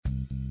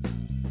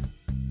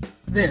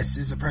This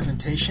is a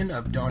presentation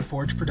of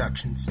Dawnforge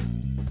Productions.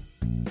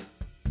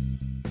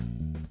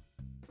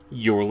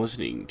 You're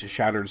listening to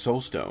Shattered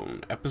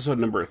Soulstone, episode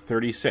number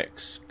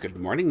 36. Good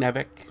morning,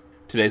 Nevik.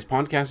 Today's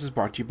podcast is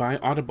brought to you by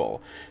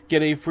Audible.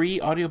 Get a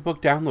free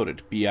audiobook download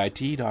at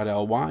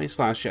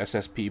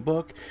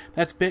bit.ly/sspbook.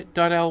 That's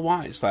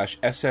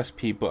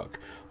bit.ly/sspbook.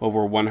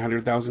 Over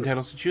 100,000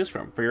 titles to choose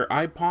from for your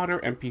iPod or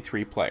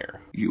MP3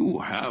 player. You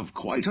have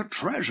quite a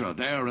treasure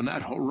there in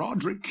that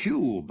Horadric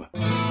cube.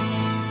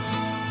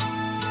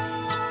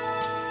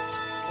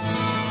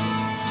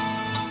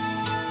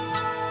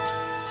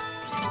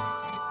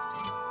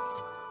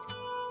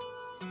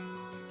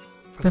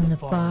 From the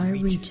far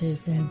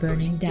reaches and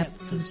burning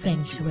depths of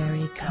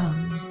Sanctuary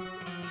comes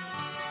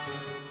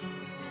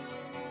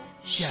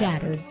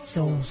Shattered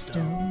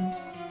Soulstone,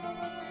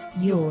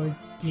 your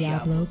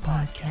Diablo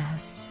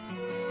podcast.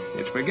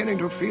 It's beginning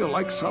to feel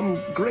like some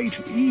great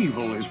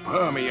evil is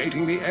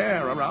permeating the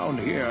air around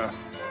here.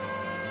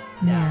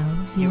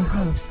 Now, your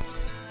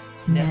hosts,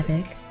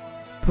 Nevik,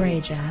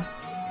 Breja,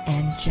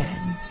 and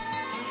Jen.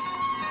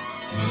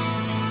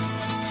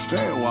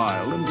 Stay a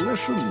while and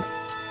listen.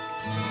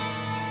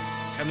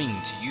 Coming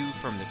to you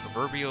from the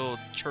proverbial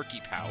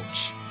turkey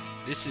pouch.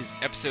 This is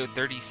episode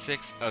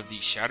 36 of the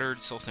Shattered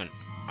Soulstone.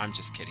 I'm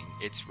just kidding.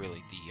 It's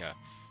really the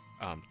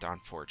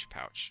Dawnforge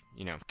pouch,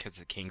 you know, because of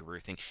the kangaroo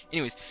thing.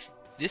 Anyways,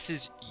 this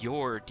is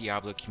your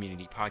Diablo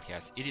community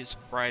podcast. It is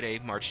Friday,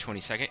 March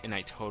 22nd, and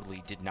I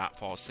totally did not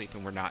fall asleep,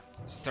 and we're not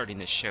starting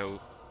this show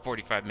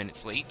 45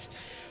 minutes late.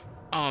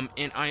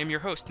 And I am your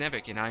host,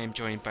 Nevik, and I am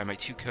joined by my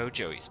two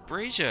co-Joeys.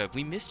 Breja,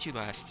 we missed you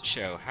last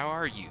show. How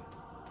are you?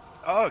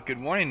 Oh, good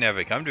morning,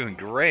 Nevik. I'm doing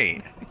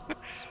great.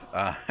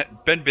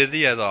 Been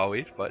busy as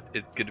always, but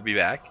it's good to be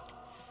back.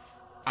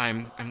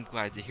 I'm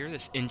glad to hear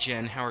this. And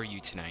Jen, how are you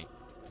tonight?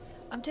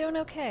 I'm doing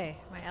okay.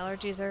 My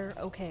allergies are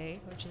okay,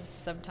 which is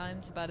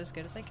sometimes about as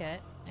good as I get.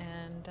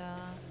 And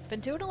been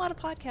doing a lot of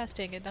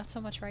podcasting and not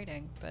so much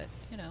writing, but,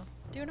 you know,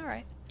 doing all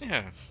right.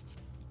 Yeah,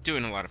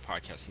 doing a lot of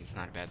podcasting is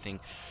not a bad thing.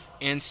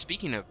 And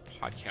speaking of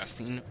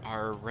podcasting,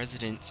 our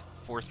resident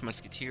Fourth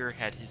Musketeer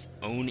had his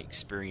own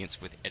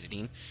experience with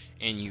editing,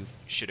 and you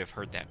should have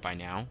heard that by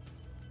now,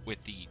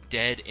 with the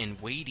Dead and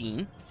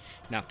Waiting,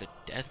 not the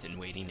Death and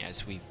Waiting,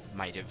 as we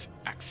might have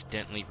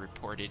accidentally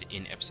reported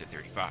in episode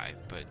 35.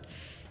 But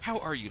how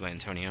are you,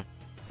 Lantonio?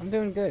 I'm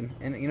doing good,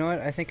 and you know what?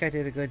 I think I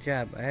did a good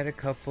job. I had a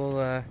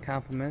couple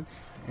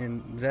compliments,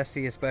 and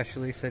Zesty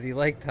especially said he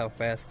liked how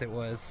fast it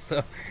was,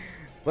 so...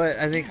 But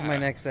I think my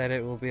next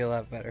edit will be a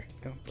lot better.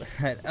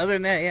 But other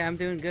than that, yeah, I'm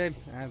doing good.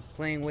 I'm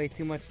playing way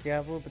too much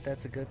Diablo, but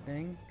that's a good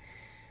thing.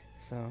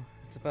 So,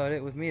 that's about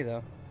it with me,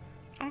 though.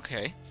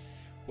 Okay.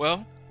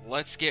 Well,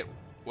 let's get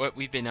what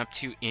we've been up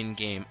to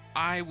in-game.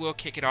 I will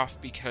kick it off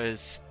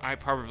because I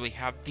probably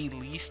have the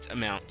least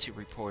amount to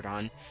report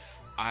on.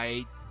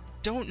 I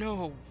don't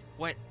know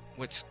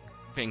what's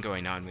been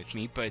going on with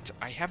me, but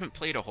I haven't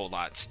played a whole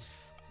lot.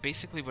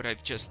 Basically what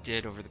I've just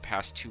did over the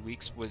past 2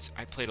 weeks was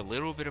I played a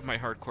little bit of my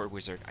hardcore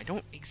wizard. I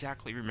don't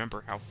exactly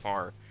remember how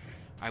far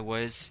I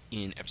was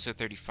in episode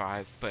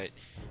 35, but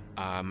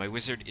my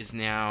wizard is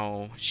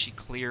now, she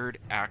cleared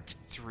Act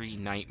 3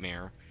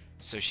 Nightmare,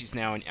 so she's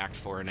now in Act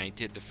 4, and I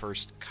did the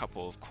first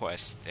couple of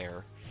quests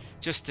there,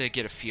 just to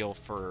get a feel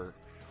for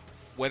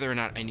whether or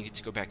not I needed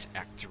to go back to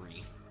Act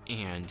 3.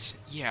 And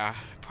yeah,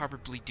 I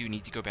probably do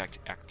need to go back to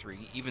Act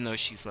 3, even though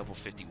she's level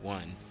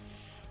 51.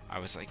 I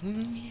was like,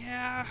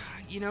 yeah,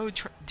 you know,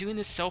 doing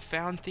this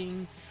self-found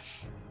thing,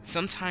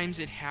 sometimes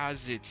it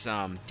has its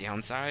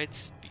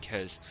downsides,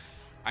 because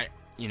that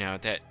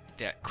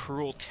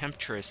cruel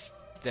temptress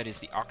that is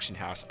the auction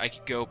house, I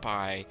could go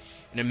buy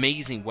an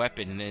amazing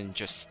weapon and then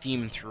just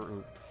steam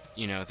through,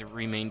 you know, the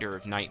remainder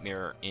of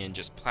Nightmare and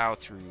just plow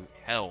through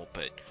hell,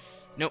 but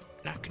nope,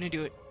 not gonna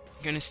do it.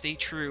 I'm gonna stay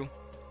true,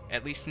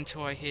 at least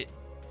until I hit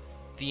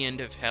the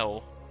end of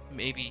hell.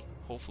 Maybe,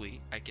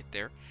 hopefully, I get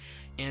there.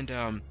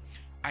 And,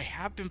 I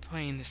have been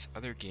playing this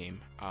other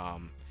game.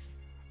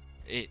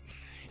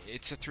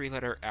 It's a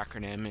 3-letter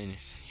acronym and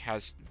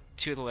has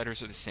 2 of the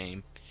letters are the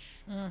same.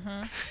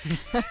 Mm-hmm.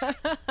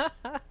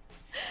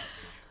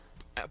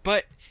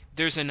 But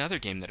there's another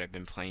game that I've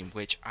been playing,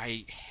 which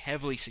I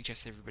heavily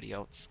suggest everybody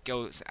else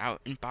goes out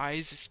and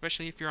buys,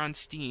 especially if you're on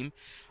Steam,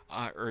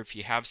 or if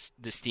you have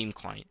the Steam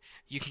client.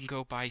 You can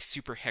go buy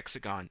Super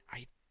Hexagon.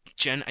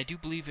 Jen, I do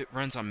believe it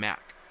runs on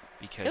Mac.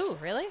 Because, ooh,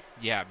 really?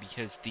 Yeah,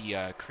 because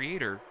the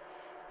creator...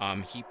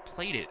 he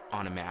played it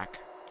on a Mac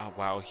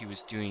while he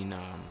was doing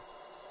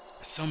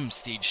some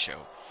stage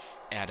show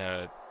at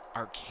a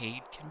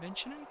arcade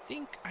convention, I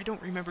think. I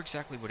don't remember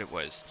exactly what it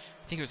was.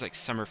 I think it was like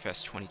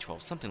Summerfest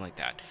 2012, something like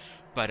that.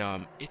 But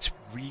it's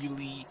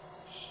really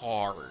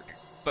hard,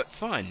 but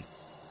fun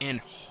and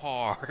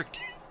hard.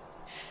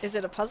 Is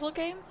it a puzzle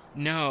game?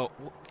 No,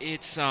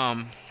 it's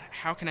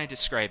how can I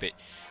describe it?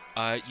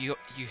 You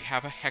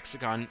have a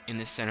hexagon in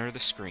the center of the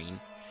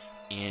screen,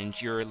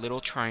 and your little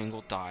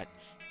triangle dot.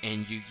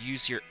 And you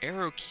use your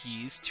arrow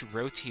keys to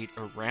rotate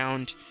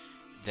around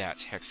that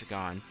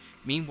hexagon.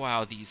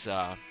 Meanwhile, these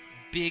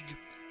big,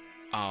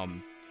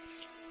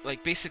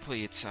 like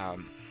basically it's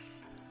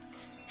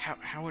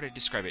how would I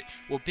describe it?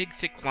 Well, big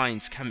thick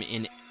lines come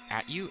in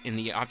at you, and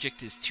the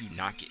object is to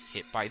not get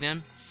hit by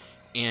them.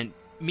 And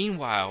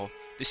meanwhile,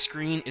 the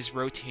screen is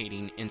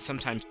rotating and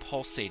sometimes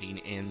pulsating,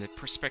 and the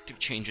perspective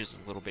changes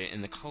a little bit,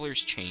 and the colors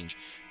change,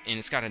 and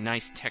it's got a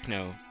nice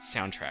techno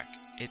soundtrack.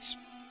 It's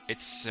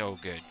so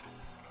good.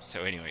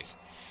 So anyways,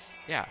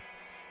 yeah.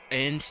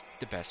 And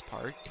the best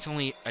part, it's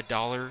only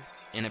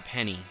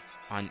 $1.01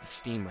 on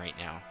Steam right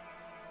now.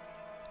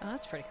 Oh,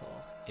 that's pretty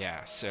cool.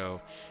 Yeah,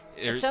 so...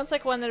 It sounds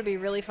like one that would be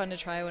really fun to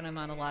try when I'm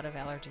on a lot of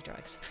allergy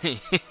drugs.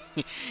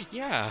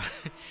 Yeah.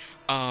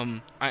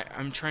 I'm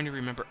trying to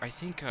remember. I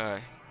think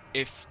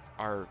if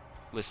our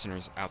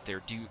listeners out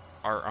there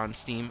are on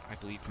Steam, I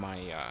believe my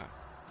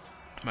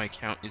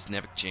account is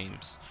Nevik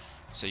James.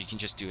 So you can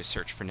just do a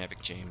search for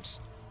Nevik James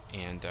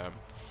and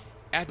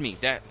add me.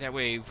 That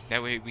way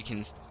we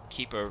can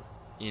keep a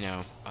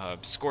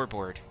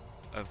scoreboard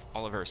of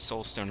all of our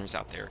soul stoners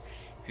out there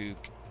who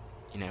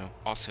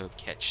also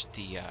catch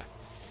the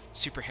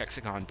super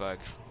hexagon bug,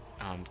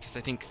 because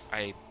I think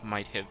I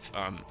might have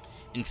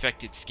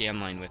infected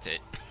Scanline with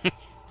it.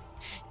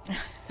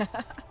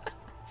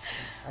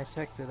 I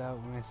checked it out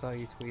when I saw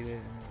you tweet it,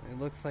 and it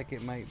looks like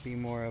it might be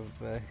more of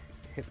a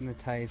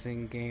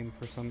hypnotizing game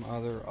for some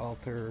other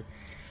alter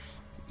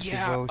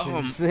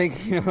devoted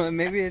thing.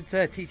 Maybe it's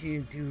teaching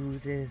you to do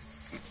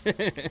this.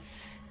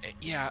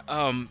 Yeah,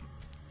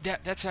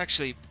 that's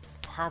actually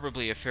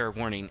probably a fair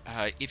warning.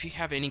 If you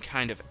have any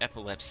kind of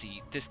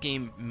epilepsy, this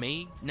game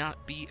may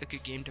not be a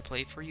good game to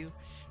play for you,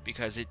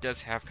 because it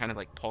does have kind of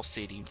like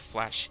pulsating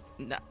flash,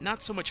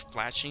 not so much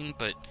flashing,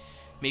 but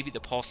maybe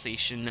the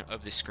pulsation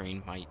of the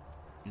screen might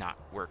not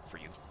work for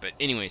you. But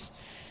anyways,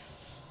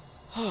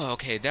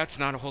 okay, that's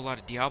not a whole lot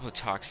of Diablo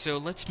talk, so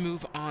let's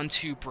move on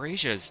to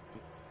Brazia's.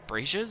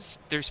 Brazia's?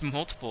 There's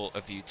multiple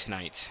of you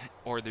tonight,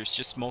 or there's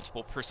just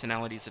multiple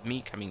personalities of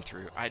me coming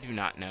through. I do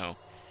not know.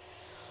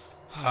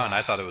 Oh, and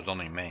I thought it was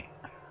only me.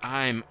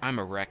 I'm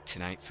a wreck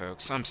tonight,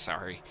 folks. I'm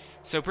sorry.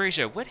 So,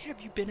 Brazia, what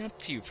have you been up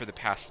to for the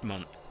past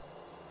month?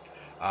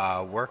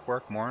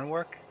 Work, more and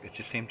work. It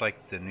just seems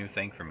like the new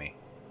thing for me.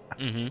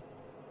 Mm-hmm.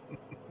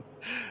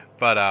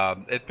 But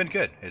it's been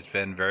good. It's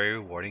been very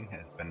rewarding.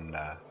 It's been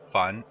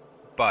fun.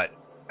 But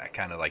I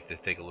kind of like to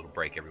take a little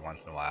break every once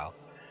in a while.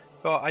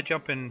 So I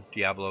jump in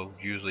Diablo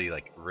usually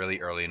like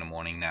really early in the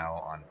morning now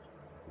on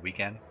the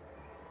weekend.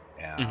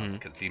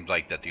 Because it seems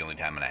like that's the only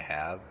time that I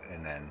have.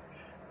 And then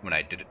when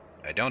I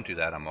don't do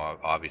that, I'm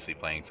obviously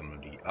playing some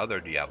of the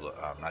other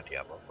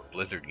but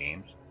Blizzard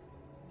games.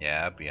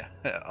 Yeah,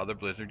 other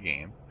Blizzard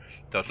games.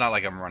 So it's not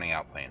like I'm running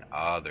out playing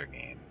other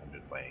games. I'm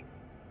just playing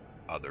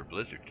other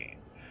Blizzard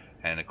games.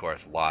 And of course,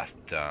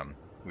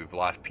 we've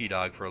lost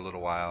P-Dog for a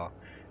little while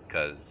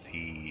because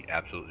he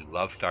absolutely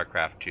loves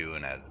StarCraft 2,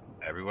 and as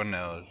everyone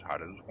knows,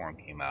 Heart of the Swarm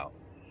came out.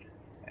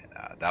 And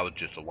that was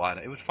just a lot.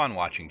 It was fun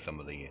watching some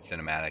of the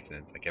cinematics,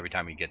 and it's like every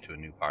time you get to a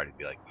new part, it'd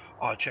be like,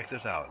 "Oh, check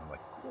this out!" And I'm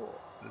like, "Cool,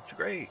 that's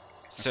great."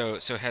 So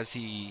has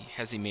he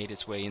made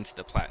his way into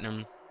the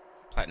Platinum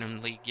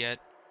League yet?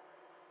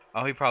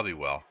 Oh, he probably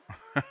will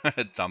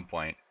at some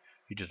point.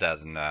 He just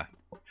hasn't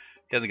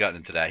gotten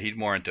into that. He's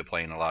more into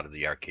playing a lot of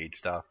the arcade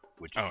stuff,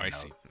 which I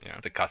see. Yeah.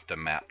 The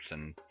custom maps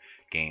and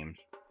games.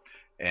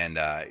 And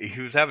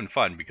he was having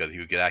fun because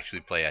he could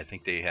actually play. I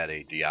think they had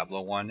a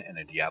Diablo 1 and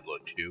a Diablo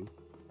 2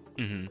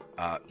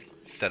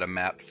 set of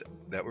maps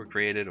that were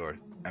created.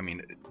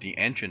 The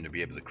engine to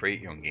be able to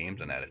create your own games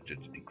in that is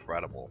just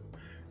incredible.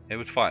 It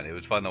was fun. It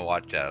was fun to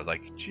watch that. I was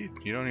like, gee,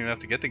 you don't even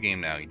have to get the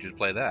game now. You just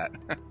play that.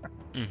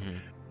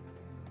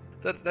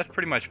 That's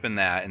pretty much been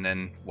that. And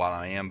then while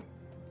I've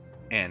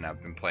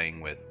been playing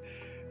with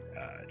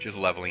just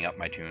leveling up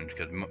my tunes,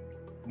 because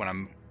when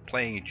I'm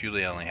playing, it's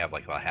usually I only have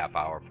like a half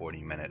hour,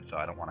 40 minutes, so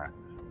I don't want to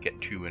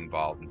get too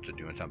involved into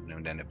doing something new.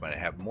 And then if I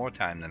have more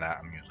time than that,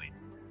 I'm usually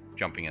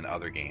jumping in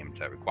other games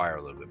that require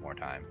a little bit more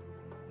time.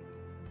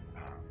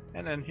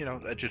 And then,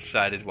 I just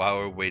decided while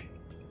we're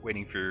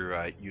waiting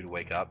for you to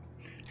wake up,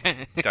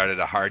 started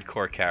a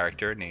hardcore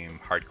character named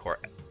Hardcore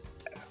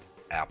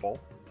Apple,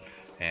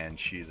 and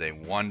she's a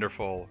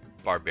wonderful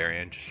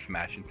barbarian, just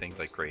smashing things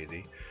like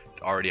crazy.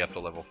 It's already up to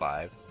level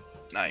 5.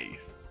 Nice.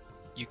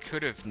 You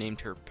could have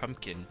named her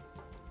Pumpkin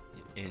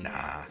in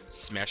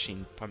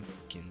Smashing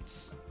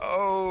Pumpkins.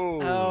 Oh,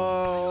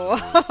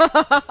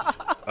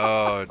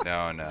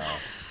 no.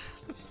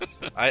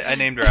 I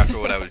named her after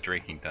what I was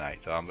drinking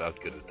tonight, so I was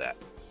good with that.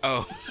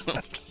 Oh,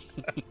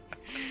 okay.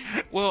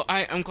 Well,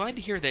 I'm glad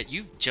to hear that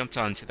you've jumped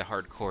onto the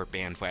hardcore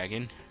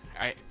bandwagon.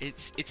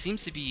 It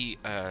seems to be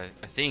a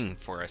thing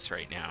for us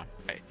right now.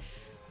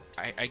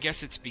 I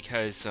guess it's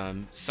because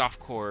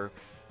softcore,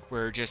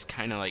 we're just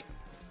kind of like,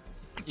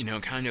 I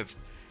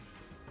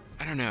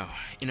don't know,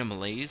 in a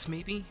malaise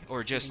maybe,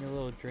 or just getting a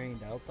little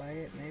drained out by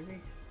it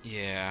maybe.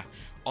 Yeah,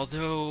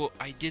 although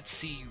I did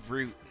see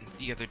Root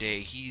the other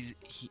day.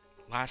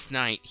 Last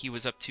night he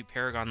was up to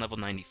Paragon level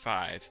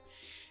 95,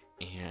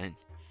 and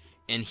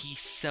he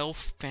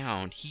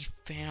found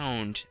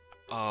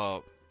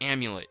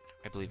Amulet,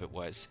 I believe it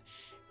was,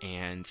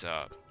 and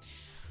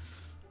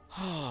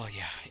Oh,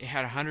 yeah. It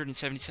had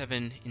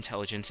 177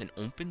 intelligence and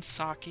open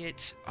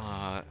socket.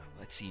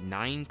 Let's see,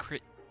 9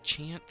 crit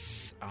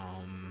chance.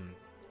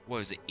 What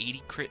was it,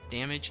 80 crit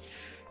damage?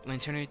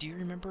 Lanterna, do you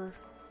remember?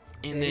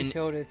 And They then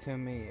showed it to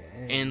me.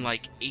 and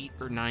like 8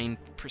 or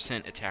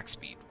 9% attack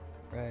speed.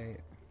 Right.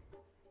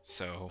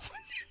 So,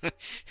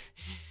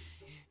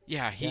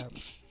 yeah, he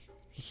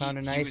found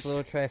a he nice was-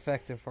 little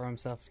trifecta for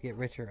himself to get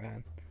richer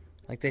on.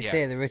 Like they Yeah.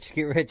 say, the rich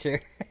get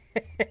richer.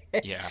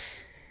 Yeah.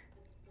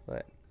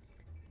 But,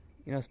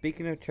 you know,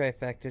 speaking of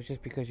trifectas,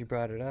 just because you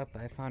brought it up,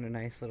 I found a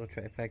nice little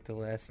trifecta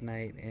last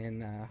night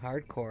in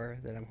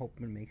Hardcore that I'm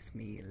hoping makes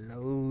me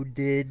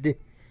loaded.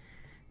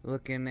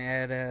 Looking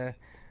at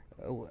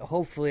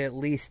hopefully at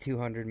least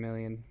 200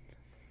 million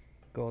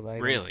gold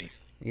items. Really?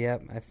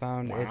 Yep, I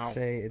found Wow. it's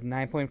a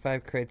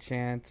 9.5 crit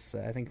chance,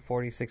 I think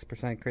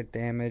 46% crit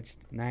damage,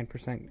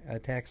 9%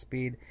 attack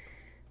speed,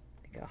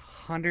 I think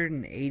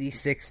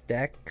 186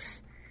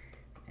 dex,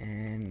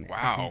 and I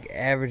Wow. think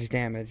average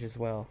damage as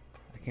well.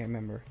 I can't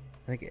remember.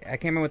 I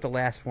can't remember what the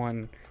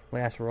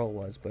last roll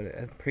was, but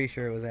I'm pretty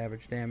sure it was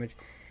average damage.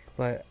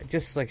 But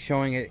just like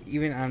showing it,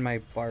 even on my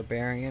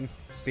barbarian,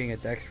 being a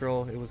dex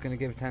roll, it was going to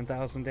give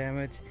 10,000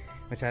 damage,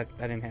 which I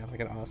didn't have like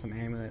an awesome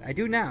amulet. I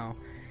do now,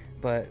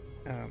 but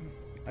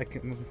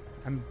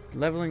I'm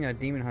leveling a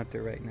demon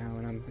hunter right now,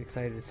 and I'm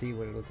excited to see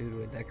what it'll do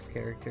to a dex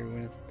character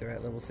when they're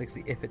at level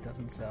 60, if it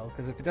doesn't sell.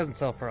 Because if it doesn't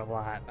sell for a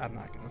lot, I'm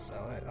not going to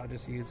sell it. I'll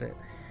just use it.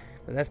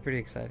 But that's pretty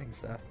exciting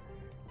stuff.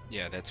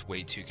 Yeah, that's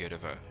way too good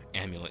of a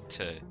amulet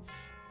to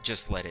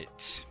just let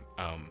it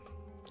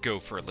go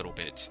for a little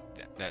bit.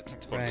 That's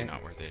totally Right.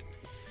 not worth it.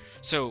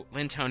 So,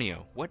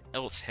 Lantonio, what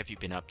else have you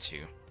been up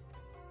to?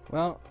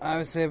 Well,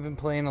 obviously I've been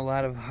playing a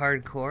lot of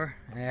Hardcore.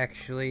 I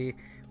actually,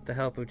 with the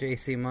help of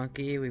JC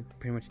Monkey, we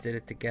pretty much did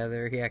it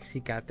together. He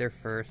actually got there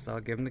first. I'll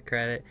give him the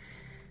credit.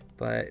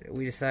 But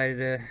we decided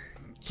to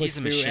push He's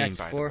a through machine, Act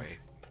by 4. the way.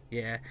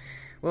 Yeah.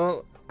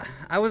 Well,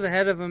 I was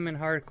ahead of him in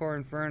Hardcore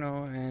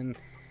Inferno, and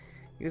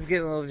he was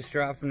getting a little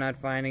distraught from not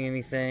finding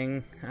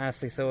anything.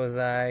 Honestly, so was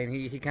I. And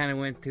he kind of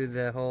went through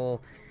the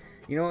whole,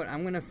 you know what,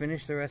 I'm going to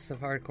finish the rest of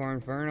Hardcore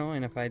Inferno,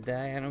 and if I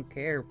die, I don't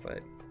care. But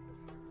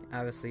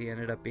obviously he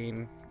ended up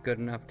being good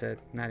enough to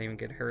not even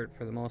get hurt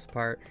for the most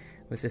part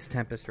with this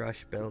Tempest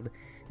Rush build.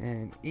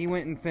 And he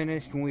went and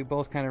finished, and we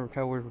both kind of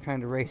were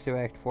trying to race through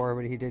Act 4,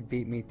 but he did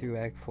beat me through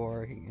Act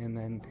 4. And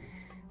then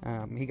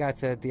he got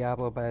to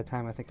Diablo by the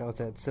time I think I was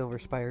at Silver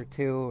Spire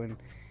 2, and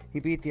he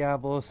beat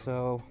Diablo,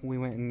 so we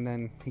went and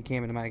then he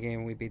came into my game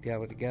and we beat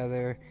Diablo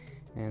together.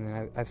 And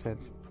then I've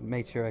since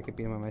made sure I could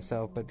beat him by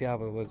myself, but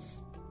Diablo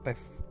was by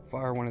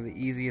far one of the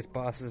easiest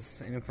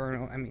bosses in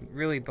Inferno. I mean,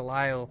 really,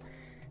 Belial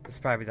is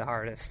probably the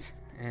hardest.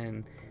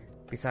 And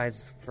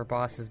besides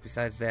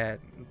that,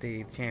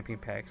 the champion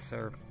packs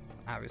are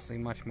obviously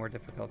much more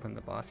difficult than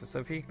the bosses. So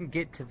if you can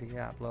get to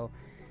Diablo,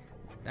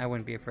 I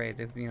wouldn't be afraid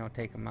to,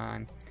 take him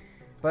on.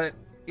 But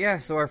yeah,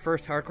 so our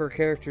first hardcore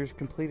characters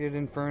completed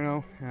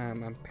Inferno.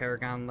 I'm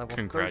Paragon level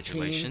 13.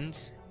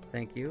 Congratulations.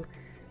 Thank you.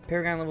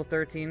 Paragon level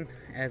 13.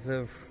 As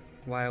of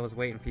while I was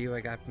waiting for you, I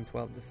got from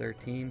 12 to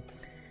 13.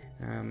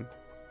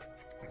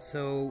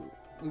 So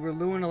we were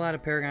doing a lot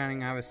of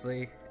Paragoning,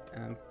 obviously,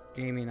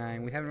 Jamie and I,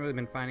 and we haven't really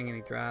been finding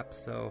any drops.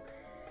 So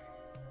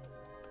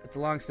it's a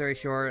long story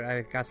short,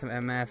 I got some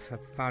MF.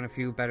 I've found a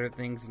few better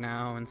things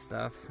now and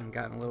stuff, and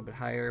gotten a little bit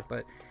higher.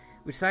 But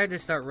we decided to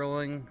start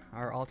rolling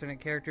our alternate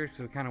characters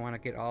because we kind of want to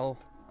get all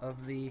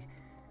of the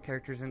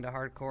characters into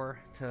hardcore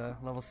to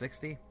level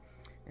 60.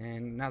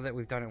 And now that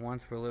we've done it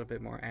once, we're a little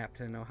bit more apt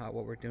to know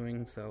what we're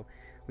doing. So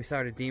we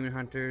started Demon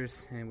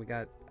Hunters, and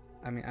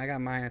I got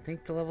mine, I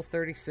think, to level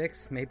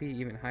 36, maybe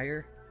even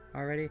higher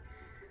already.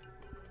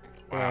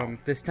 Wow.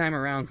 This time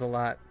around's a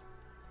lot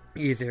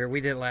easier.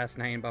 We did it last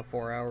night in about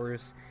 4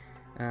 hours.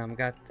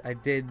 I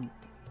did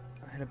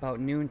at about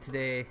noon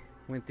today.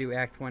 Went through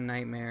Act 1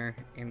 Nightmare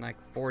in like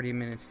 40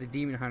 minutes. The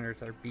Demon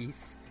Hunters are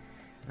beasts.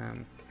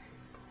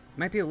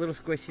 Might be a little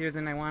squishier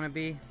than I want to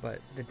be,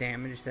 but the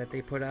damage that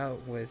they put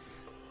out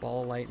with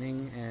Ball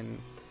Lightning and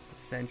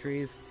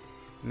Sentries,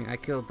 I mean, I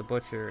killed the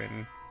Butcher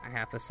in a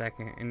half a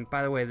second. And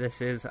by the way,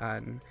 this is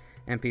on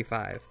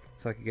MP5,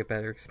 so I could get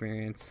better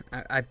experience.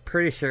 I'm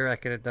pretty sure I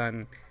could have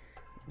done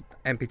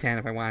MP10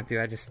 if I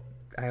wanted to.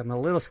 I'm a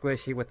little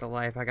squishy with the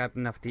life. I got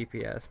enough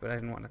DPS, but I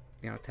didn't want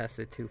to, test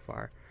it too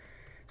far.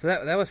 So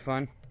that was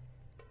fun.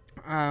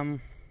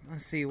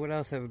 Let's see, what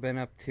else have I been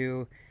up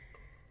to?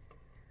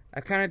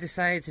 I've kind of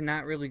decided to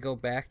not really go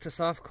back to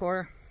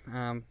softcore.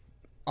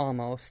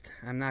 Almost.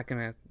 I'm not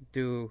going to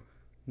do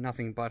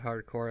nothing but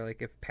hardcore.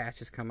 Like, if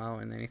patches come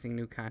out and anything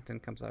new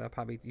content comes out, I'll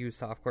probably use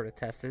softcore to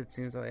test it as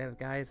soon as I have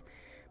guys.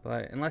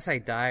 But unless I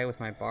die with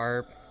my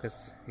Barb,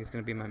 because he's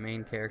going to be my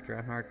main character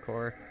on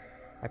hardcore,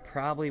 I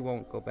probably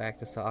won't go back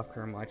to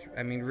softcore much.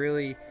 I mean,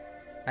 really,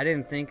 I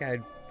didn't think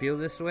I'd feel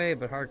this way,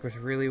 but hardcore's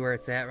really where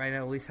it's at right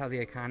now, at least how the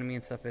economy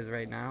and stuff is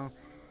right now.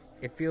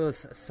 It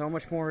feels so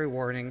much more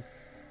rewarding.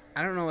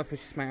 I don't know if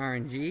it's just my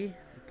RNG,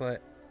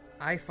 but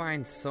I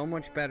find so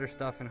much better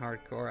stuff in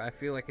hardcore. I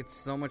feel like it's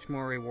so much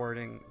more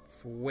rewarding.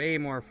 It's way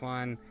more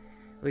fun.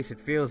 At least it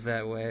feels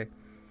that way.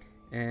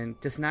 and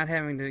just not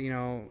having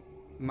to,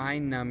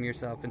 mind numb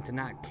yourself into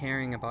not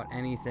caring about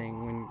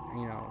anything when,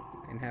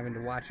 and having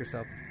to watch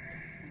yourself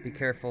be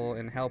careful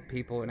and help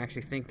people and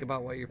actually think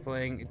about what you're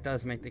playing, it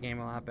does make the game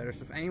a lot better.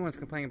 So if anyone's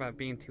complaining about it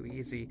being too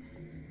easy,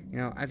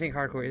 I think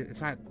hardcore,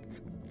 it's not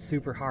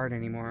super hard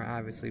anymore,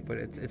 obviously, but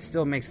it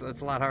still makes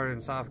it's a lot harder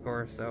than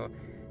softcore, so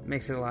it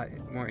makes it a lot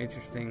more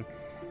interesting.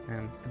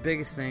 The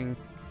biggest thing,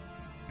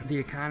 the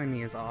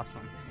economy is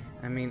awesome.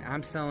 I mean,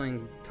 I'm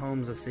selling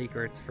Tomes of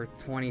Secrets for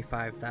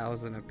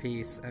 25,000 a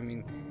piece. I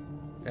mean,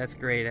 that's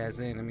great,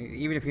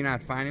 even if you're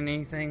not finding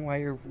anything while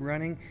you're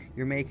running,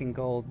 you're making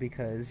gold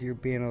because you're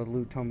being able to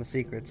loot Tome of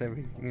Secrets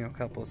every,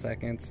 couple of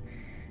seconds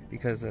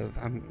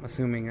I'm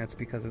assuming that's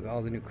because of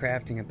all the new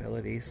crafting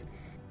abilities.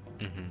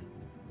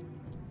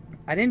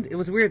 It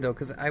was weird, though,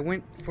 because I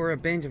went for a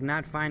binge of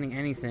not finding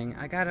anything.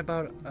 I got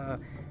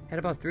had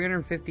about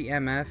 350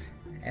 MF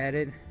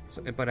added,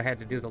 but I had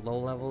to do the low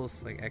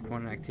levels, like Act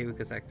 1 and Act 2,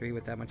 because Act 3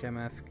 with that much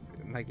MF,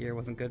 my gear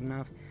wasn't good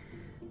enough.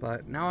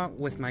 But now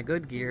with my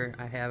good gear,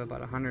 I have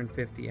about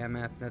 150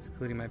 MF, that's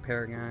including my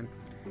Paragon.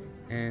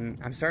 And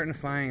I'm starting to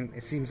find,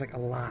 it seems like a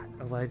lot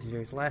of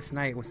legendaries. Last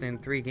night, within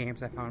 3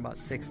 games, I found about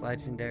 6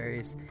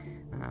 legendaries.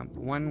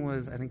 One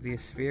was, I think, the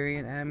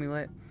Aspherian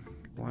Amulet.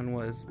 One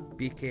was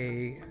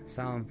BK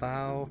Solemn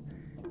Vow.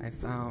 I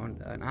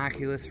found an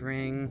Oculus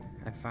Ring.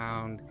 I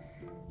found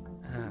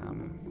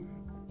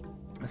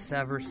a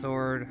Sever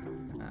Sword.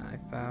 I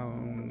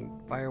found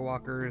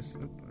Firewalkers.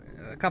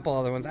 A couple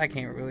other ones. I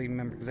can't really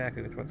remember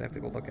exactly which ones. I have to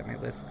go look at my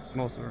list, because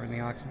most of them are in the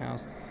auction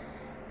house.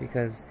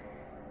 Because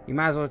you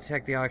might as well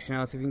check the auction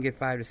house if you can get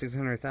 500,000 to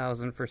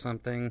 600,000 for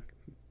something,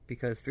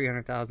 because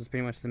 300,000 is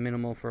pretty much the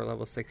minimal for a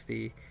level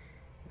 60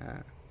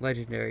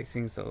 legendary.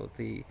 Seems though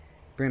the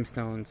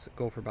Brimstones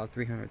go for about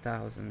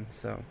 300,000.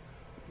 So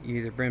you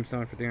either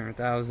Brimstone for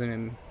 300,000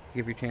 and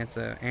give your chance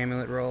a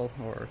amulet roll,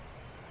 or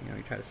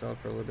you try to sell it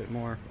for a little bit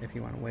more if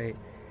you want to wait.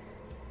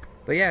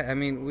 But yeah, I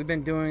mean, we've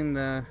been doing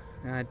the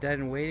Dead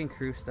and Waiting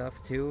crew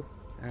stuff too.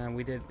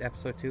 We did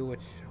episode 2,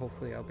 which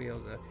hopefully I'll be able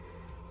to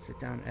sit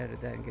down and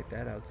edit that and get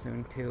that out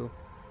soon too.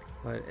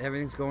 But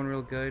everything's going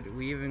real good.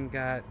 We even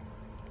got,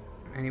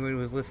 anybody who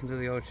was listening to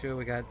the old show,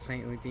 we got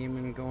Saintly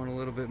Demon going a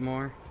little bit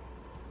more.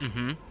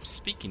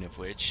 Speaking of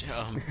which,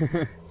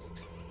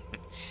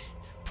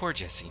 poor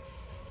Jesse.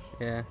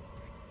 Yeah.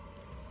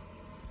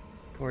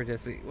 Poor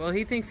Jesse. Well,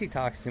 he thinks he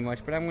talks too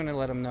much, but I'm going to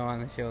let him know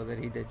on the show that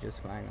he did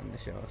just fine on the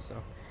show. So,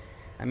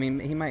 I mean,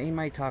 he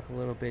might talk a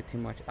little bit too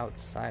much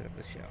outside of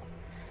the show,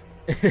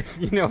 if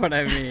you know what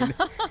I mean.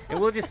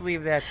 And we'll just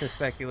leave that to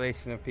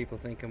speculation of people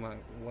thinking about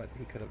what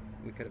we could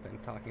have been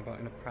talking about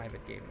in a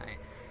private game night.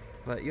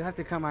 But you'll have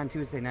to come on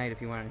Tuesday night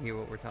if you want to hear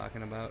what we're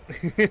talking about.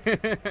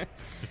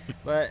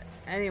 But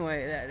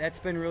anyway, that's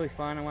been really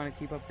fun. I want to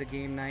keep up the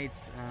game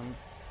nights.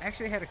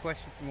 Actually, I had a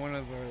question from one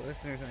of our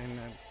listeners, and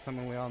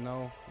someone we all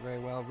know very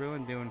well,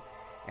 Ruin Dune,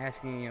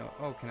 asking,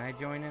 can I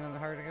join in on the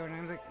hardcore? And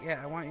I was like, yeah,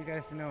 I want you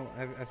guys to know.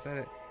 I've said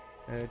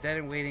it. Dead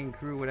and Waiting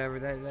crew, whatever.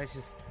 That's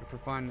just for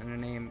fun and a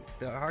name.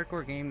 The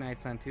hardcore game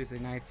nights on Tuesday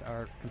nights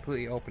are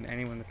completely open to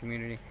anyone in the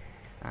community.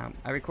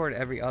 I record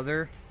every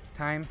other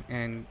time,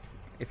 and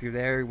if you're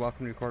there, you're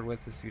welcome to record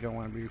with us. If you don't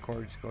want to be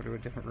recorded, just go to a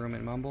different room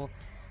and mumble.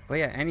 But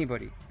yeah,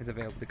 anybody is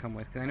available to come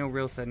with. Because I know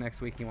Real said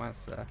next week he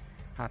wants to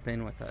hop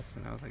in with us,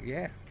 and I was like,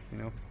 yeah,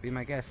 be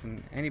my guest.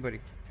 And anybody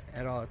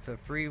at all, it's a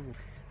free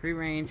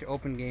range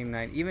open game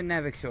night. Even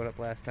Nevik showed up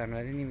last time, and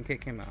I didn't even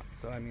kick him out.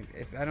 So I mean,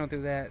 if I don't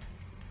do that,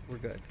 we're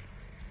good.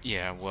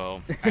 Yeah,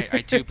 well,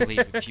 I do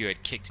believe if you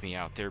had kicked me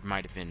out, there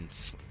might have been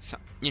some,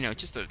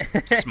 just a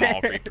small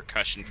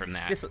repercussion from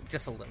that. Just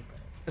a little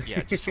bit.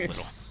 Yeah, just a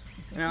little.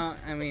 No,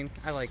 I mean,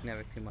 I like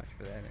Nevik too much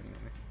for that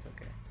anyway. It's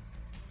okay.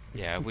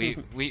 Yeah,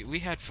 we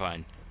had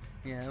fun.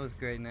 Yeah, it was a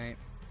great night.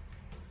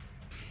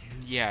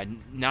 Yeah,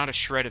 not a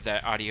shred of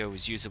that audio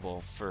was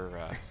usable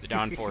for the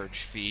Dawnforge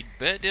feed,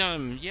 but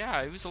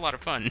yeah, it was a lot of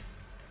fun.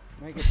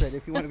 Like I said,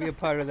 if you want to be a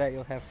part of that,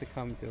 you'll have to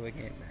come to a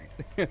game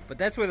night. But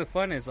that's where the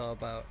fun is all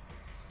about.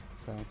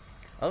 So,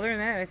 other than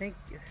that, I think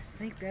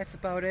that's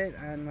about it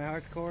on my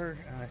hardcore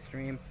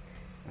stream.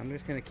 I'm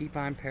just gonna keep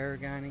on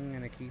paragoning,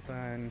 gonna keep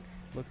on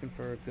looking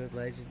for good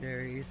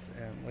legendaries.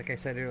 Like I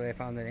said earlier, I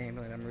found that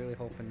amulet. I'm really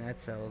hoping that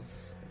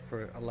sells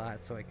for a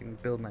lot, so I can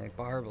build my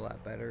barb a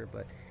lot better.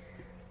 But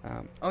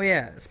oh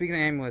yeah, speaking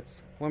of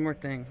amulets, one more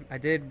thing. I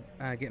did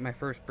get my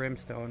first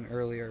brimstone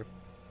earlier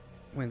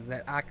when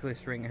that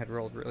Oculus ring had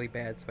rolled really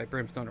bad, so I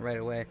brimstoned it right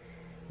away.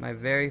 My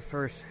very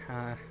first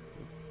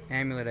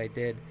amulet I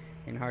did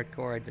in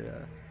hardcore, I did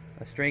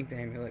a strength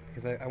amulet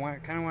because I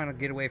kind of want to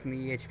get away from the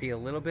EHP a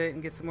little bit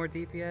and get some more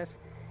DPS.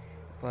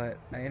 But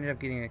I ended up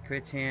getting a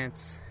crit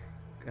chance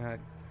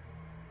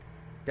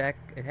deck.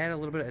 It had a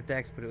little bit of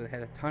dex, but it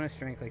had a ton of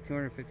strength, like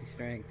 250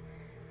 strength,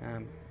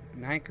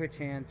 9 crit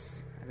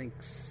chance, I think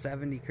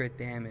 70 crit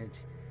damage,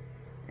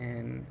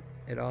 and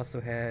it also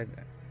had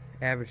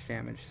average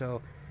damage.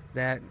 So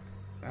that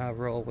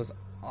roll was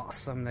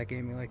awesome. That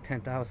gave me like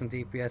 10,000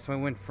 DPS. So I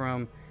went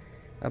from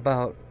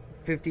about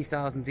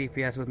 50,000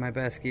 DPS with my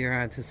best gear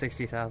on to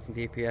 60,000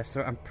 DPS.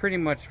 So I'm pretty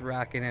much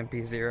rocking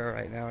MP0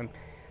 right now. And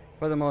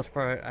for the most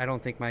part, I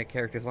don't think my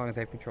character, as long as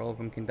I have control of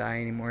him, can die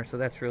anymore. So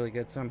that's really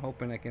good. So I'm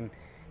hoping I can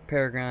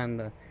Paragon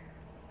the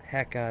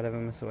heck out of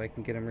him so I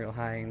can get him real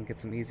high and get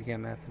some easy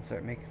MF and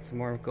start making some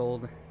more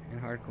gold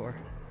in hardcore.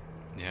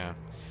 Yeah.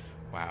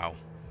 Wow.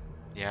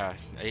 Yeah,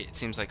 it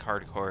seems like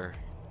hardcore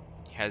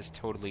has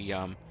totally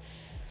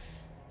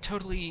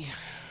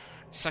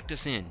sucked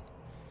us in.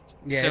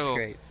 Yeah, it's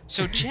great.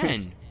 So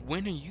Jen,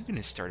 when are you going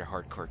to start a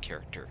hardcore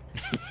character?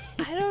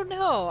 I don't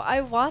know.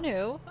 I want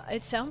to.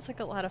 It sounds like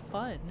a lot of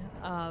fun.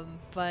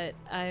 But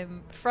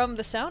from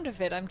the sound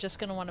of it, I'm just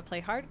going to want to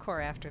play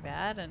hardcore after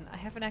that. And I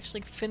haven't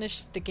actually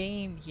finished the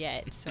game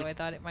yet. So I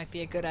thought it might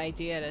be a good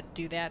idea to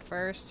do that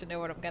first to know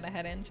what I'm going to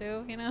head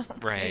into,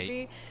 Right.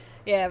 Maybe.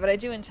 Yeah, but I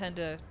do intend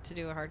to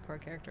do a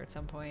hardcore character at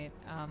some point.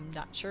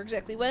 Not sure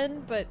exactly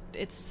when, but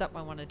it's something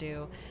I want to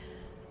do.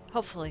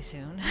 Hopefully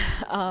soon.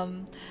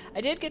 I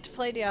did get to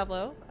play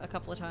Diablo a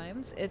couple of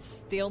times.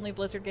 It's the only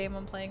Blizzard game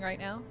I'm playing right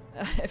now,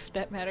 if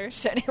that matters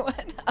to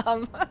anyone.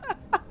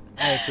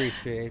 I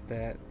appreciate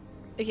that.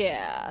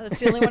 Yeah, that's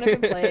the only one I've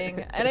been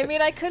playing. And I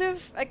mean, I could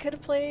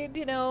have played,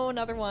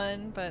 another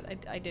one, but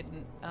I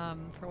didn't,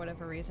 for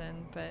whatever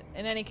reason. But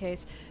in any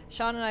case,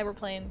 Sean and I were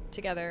playing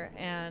together,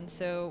 and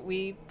so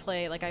we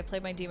play, I play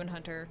my Demon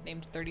Hunter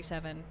named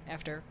 37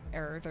 after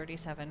Error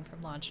 37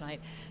 from launch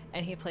night,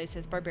 and he plays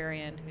his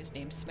Barbarian who's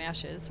named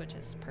Smashes, which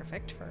is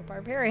perfect for a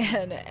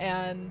Barbarian.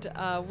 And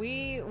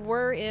we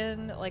were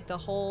in, the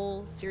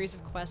whole series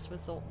of quests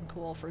with Zoltan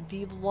Kuhl for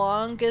the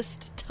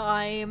longest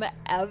time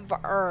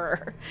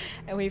ever.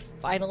 And we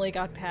finally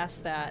got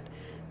past that.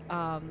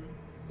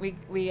 We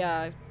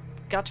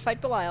got to fight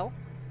Belial,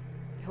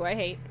 who I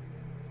hate,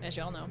 as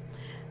you all know.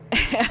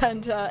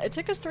 And it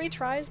took us 3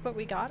 tries, but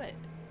we got it.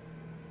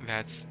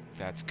 That's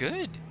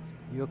good.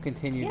 You'll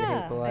continue to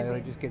hate Belial.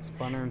 It just gets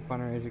funner and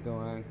funner as you go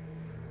on.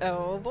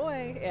 Oh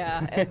boy,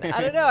 yeah. And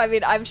I don't know. I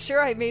mean, I'm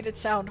sure I made it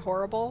sound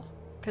horrible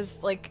because,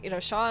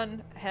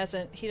 Sean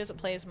he doesn't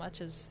play as much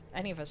as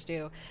any of us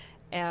do,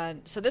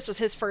 and so this was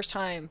his first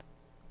time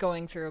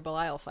going through a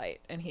Belial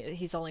fight, and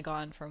he's only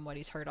gone from what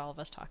he's heard all of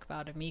us talk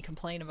about and me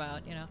complain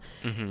about,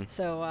 Mm-hmm.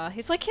 So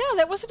he's like, yeah,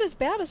 that wasn't as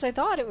bad as I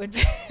thought it would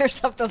be, or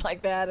something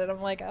like that, and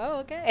I'm like, oh,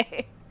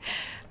 okay.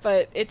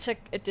 But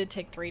it did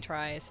take 3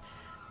 tries.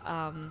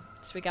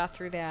 So we got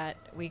through that.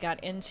 We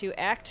got into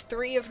Act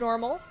 3 of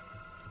Normal,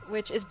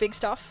 which is big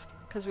stuff,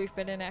 because we've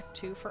been in Act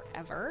 2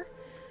 forever.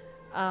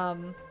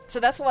 So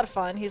that's a lot of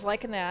fun. He's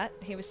liking that.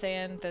 He was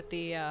saying that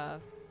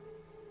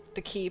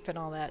the keep and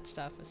all that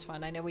stuff is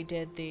fun. I know we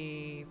did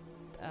the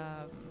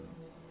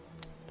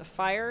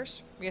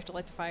fires. We have to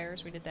light the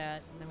fires. We did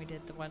that. And then we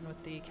did the one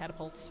with the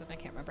catapults, and I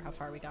can't remember how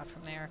far we got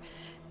from there.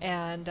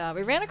 And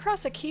we ran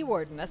across a key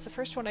warden. That's the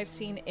first one I've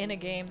seen in a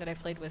game that I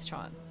played with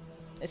Sean.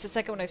 It's the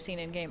second one I've seen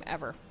in-game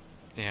ever.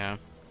 Yeah.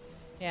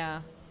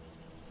 Yeah.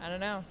 I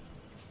don't know.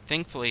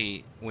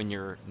 Thankfully, when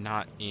you're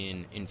not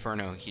in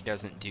Inferno, he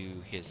doesn't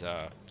do his,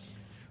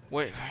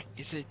 what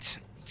is it?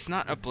 It's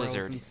not a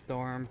blizzard. Frozen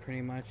Storm,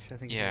 pretty much, I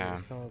think is what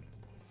it's called.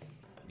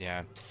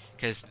 Yeah,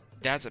 because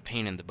that's a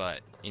pain in the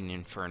butt in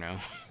Inferno.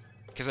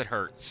 Because it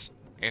hurts.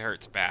 It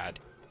hurts bad.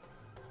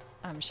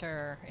 I'm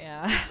sure,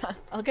 yeah.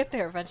 I'll get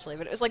there eventually,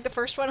 but it was the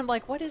first one, I'm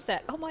like, what is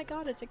that? Oh my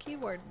god, it's a key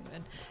warden.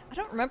 And I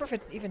don't remember if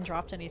it even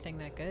dropped anything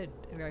that good.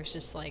 I was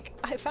just like,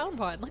 I found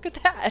one, look at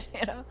that,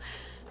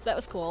 So that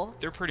was cool.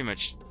 They're pretty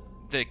much,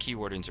 the key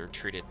wardens are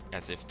treated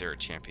as if they're a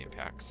champion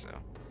pack, so.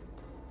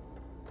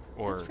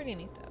 That's pretty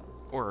neat, though.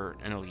 Or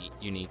an elite,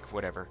 unique,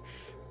 whatever.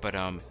 But,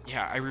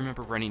 yeah, I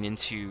remember running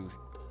into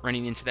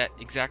that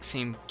exact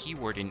same key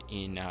warden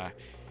in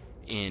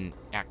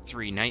Act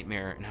 3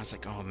 Nightmare, and I was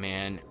like, oh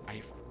man,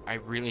 I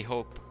really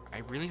hope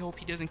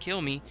he doesn't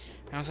kill me.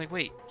 And I was like,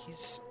 wait,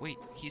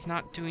 he's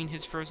not doing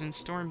his Frozen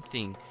Storm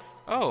thing.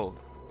 Oh,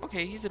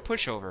 okay, he's a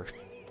pushover.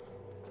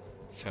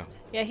 So.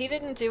 Yeah, he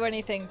didn't do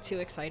anything too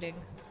exciting.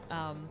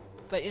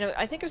 But,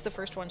 I think it was the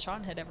first one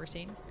Sean had ever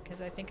seen,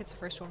 because I think it's the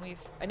first one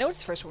I know it's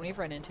the first one we've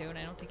run into, and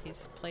I don't think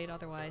he's played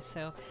otherwise,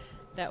 so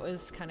that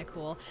was kind of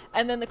cool.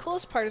 And then the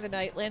coolest part of the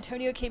night,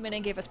 Lantonio came in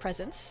and gave us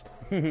presents,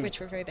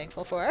 which we're very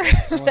thankful for.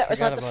 That was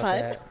lots of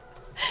fun.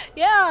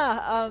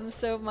 Yeah,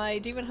 so my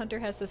Demon Hunter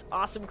has this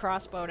awesome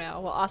crossbow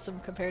now. Well, awesome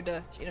compared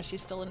to,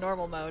 she's still in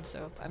normal mode,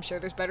 so I'm sure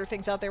there's better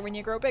things out there when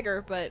you grow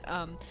bigger, but,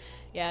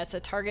 yeah, it's a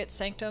Target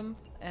Sanctum,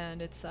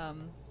 and it's a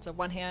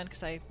one-hand,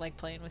 because I like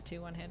playing with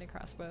 2 one-handed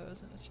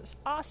crossbows, and it's just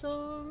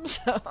awesome,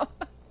 so...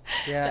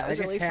 Yeah, I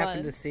just really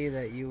happened to see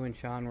that you and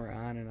Sean were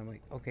on, and I'm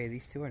like, okay,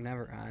 these 2 are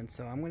never on,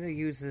 so I'm going to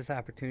use this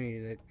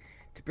opportunity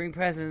to bring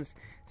presents.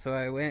 So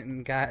I went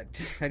and I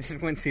just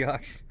went to the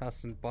auction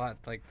house and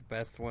bought, the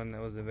best one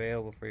that was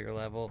available for your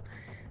level,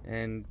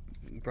 and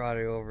brought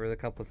it over with a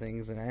couple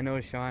things. And I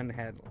know Sean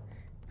had,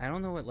 I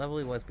don't know what level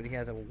he was, but he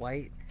has a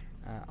white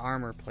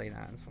armor plate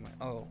on, so I'm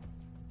like, oh,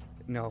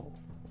 no.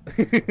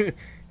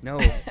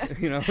 No,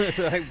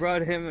 so I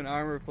brought him an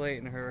armor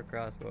plate and her a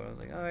crossbow. I was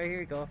like, all right, here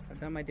you go. I've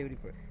done my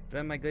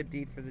done my good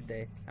deed for the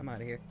day. I'm out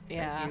of here.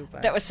 Yeah, thank you,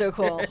 bye. That was so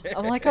cool.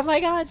 I'm like, oh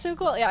my god, so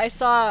cool. Yeah, I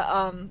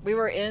saw. We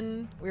were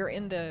in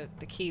the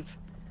keep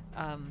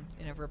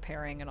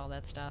repairing and all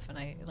that stuff. And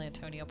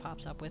Lantonio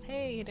pops up with,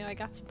 "Hey, I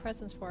got some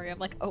presents for you." I'm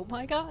like, "Oh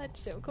my god,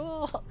 so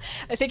cool!"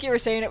 I think you were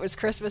saying it was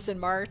Christmas in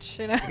March,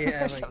 Yeah,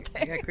 or like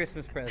something. I got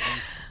Christmas presents.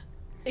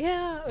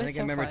 Yeah, it was I think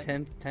so I remember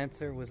fun.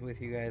 Tensor was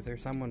with you guys, or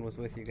someone was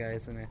with you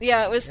guys, and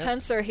Yeah, it was Yep.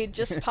 Tensor. He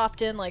just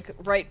popped in like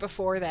right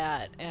before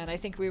that, and I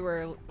think we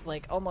were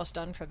like almost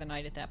done for the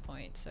night at that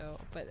point. So,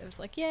 but it was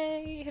like,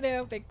 yay,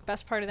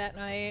 best part of that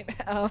night.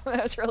 That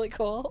was really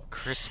cool.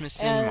 Christmas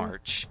in And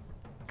March.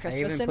 Christmas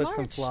I even in put March.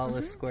 some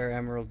flawless Mhm. square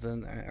emeralds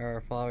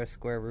or flawless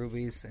square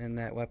rubies in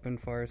that weapon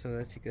for her, so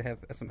that she could have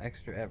some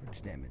extra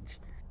average damage.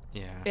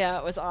 Yeah. Yeah,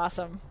 it was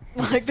awesome.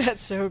 Like,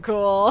 that's so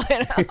cool.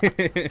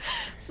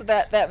 So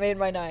that made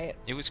my night.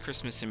 It was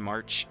Christmas in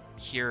March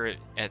here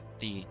at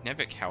the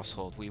Nevik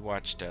household. We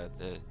watched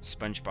the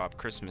SpongeBob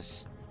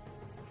Christmas,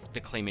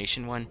 the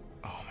claymation one.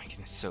 Oh my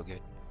goodness, so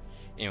good.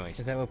 Anyways,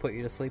 Is that what put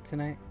you to sleep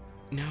tonight?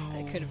 no,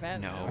 It could have been.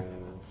 no.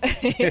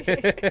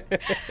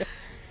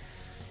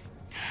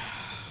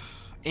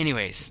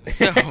 Anyways,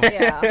 so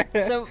Yeah.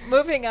 So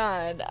moving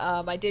on,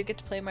 I did get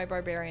to play my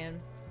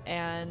barbarian,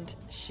 and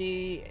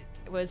she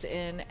was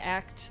in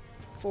Act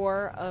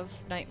 4 of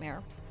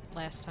Nightmare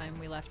last time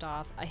we left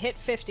off. I hit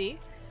 50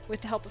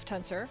 with the help of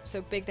Tensor,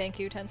 so big thank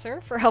you,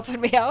 Tensor, for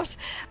helping me out.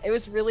 It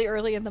was really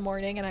early in the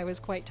morning, and I was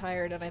quite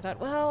tired, and I thought,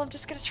 well, I'm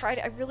just going to try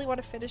to... I really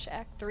want to finish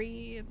Act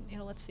 3,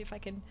 and, let's see if I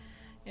can...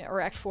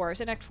 or Act 4. I was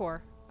in Act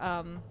 4.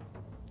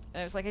 And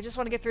I was like, I just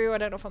want to get through. I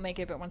don't know if I'll make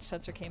it, but once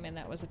Tensor came in,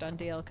 that was a done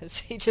deal, because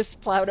he just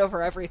plowed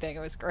over everything.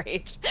 It was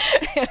great.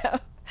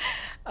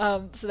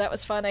 So that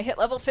was fun. I hit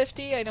level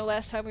 50. I know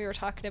last time we were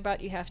talking about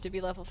you have to be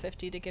level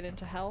 50 to get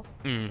into Hell,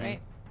 right?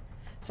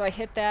 So I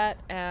hit that,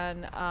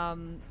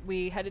 and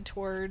we headed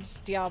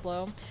towards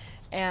Diablo,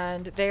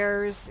 and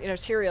there's,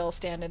 Tyrael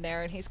standing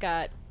there, and he's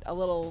got a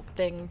little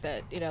thing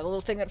that, the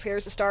little thing that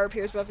appears, a star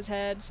appears above his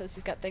head, says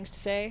he's got things to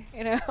say,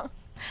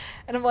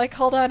 And I'm like,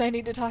 hold on, I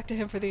need to talk to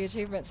him for the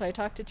achievement. So I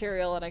talked to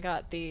Tyrael, and I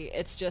got the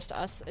It's Just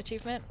Us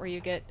achievement, where you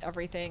get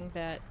everything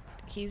that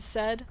he's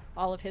said,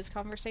 all of his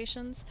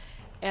conversations.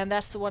 And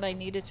that's the one I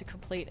needed to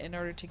complete in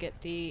order to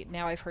get the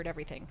Now I've Heard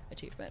Everything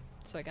achievement.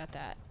 So I got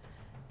that.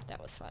 That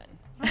was fun.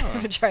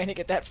 I've been trying to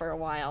get that for a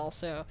while,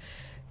 so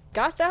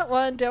got that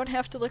one. Don't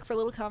have to look for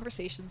little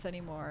conversations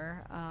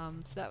anymore.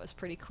 So that was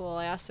pretty cool.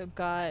 I also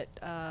got,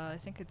 I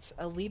think it's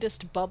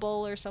Elitist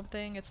Bubble or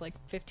something. It's like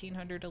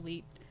 1,500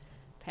 Elite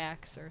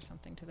packs or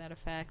something to that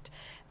effect.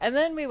 And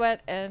then we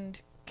went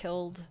and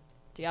killed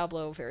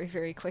Diablo very,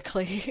 very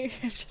quickly.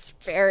 Just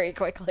very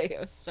quickly. It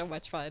was so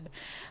much fun.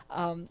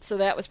 So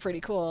that was pretty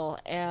cool.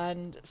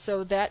 And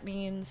so that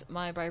means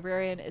my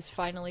Barbarian is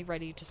finally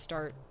ready to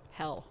start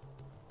Hell.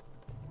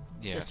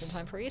 yes. Just in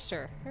time for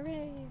Easter.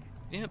 Hooray!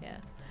 Yep. Yeah.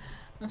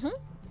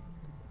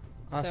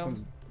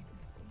 Awesome.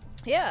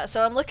 Yeah,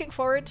 so I'm looking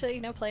forward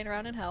to, playing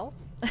around in Hell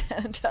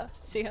and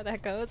see how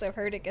that goes. I've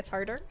heard it gets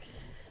harder.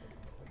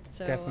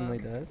 So, Definitely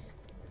does.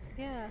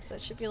 Yeah, so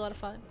it should be a lot of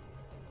fun.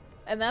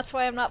 And that's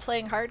why I'm not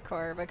playing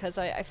hardcore, because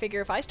I figure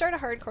if I start a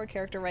hardcore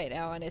character right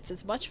now, and it's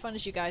as much fun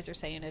as you guys are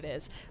saying it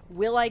is,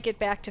 will I get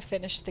back to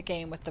finish the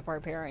game with the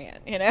Barbarian,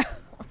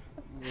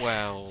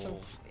 Well,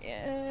 So,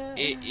 yeah.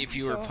 if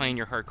you were playing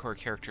your hardcore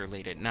character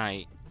late at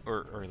night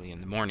or early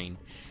in the morning,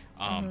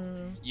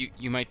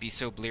 you might be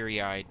so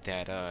bleary-eyed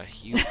that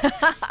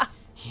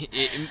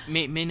it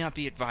may not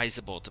be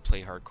advisable to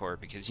play hardcore,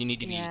 because you need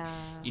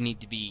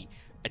to be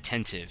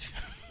attentive.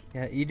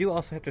 Yeah, you do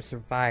also have to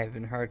survive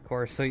in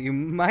hardcore, so you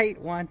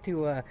might want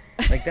to,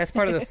 that's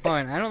part of the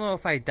fun. I don't know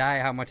if I die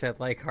how much I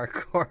like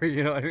hardcore,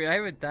 you know what I mean? I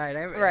haven't died.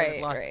 I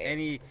haven't lost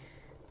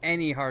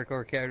any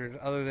hardcore characters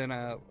other than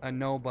a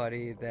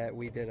nobody that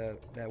we did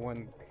that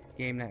one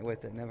game night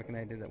with, that Nevik and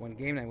I did that one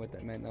game night with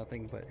that meant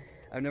nothing, but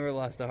I've never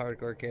lost a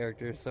hardcore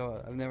character,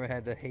 so I've never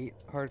had to hate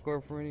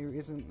hardcore for any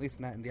reason, at least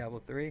not in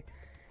Diablo 3,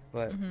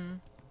 but...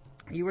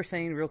 You were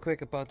saying real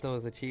quick about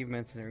those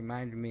achievements, and it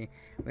reminded me,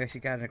 we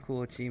actually got a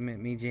cool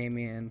achievement, me,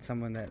 Jamie, and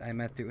someone that I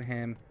met through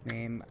him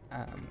named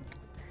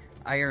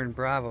Iron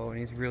Bravo, and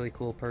he's a really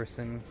cool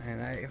person,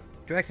 and I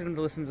directed him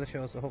to listen to the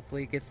show, so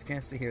hopefully he gets a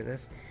chance to hear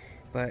this.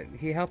 But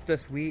he helped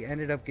us. We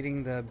ended up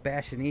getting the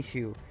Bash and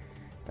Issue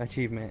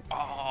achievement.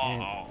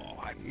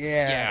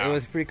 Yeah, it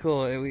was pretty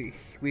cool.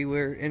 We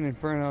were in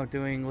Inferno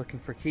looking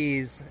for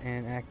keys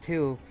in Act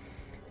 2,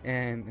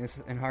 and it's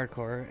in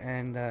hardcore,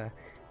 and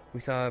we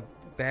saw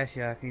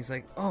Bashiok, and he's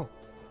like, oh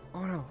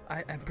no,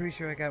 I'm pretty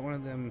sure I got one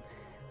of them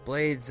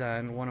blades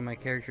on one of my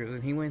characters,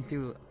 and he went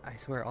through, I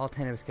swear, all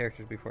 10 of his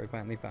characters before he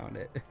finally found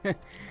it.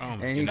 Oh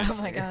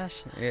my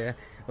gosh. Yeah,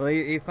 well,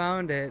 he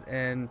found it,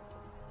 and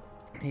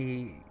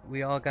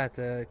we all got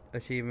the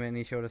achievement, and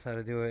he showed us how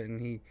to do it,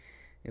 and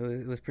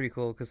it was pretty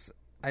cool, because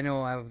I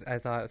know I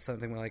thought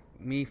something like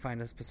me find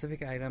a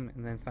specific item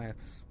and then find a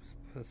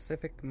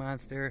specific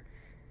monster.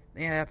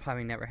 Yeah, that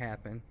probably never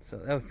happened. So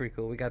that was pretty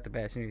cool. We got the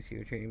Bash and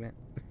Issue treatment.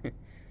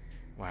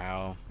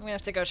 Wow. I'm gonna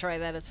have to go try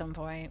that at some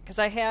point, because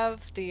I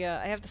have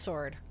the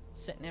sword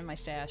sitting in my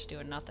stash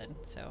doing nothing.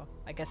 So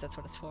I guess that's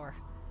what it's for.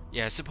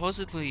 Yeah,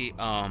 supposedly,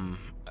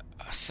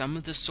 some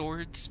of the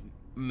swords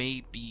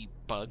may be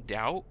bugged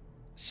out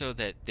so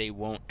that they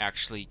won't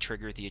actually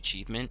trigger the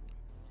achievement.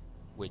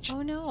 Which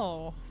Oh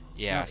no.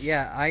 yes,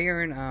 Yeah,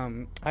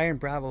 Iron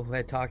Bravo who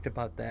had talked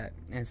about that,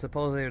 and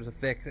supposedly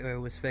it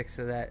was fixed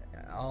so that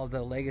all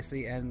the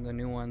legacy and the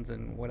new ones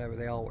and whatever,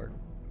 they all work,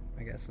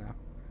 I guess now.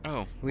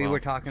 Oh, We well, were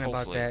talking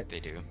about hopefully that. They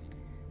do.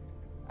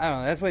 I don't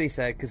know, that's what he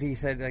said, because he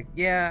said, like,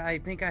 yeah, I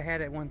think I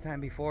had it one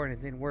time before and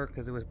it didn't work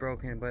because it was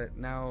broken, but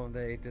now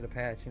they did a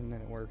patch and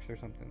then it works or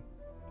something.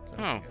 So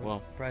Oh, I was well,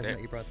 surprised there-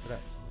 that you brought that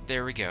up.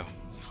 There we go.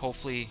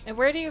 Hopefully, And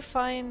where do you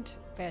find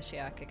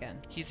Bashiak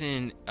again? he's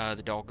in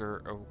the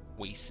Dalgar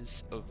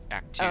Oasis of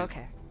Act 2. Oh,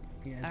 okay.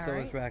 Yeah, and All so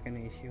is right.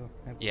 Rakanishu.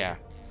 I believe. Yeah.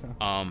 So.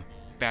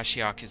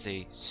 Bashiak is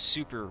a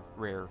super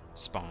rare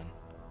spawn.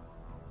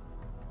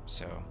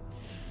 So,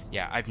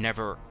 yeah, I've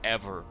never,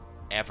 ever,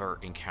 ever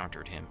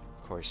encountered him.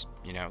 Of course,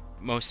 you know,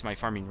 most of my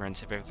farming runs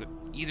have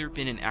either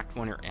been in Act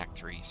 1 or Act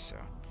 3, so...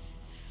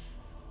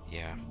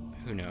 Yeah,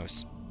 who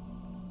knows.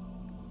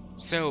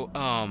 So,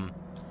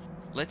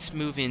 let's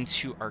move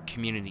into our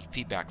community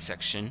feedback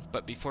section,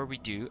 but before we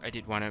do, I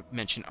did want to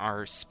mention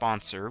our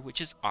sponsor,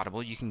 which is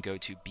Audible. You can go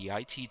to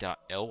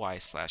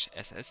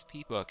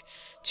bit.ly/sspbook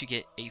to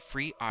get a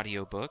free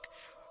audiobook.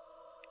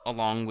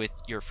 Along with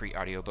your free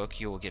audiobook,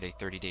 you will get a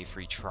 30-day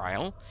free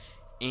trial,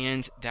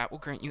 and that will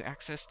grant you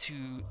access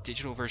to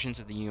digital versions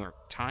of the New York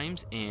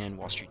Times and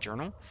Wall Street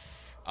Journal.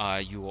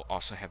 You will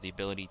also have the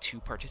ability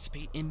to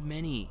participate in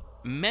many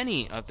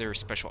of their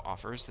special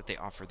offers that they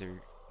offer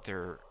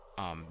their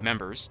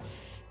members.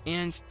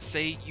 And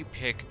say you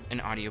pick an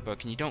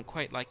audiobook and you don't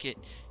quite like it,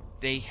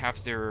 they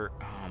have their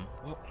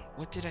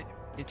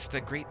it's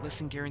the Great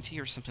Listen Guarantee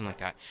or something like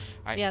that.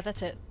 Yeah,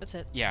 that's it.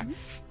 Yeah,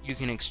 you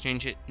can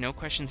exchange it, no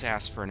questions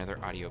asked, for another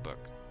audiobook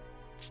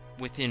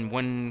within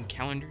 1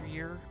 calendar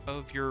year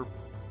of your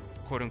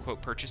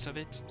quote-unquote purchase of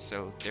it.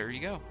 So there you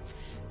go.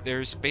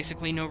 There's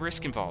basically no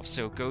risk involved,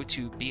 so go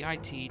to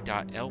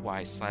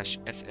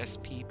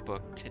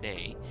bit.ly/sspbook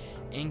today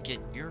and get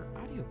your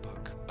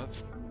audiobook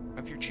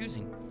of your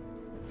choosing.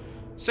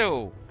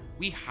 So,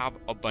 we have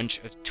a bunch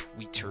of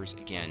tweeters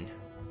again.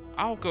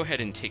 I'll go ahead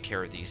and take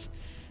care of these,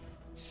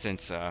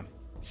 since I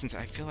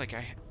feel like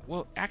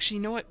well, actually,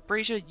 you know what,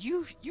 Brazia,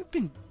 you've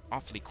been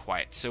awfully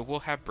quiet, so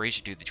we'll have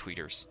Brazia do the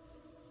tweeters.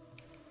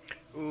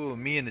 Ooh,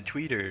 me and the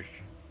tweeters.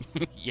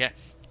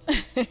 Yes.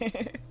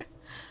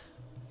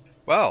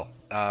 Well,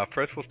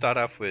 first we'll start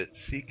off with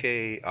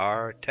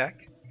CKR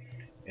Tech.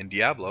 In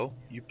Diablo,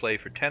 you play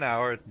for 10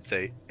 hours and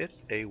say, it's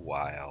a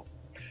while.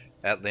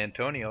 At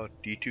Lantonio,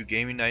 D2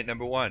 Gaming Night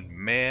 #1,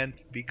 man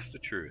speaks the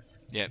truth.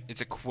 Yeah, it's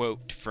a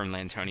quote from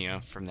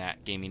Lantonio from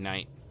that gaming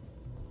night.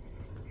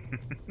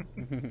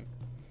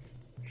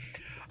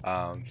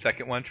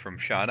 Second one's from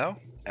Shano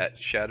at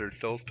Shattered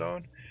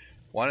Soulstone.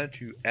 Wanted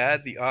to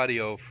add the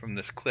audio from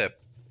this clip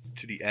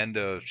to the end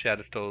of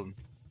Shattered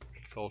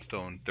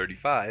Soulstone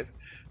 35,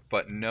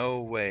 but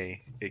no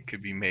way it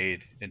could be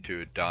made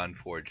into a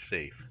Dawnforge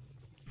safe.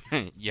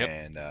 Yep.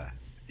 And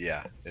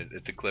yeah,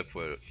 it's a clip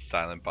with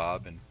Silent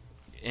Bob and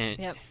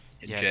Yep.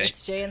 Yeah, Jay.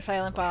 It's Jay and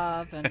Silent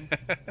Bob, and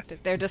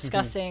they're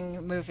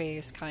discussing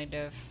movies, kind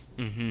of,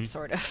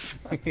 sort of.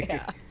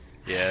 Yeah.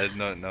 Yeah,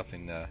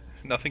 nothing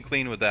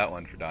clean with that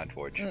one for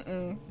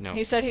Dawnforge. No.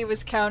 He said he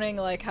was counting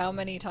like how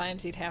many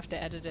times he'd have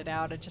to edit it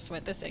out, and just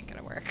went, "This ain't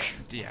gonna work."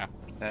 Yeah.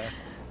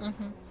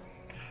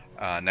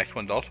 Next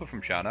one's also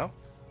from Shano.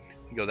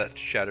 He goes, that's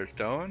Shattered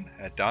Stone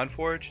at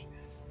Dawnforge.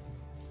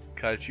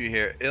 Because you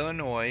hear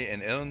Illinois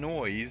and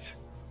Illinois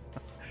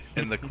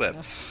in the clip.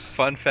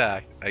 Fun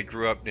fact, I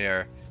grew up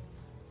near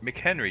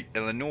McHenry,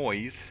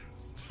 Illinois.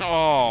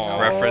 Oh.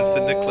 Reference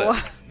in the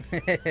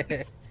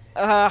clip.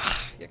 Ugh,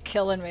 you're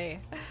killing me.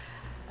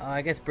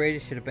 I guess Brady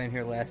should have been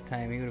here last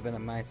time. He would have been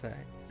on my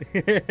side.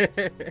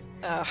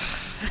 Ugh.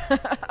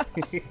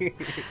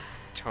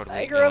 Totally.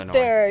 I grew Illinois. up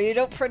there. You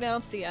don't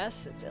pronounce the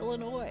S. It's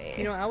Illinois.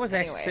 You know, I was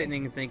actually Anyway.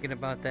 sitting and thinking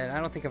about that. I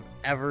don't think I've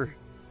ever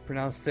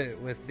pronounced it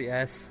with the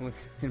S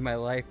in my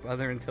life,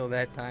 other until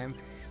that time.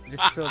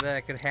 Just so that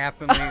I could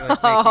happily make you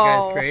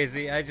guys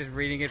crazy. I just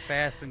reading it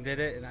fast and did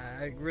it, and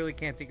I really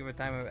can't think of a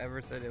time I've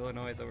ever said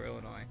Illinois over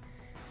Illinois.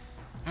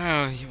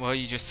 Oh, well,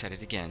 you just said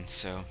it again,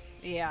 so...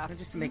 Yeah.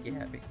 Just to make you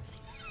happy.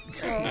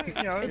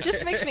 It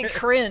just makes me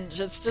cringe.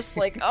 It's just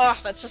like, oh,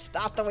 that's just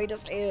not the way to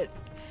say it.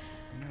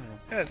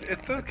 Yeah,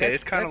 it's okay.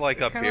 It's kind of like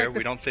it's up kinda here. like the-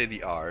 We don't say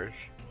the R's. We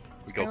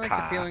It's go kind of like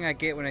ka. the feeling I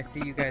get when I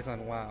see you guys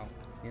on WoW,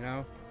 you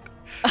know?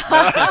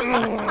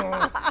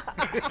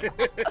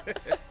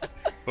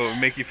 But it would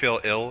make you feel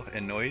ill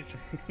and noise.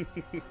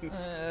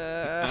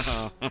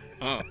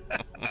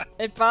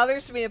 It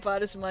bothers me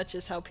about as much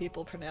as how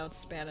people pronounce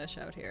Spanish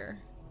out here.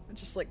 I'm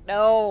just like,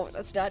 no,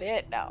 that's not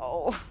it,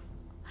 no.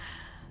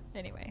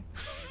 Anyway.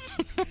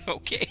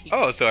 Okay.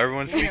 Oh, so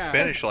everyone speaks Yeah.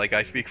 Spanish like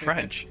I speak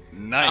French.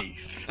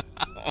 Nice.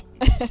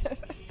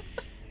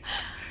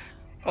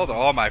 Oh, to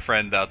all my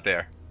friends out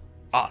there.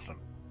 Awesome.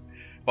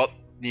 Well,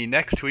 the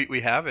next tweet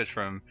we have is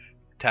from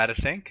Tata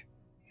Sink,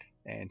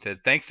 and said,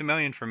 thanks a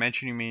million for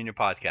mentioning me in your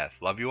podcast.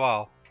 Love you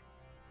all.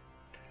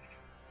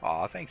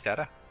 Aw, thanks,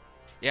 Tata.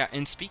 Yeah,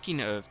 and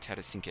speaking of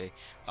Tadasinke,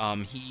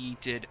 he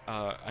did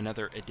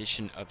another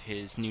edition of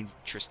his new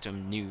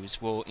Tristram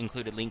News. We'll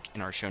include a link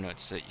in our show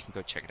notes so that you can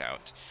go check it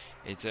out.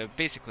 It's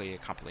basically a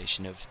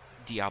compilation of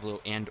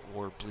Diablo and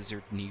or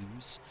Blizzard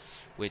news,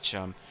 which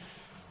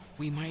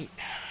we might...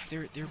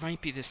 There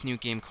might be this new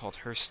game called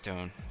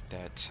Hearthstone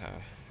that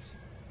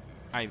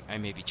I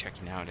may be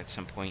checking out at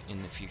some point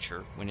in the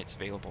future when it's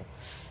available.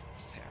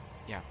 So,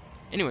 yeah.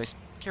 Anyways,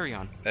 carry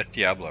on. That's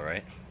Diablo,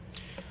 right?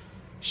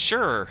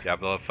 Sure.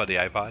 Diablo for the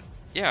iPod?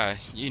 Yeah,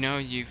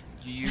 you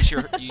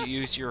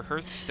use your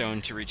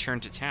Hearthstone to return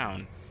to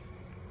town.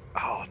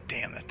 Oh,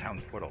 damn, that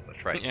town's Portal.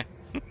 That's right. Yeah.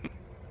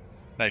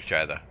 Nice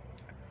try, though.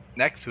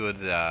 Next was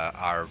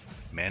our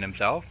man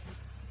himself,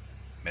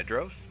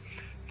 Medros,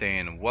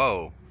 saying,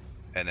 whoa,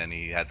 and then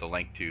he had the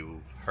link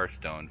to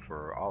Hearthstone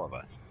for all of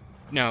us.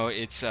 No,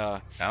 it's No?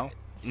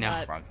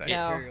 no. Wrong thing.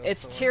 No,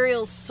 it's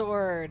Tyrael's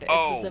sword.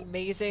 Oh. It's this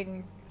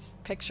amazing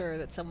picture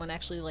that someone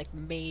actually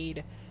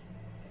made.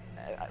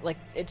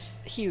 It's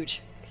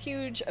huge,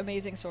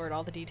 amazing sword.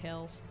 All the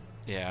details.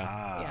 Yeah.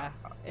 Yeah,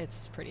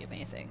 it's pretty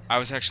amazing. I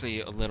was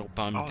actually a little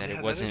bummed that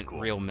it wasn't cool.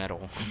 real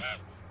metal.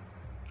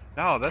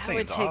 No, that That thing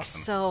would is take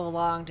awesome. so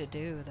long to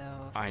do,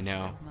 though. if I it's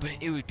know, real but metal.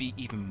 it would be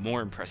even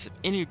more impressive,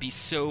 and it would be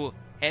so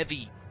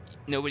heavy.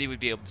 Nobody would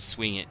be able to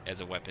swing it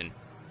as a weapon.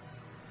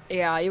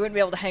 Yeah, you wouldn't be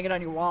able to hang it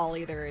on your wall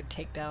either and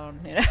take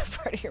down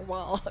part of your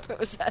wall if it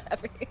was that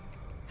heavy. But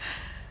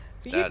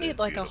That you'd is need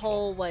a beautiful.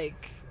 whole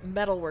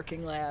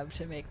metalworking lab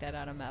to make that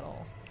out of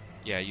metal.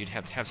 Yeah, you'd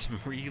have to have some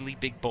really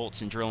big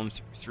bolts and drill them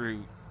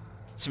through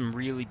some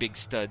really big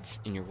studs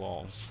in your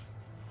walls.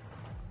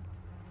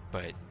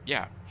 But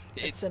yeah,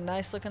 It's a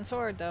nice looking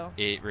sword, though.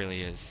 it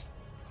really is.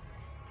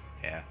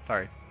 Yeah,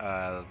 sorry.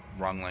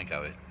 Wrong link I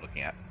was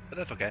looking at, but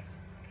that's okay.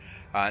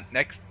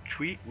 Next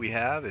tweet we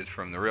have is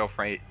from the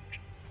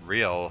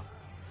real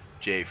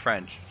J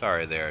French.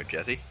 Sorry there,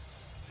 Jesse.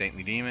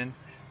 Saintly Demon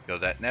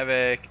goes at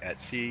Nevik, at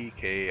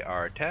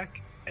CKR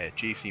Tech, at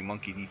JC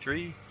Monkey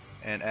D3,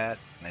 and at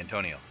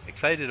Lantonio.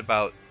 Excited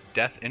about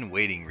Death in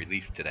Waiting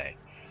release today.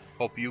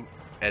 Hope you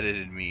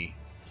edited me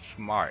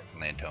smart,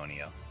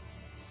 Lantonio.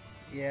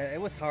 Yeah,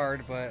 it was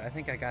hard, but I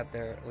think I got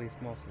there at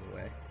least most of the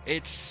way.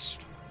 It's...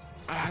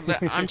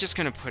 I'm just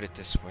going to put it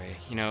this way.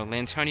 You know,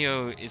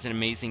 Lantonio is an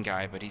amazing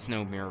guy, but he's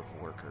no miracle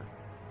worker.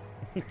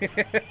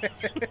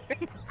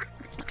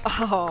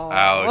 Oh.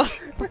 Ouch.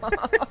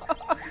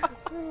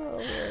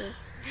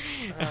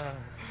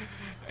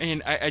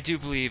 And I do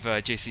believe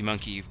JC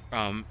Monkey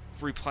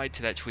replied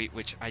to that tweet,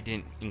 which I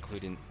didn't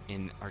include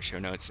in our show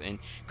notes, and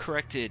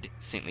corrected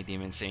Saintly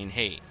Demon, saying,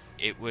 hey,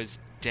 it was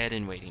Dead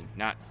in Waiting,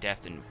 not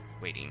Death in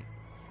Waiting.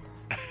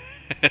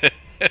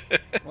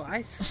 Well,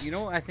 I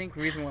think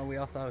the reason why we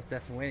all thought it was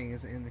Death and Waiting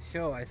is in the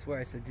show, I swear,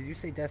 I said, did you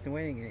say Death and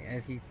Waiting?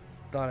 And he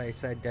thought I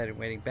said Dead and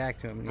Waiting back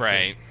to him. And he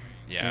Right.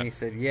 Said, Yeah. And he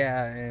said,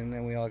 yeah, and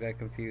then we all got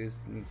confused.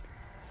 And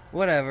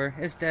whatever,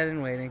 it's Dead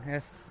and Waiting.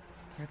 That's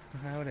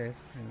how it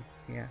is. And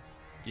yeah.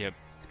 Yep.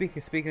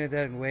 Speaking of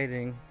Dead and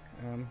Waiting,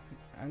 I'm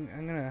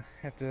gonna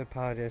have to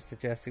apologize to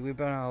Jesse. We've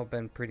all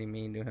been pretty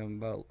mean to him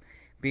about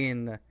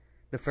being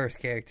the first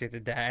character to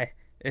die,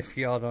 if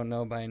y'all don't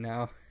know by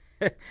now.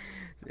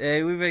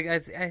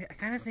 I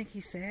kind of think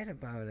he's sad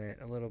about it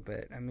a little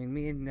bit. I mean,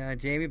 me and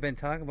Jamie been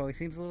talking about. He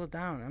seems a little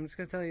down. I'm just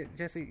gonna tell you,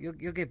 Jesse,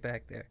 you'll get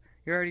back there.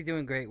 You're already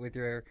doing great with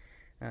your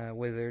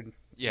wizard.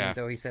 Yeah. Even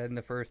though he said in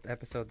the first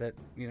episode that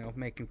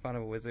making fun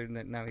of a wizard and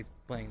that now he's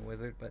playing a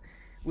wizard, but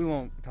we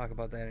won't talk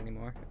about that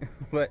anymore.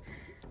 But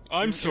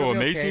I'm so it'll be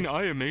amazing, okay.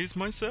 I amaze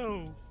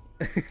myself.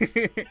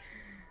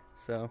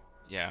 So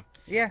Yeah.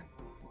 yeah.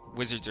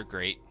 Wizards are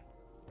great.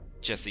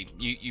 Jesse,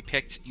 you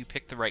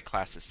picked the right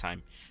class this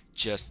time.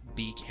 Just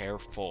be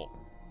careful.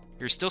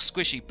 You're still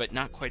squishy, but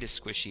not quite as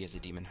squishy as a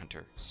demon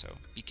hunter, so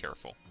be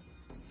careful.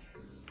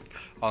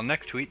 Well,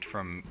 next tweet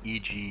from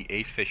E.G.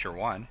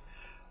 AceFisher1.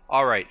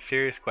 Alright,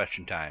 serious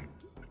question time.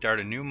 Start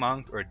a new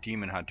monk or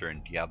demon hunter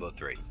in Diablo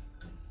 3?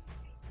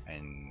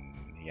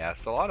 And he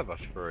asked a lot of us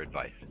for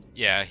advice.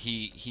 Yeah,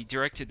 he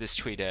directed this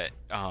tweet at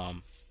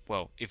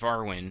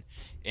Ivarwin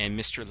and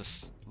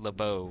Mr.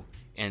 LeBeau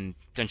and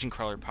Dungeon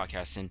Crawler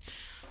podcast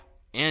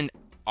and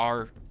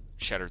our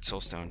Shattered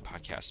Soulstone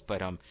podcast.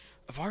 But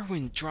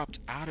Ivarwin dropped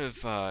out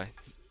of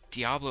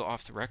Diablo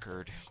off the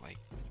record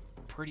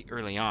pretty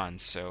early on,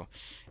 so,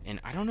 and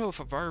I don't know if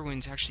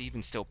Ivarwin's actually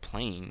even still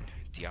playing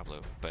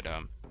Diablo, but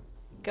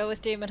Go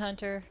with Demon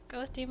Hunter.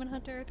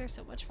 They're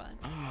so much fun.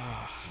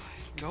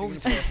 go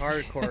with If you're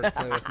hardcore,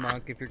 play with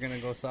monk. If you're gonna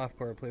go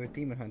softcore, play with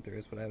demon hunter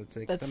is what I would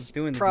say. 'Cause That's I'm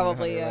doing the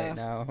probably, demon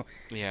hunter right now.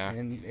 Yeah.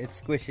 And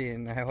it's squishy,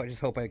 and I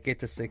just hope I get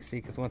to 60.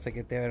 Because once I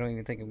get there, I don't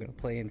even think I'm gonna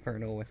play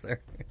Inferno with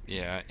her.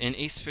 Yeah, and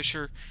Ace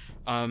Fisher,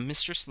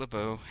 Mistress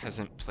LeBeau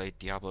hasn't played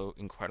Diablo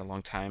in quite a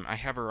long time. I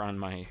have her on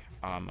my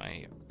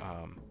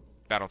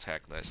battle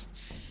tag list,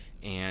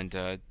 and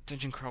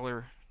Dungeon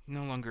Crawler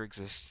no longer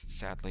exists.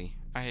 Sadly,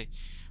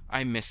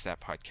 I miss that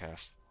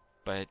podcast,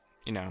 but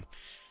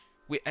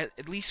we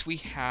at least we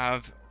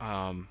have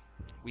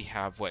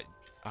what.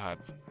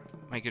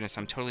 My goodness,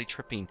 I'm totally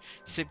tripping.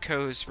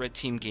 Sibco's Red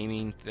Team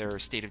Gaming, their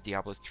State of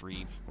Diablo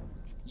 3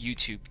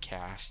 YouTube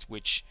cast,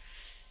 which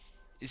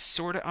is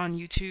sort of on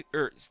YouTube,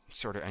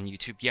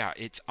 yeah,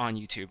 it's on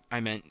YouTube. I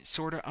meant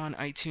sort of on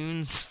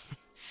iTunes.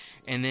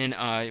 And then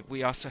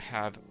we also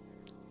have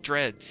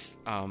Dreads.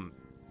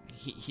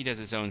 He does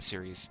his own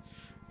series,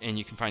 and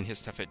you can find his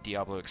stuff at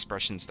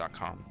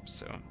DiabloExpressions.com.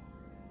 So,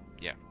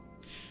 yeah.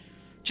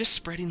 Just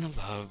spreading the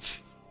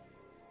love.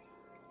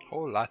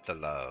 Whole lots of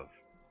love.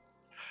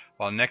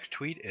 Well, next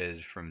tweet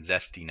is from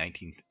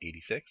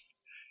Zesty1986.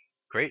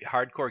 Great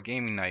hardcore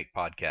gaming night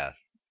podcast.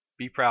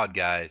 Be proud,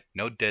 guys.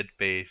 No dead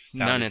space.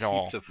 None at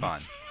all. Heaps of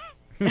fun.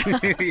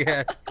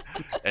 Yeah.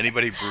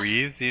 Anybody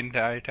breathe the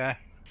entire time?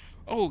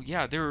 Oh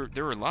yeah, there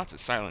were lots of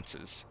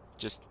silences.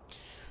 Just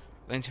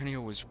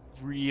Antonio was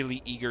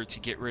really eager to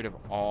get rid of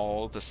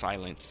all the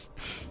silence.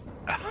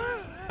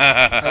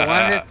 I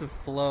wanted it to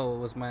flow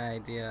was my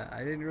idea.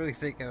 I didn't really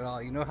think at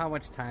all. You know how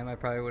much time I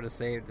probably would have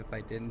saved if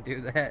I didn't do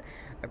that?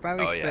 I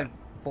probably spent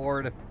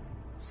 4 to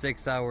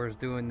 6 hours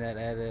doing that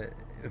edit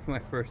my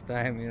first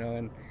time,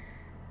 and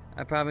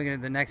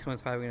the next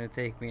one's probably gonna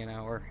take me an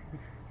hour.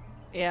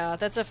 Yeah,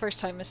 that's a first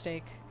time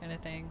mistake kind of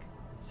thing.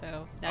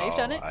 So now you've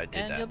done it,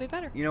 and you'll be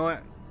better. You know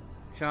what,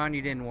 Sean?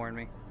 You didn't warn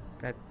me.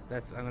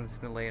 I'm just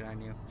gonna lay it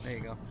on you. There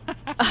you go.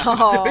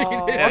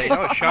 Oh.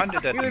 Yeah, Sean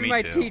did that to me too. He was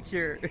my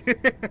teacher.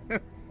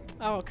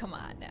 Oh, come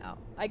on now.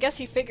 I guess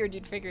he figured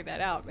you'd figure that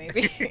out,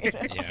 maybe.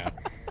 Yeah.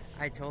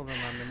 I told him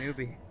I'm the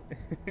newbie.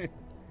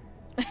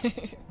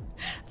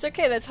 It's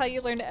okay. That's how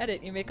you learn to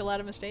edit. You make a lot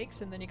of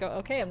mistakes, and then you go,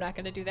 okay, I'm not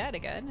going to do that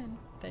again, and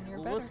then you're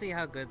better. We'll see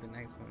how good the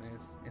next one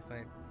is if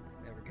I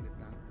ever get it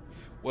done.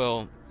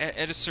 Well,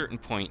 at a certain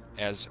point,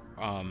 as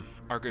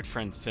our good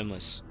friend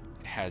Fimless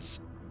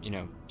has,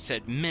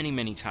 said many,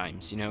 many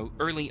times,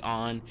 early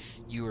on,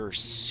 you are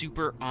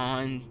super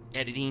on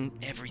editing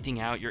everything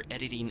out. You're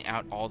editing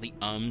out all the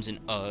ums and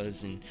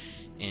uhs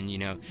and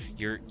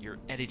you're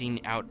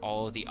editing out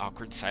all of the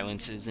awkward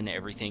silences and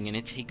everything, and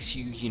it takes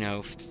you,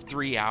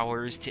 3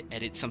 hours to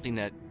edit something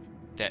that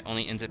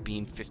only ends up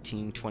being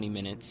 15, 20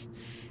 minutes.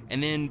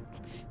 And then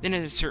at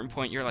a certain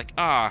point, you're like,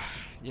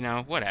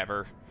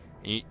 whatever.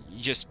 And you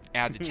just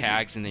add the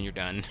tags and then you're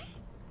done.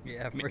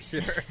 Yeah, for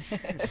sure.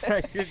 I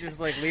should just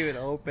leave it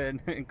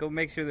open and go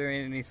make sure there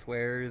ain't any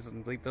swears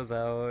and bleep those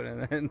out,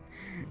 and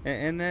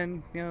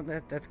then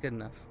that's good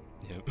enough.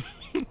 Yep.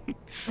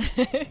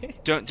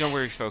 Don't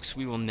worry, folks.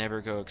 We will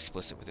never go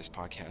explicit with this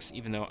podcast,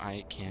 even though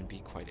I can be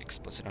quite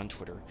explicit on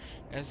Twitter,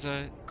 as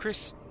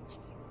Chris,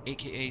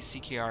 aka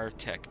CKR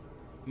Tech,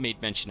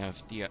 made mention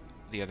of the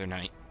other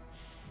night.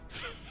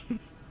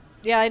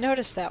 Yeah, I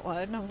noticed that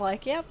one. I'm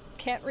like, yep,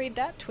 can't read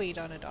that tweet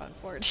on a Dawn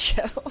Forge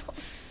show.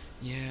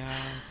 Yeah.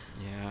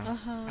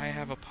 I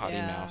have a potty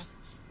mouth.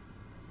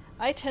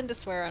 I tend to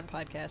swear on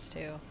podcasts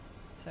too,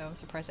 so I'm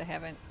surprised I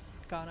haven't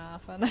gone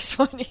off on this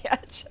one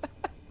yet.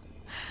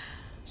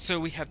 So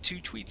we have 2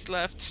 tweets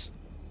left.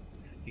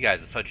 You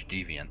guys are such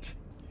deviants.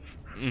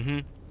 Mm-hmm.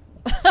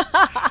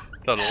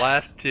 So the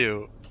last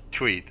 2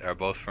 tweets are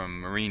both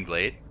from Marine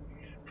Blade.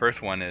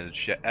 First one is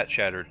at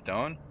Shattered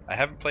Stone. I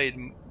haven't played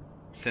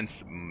since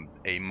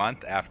a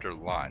month after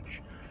launch.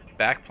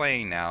 Back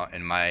playing now,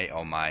 and my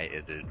oh my,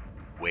 is it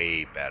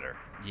way better.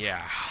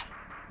 Yeah.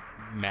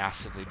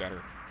 Massively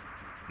better.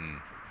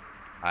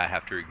 I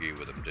have to agree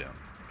with him too.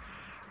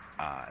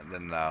 And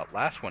then the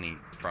last one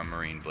from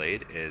Marine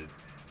Blade is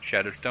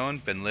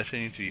Shatterstone. Been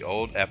listening to the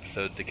old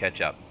episodes to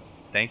catch up.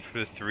 Thanks for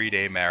the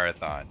 3-day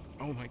marathon.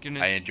 Oh my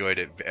goodness. I enjoyed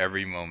it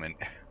every moment.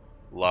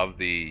 Love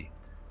the...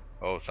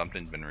 Oh,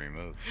 something's been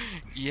removed.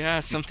 Yeah,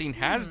 something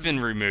has been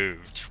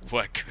removed.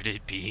 What could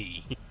it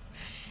be?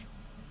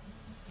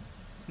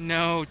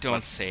 No,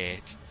 don't say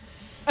it.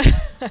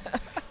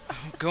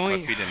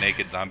 Must be the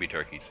naked zombie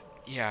turkeys.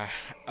 Yeah.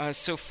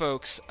 So,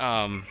 folks,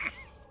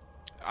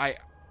 I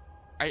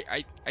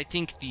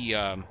think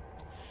the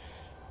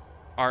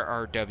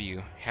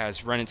RRW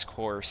has run its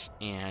course,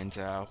 and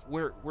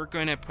we're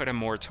going to put a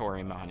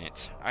moratorium on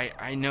it.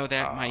 I know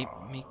that might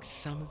make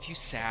some of you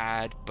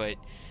sad, but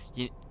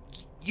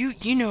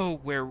you know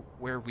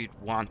where we'd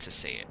want to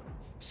say it.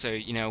 So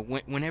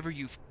whenever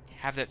you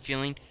have that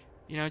feeling,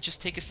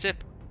 just take a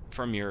sip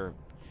from your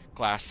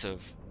glass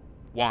of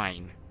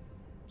wine.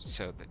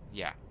 So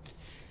that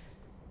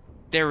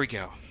there we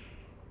go.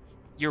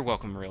 You're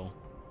welcome, Rill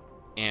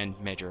and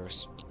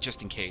Medros,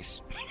 just in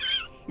case.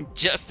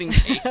 Just in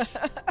case.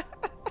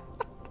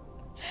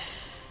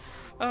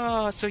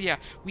 So yeah,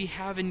 we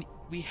have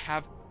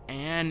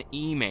an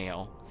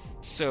email.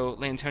 So,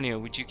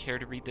 Lantonio, would you care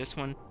to read this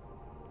one?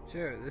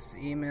 Sure. This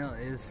email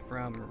is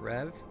from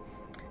Rev,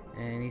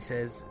 and he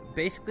says,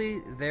 basically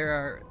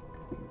there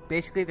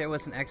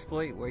was an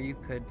exploit where you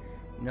could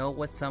know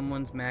what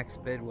someone's max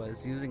bid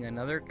was. Using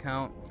another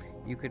account,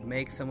 you could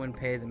make someone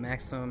pay the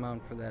maximum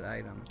amount for that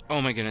item.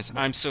 Oh my goodness,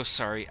 I'm so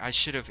sorry. I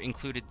should have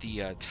included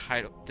the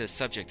title, the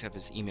subject of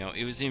his email.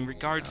 It was in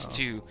regards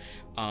to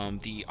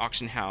the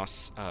auction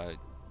house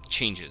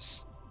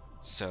changes.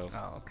 So.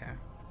 Oh, okay.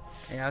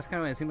 Yeah, I was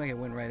it seemed like it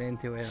went right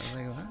into it. I was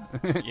like,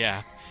 what?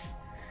 Yeah.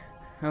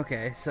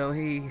 Okay, so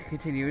he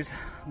continues.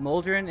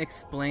 Moldrin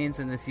explains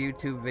in this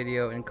YouTube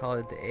video and called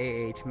it the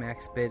AH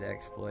max bid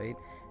exploit.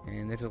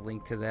 And there's a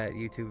link to that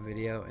YouTube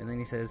video. And then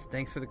he says,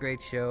 thanks for the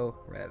great show,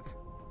 Rev.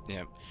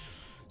 Yeah.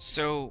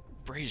 So,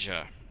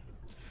 Brazia,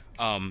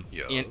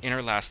 in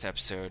our last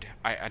episode,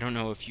 I don't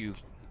know if you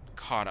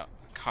caught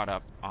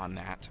up on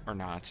that or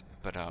not,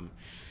 but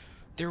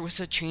there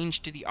was a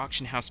change to the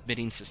auction house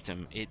bidding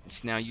system.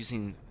 It's now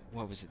using,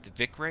 what was it, the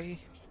VicRay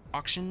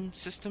auction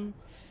system?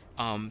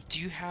 Do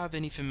you have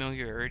any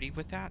familiarity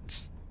with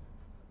that?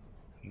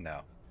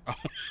 No. Oh,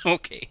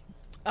 okay.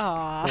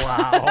 Aww.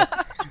 Wow.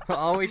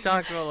 All we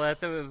talked about last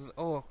time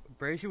was,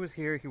 Brazia was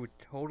here, he would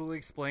totally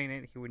explain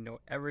it, he would know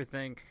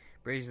everything.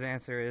 Brazia's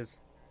answer is,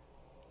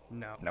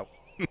 no. Nope.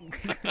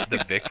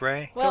 The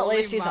VicRay? Well, at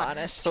least he's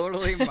honest.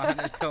 Totally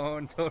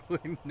monotone,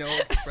 totally no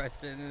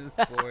expression in his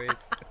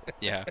voice.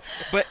 Yeah,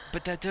 but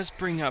that does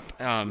bring up,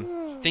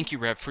 thank you,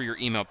 Rev, for your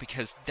email,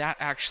 because that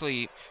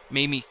actually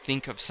made me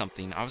think of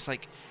something. I was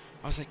like,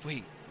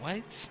 wait,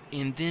 what?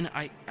 And then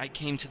I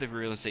came to the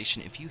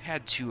realization, if you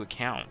had 2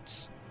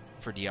 accounts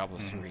for Diablo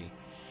 3,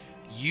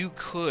 you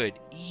could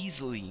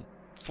easily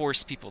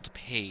force people to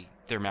pay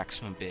their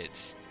maximum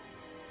bids.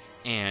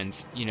 And,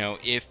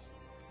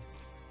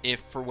 if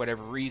for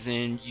whatever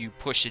reason you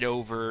push it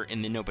over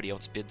and then nobody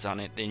else bids on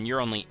it, then you're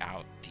only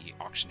out the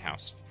auction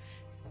house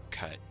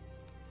cut.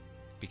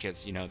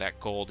 Because, that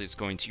gold is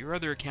going to your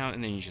other account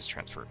and then you just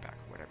transfer it back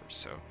or whatever.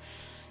 So,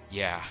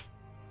 yeah.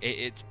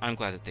 I'm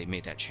glad that they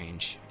made that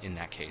change in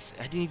that case.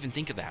 I didn't even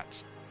think of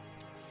that.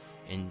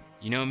 And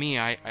you know me,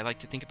 I like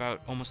to think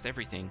about almost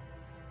everything.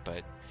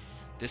 But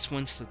this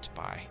one slipped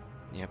by.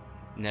 Yep,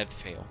 Nev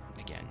fail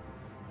again.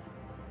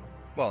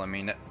 Well, I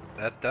mean,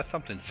 that's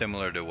something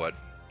similar to what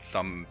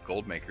some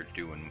gold makers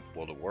do in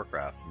World of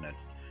Warcraft, and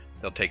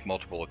they'll take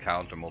multiple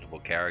accounts or multiple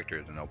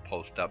characters and they'll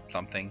post up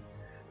something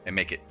and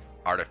make it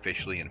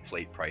artificially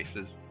inflate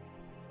prices.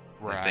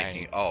 Right.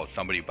 Thinking,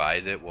 somebody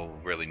buys it, well,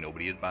 really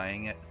nobody is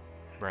buying it.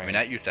 Right. I mean,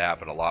 that used to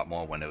happen a lot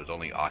more when it was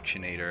only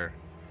Auctionator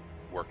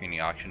working the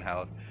auction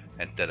house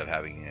instead of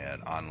having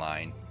an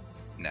online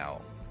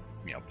now,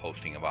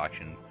 posting of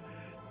auctions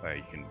where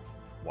you can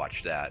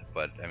watch that.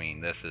 But I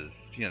mean, this is,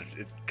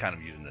 it's kind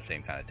of using the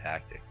same kind of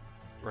tactic.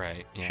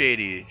 Right. Yeah.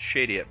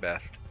 Shady at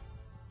best.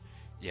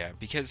 Yeah,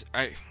 because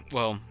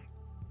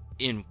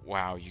in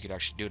WoW you could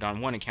actually do it on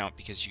one account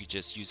because you could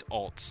just use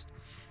alts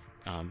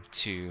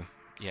to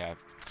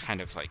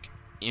kind of like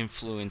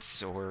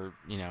influence or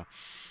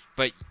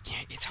but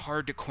it's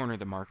hard to corner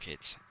the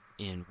market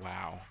in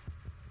WoW.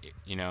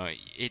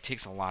 It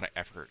takes a lot of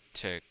effort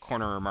to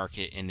corner a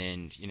market and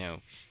then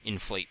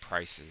inflate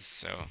prices.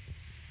 So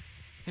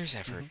there's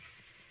effort,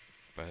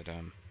 but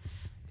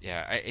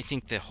I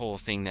think the whole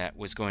thing that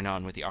was going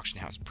on with the auction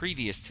house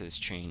previous to this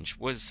change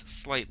was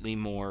slightly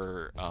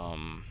more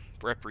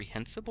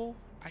reprehensible,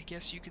 I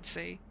guess you could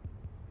say.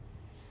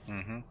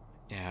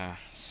 Yeah.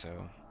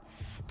 So,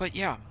 but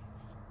yeah.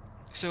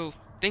 So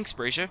thanks,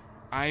 Brazia.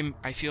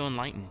 I feel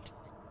enlightened.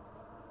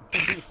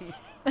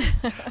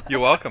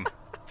 You're welcome.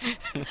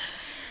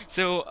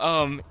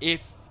 So,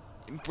 if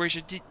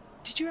Brazia,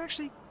 did you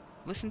actually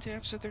listen to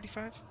episode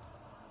 35?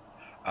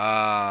 No.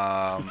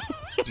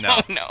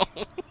 Oh, no.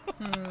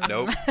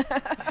 Nope.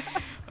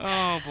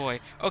 Oh boy.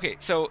 Okay,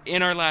 so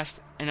in our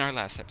last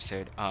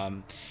episode,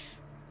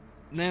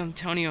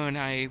 Antonio and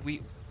I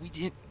we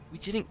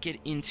didn't get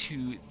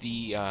into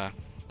the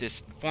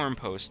this forum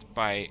post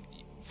by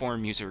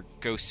forum user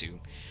Gosu,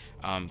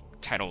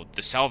 titled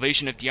 "The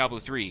Salvation of Diablo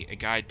 3: A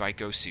Guide by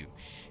Gosu,"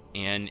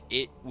 and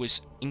it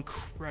was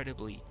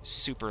incredibly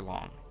super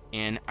long.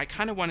 And I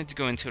kind of wanted to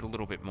go into it a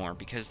little bit more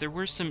because there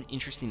were some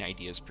interesting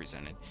ideas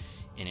presented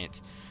in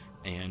it,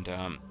 and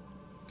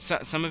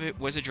some of it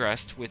was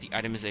addressed with the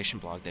itemization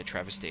blog that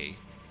Travis Day,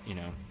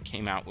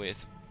 came out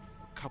with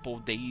a couple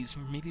days,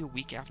 maybe a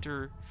week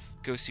after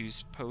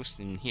Gosu's post,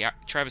 and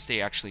Travis Day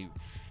actually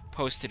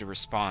posted a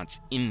response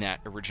in that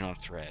original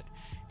thread.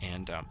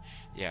 And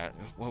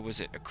what was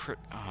it?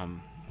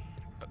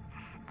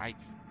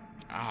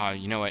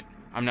 You know what?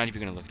 I'm not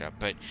even going to look it up.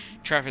 But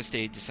Travis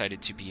Day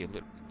decided to be a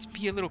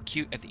little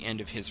cute at the end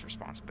of his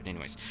response. But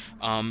anyways,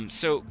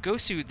 so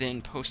Gosu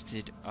then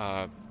posted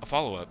a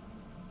follow-up,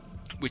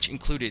 which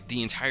included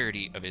the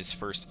entirety of his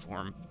first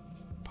forum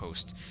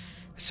post.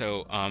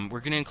 So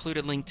we're going to include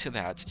a link to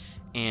that,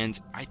 and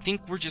I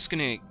think we're just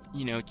going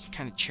to,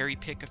 kind of cherry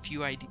pick a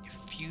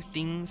few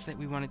things that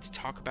we wanted to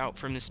talk about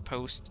from this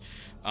post,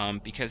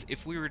 because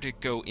if we were to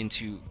go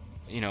into,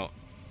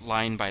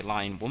 line by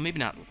line, well, maybe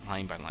not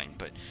line by line,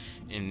 but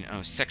in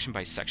section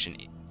by section,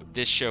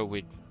 this show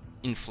would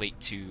inflate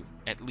to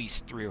at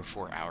least 3 or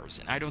 4 hours,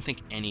 and I don't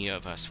think any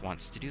of us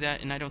wants to do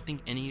that, and I don't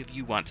think any of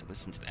you want to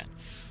listen to that.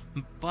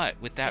 But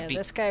with that being...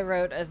 this guy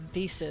wrote a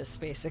thesis,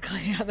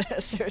 basically, on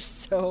this. There's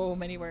so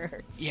many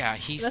words. Yeah,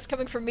 that's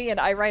coming from me, and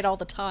I write all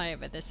the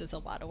time, and this is a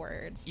lot of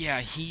words.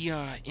 Yeah, he,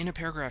 in a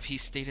paragraph, he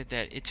stated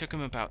that it took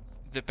him about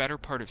the better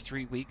part of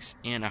 3 weeks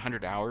and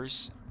 100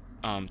 hours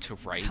to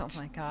write. Oh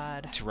my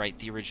god. To write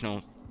the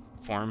original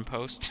forum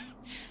post.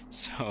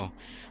 So,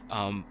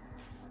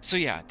 So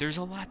yeah, there's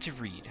a lot to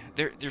read.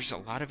 There's a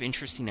lot of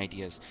interesting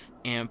ideas,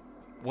 and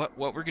what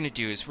we're gonna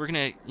do is we're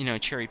gonna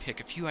cherry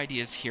pick a few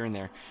ideas here and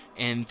there,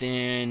 and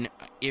then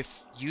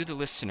if you, the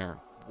listener,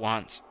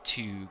 wants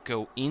to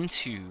go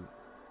into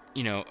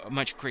a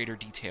much greater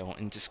detail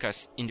and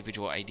discuss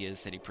individual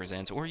ideas that he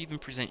presents, or even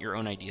present your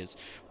own ideas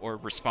or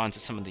respond to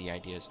some of the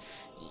ideas,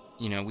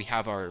 we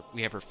have our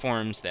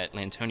forums that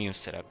Lantonio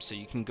set up, so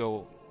you can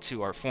go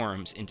to our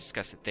forums and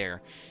discuss it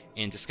there,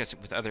 and discuss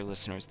it with other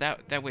listeners.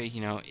 That way,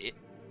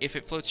 if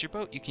it floats your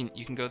boat, you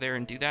can go there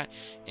and do that,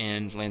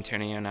 and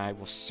Lantonio and I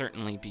will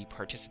certainly be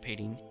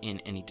participating in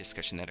any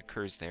discussion that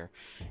occurs there.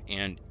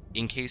 And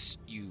in case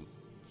you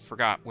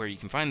forgot where you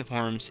can find the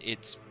forums,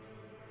 it's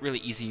really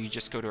easy. You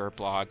just go to our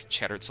blog,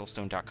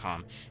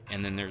 shatteredsoulstone.com,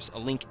 and then there's a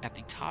link at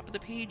the top of the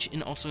page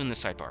and also in the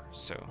sidebar.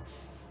 So,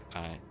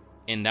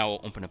 and that will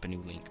open up a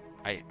new link.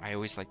 I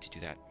always like to do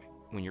that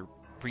when you're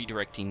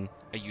redirecting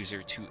a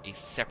user to a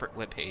separate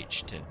web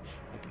page to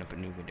open up a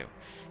new window.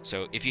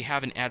 So if you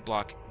have an ad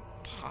block,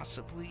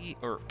 possibly,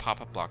 or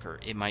pop-up blocker,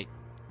 it might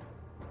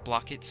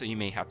block it, so you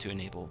may have to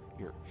enable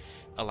your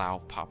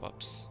allow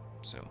pop-ups.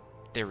 So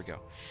there we go.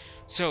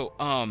 So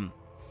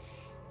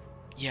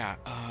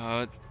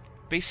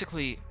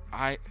basically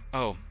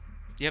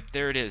yep,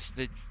 there it is.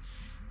 The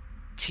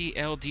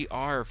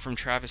TLDR from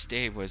Travis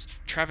Day was,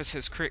 Travis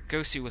has crit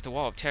Gosu with a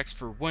wall of text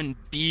for 1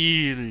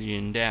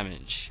 billion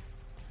damage.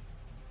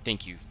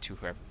 Thank you to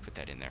whoever put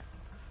that in there.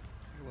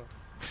 You're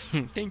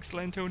welcome. Thanks,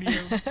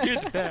 Lantonio.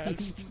 You're the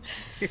best.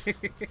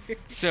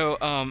 So,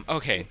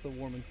 okay. It's the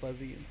warm and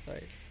fuzzy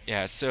inside.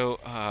 Yeah, so,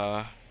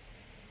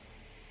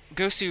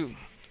 Gosu,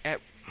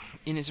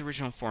 in his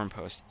original forum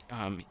post,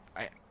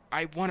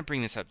 I want to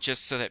bring this up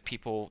just so that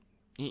people,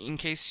 in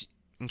case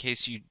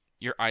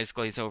your eyes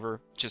glaze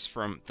over just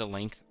from the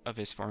length of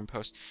his forum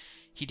post,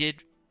 he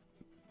did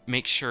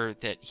make sure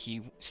that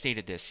he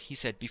stated this. He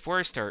said, "Before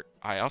I start,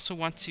 I also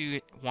want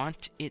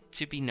it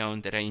to be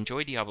known that I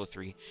enjoy Diablo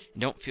 3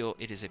 and don't feel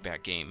it is a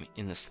bad game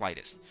in the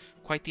slightest.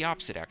 Quite the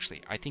opposite,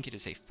 actually. I think it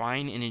is a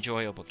fine and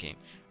enjoyable game.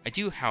 I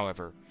do,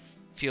 however,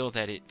 feel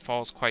that it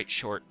falls quite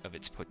short of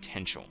its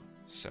potential."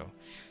 So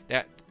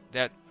that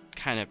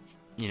kind of,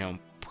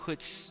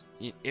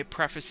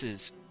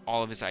 prefaces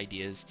all of his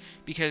ideas,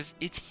 because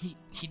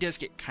he does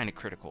get kind of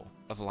critical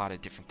of a lot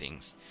of different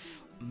things.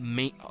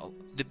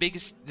 The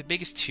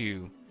biggest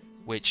two,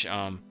 which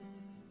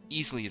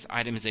easily is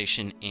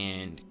itemization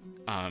and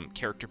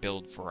character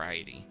build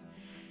variety,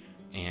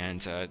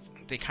 and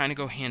they kind of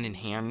go hand in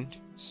hand,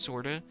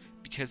 sorta,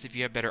 because if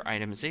you have better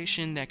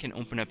itemization, that can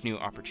open up new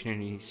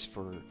opportunities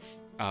for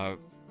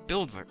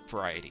build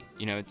variety,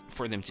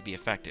 for them to be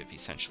effective,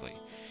 essentially.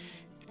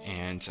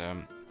 And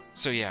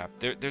so yeah,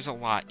 there's a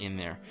lot in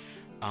there.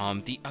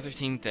 The other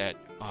thing that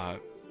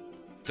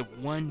the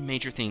one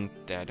major thing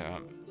that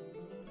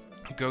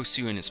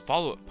Gosu in his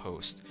follow-up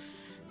post,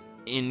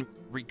 in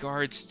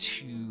regards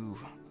to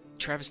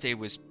Travis Day,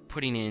 was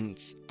putting in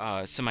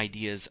some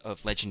ideas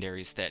of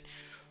legendaries that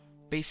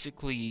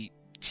basically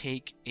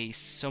take a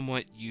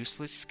somewhat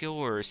useless skill,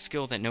 or a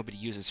skill that nobody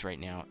uses right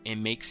now,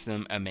 and makes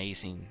them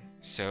amazing.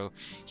 So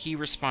he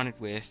responded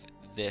with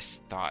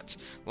this thought: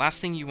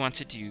 "Last thing you want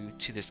to do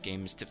to this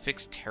game is to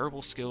fix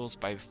terrible skills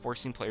by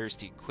forcing players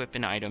to equip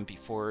an item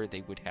before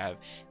they would have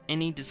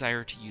any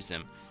desire to use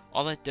them.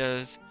 All that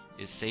does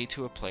is say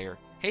to a player,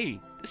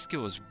 hey, this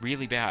skill is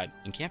really bad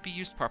and can't be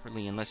used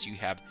properly unless you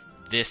have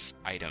this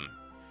item."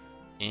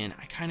 And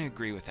I kind of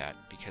agree with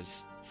that,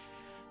 because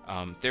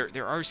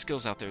there are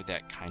skills out there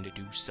that kind of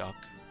do suck,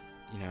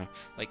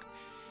 like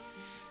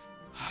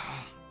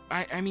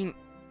I mean,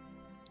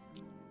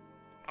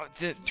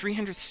 the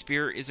 300th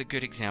Spear is a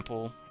good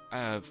example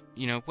of,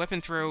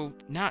 weapon throw,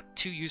 not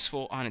too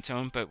useful on its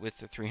own, but with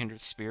the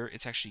 300th Spear,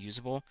 it's actually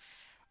usable.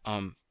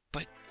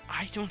 But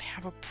I don't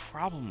have a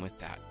problem with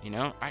that,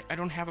 I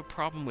don't have a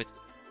problem with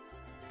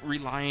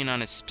relying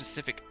on a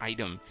specific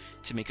item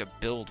to make a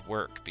build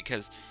work,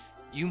 because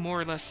you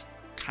more or less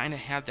kind of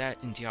had that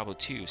in Diablo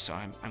 2, so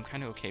I'm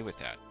kind of okay with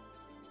that.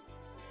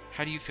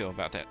 How do you feel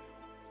about that?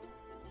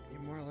 You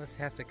more or less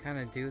have to kind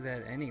of do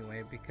that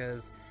anyway,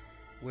 because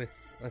with,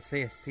 let's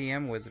say, a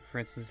CM wizard, for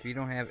instance, if you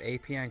don't have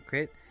AP on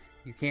crit,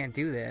 you can't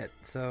do that.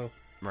 So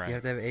right. You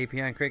have to have AP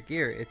on crit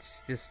gear.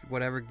 It's just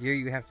whatever gear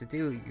you have to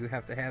do, you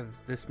have to have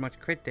this much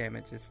crit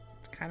damage. It's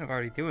kind of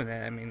already doing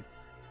that. I mean,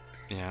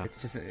 yeah,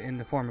 it's just in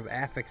the form of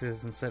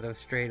affixes instead of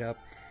straight up,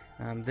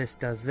 this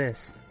does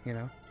this,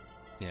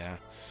 Yeah.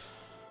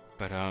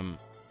 But,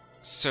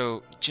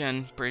 so,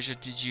 Jen, Brazia,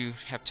 did you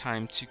have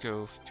time to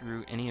go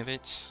through any of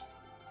it?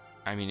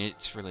 I mean,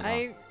 it's really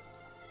long.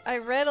 I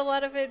read a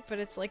lot of it, but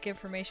it's like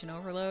information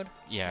overload.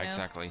 Yeah,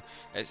 exactly.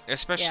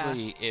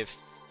 Especially if,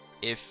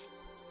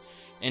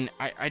 and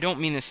I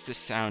don't mean this to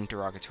sound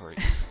derogatory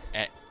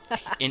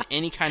in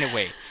any kind of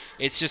way.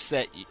 It's just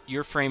that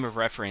your frame of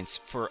reference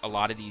for a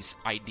lot of these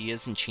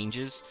ideas and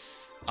changes,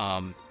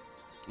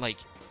 like,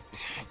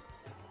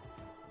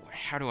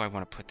 how do I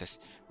want to put this?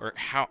 Or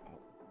how...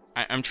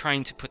 I'm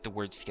trying to put the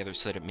words together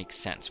so that it makes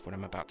sense, what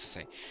I'm about to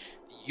say.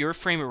 Your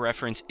frame of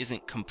reference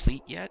isn't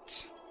complete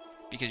yet,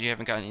 because you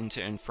haven't gotten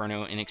into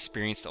Inferno and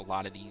experienced a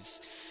lot of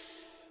these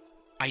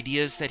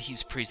ideas that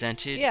he's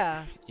presented.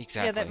 Yeah.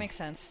 Exactly. Yeah, that makes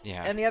sense.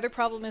 Yeah. And the other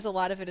problem is a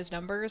lot of it is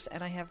numbers,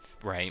 and I have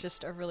Right.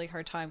 just a really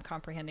hard time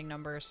comprehending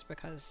numbers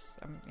because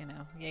I'm,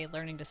 yay,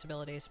 learning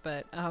disabilities.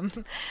 But,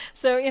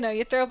 so,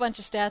 you throw a bunch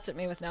of stats at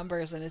me with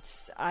numbers, and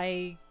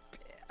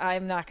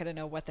I'm not going to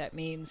know what that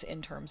means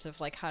in terms of,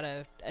 like, how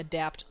to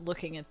adapt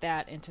looking at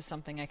that into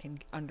something I can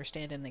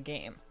understand in the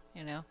game,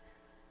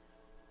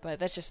 But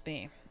that's just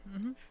me.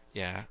 Mm-hmm.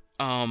 Yeah.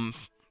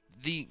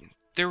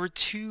 There were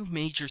two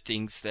major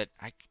things that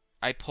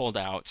I pulled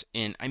out,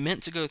 and I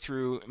meant to go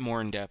through more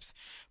in depth,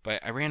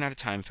 but I ran out of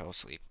time, fell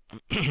asleep.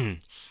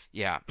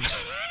 Yeah.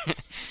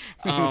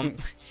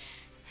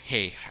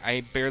 Hey,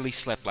 I barely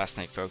slept last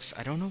night, folks.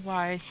 I don't know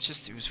why.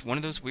 It was one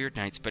of those weird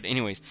nights. But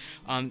anyways,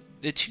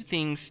 the two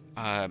things.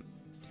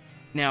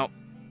 Now,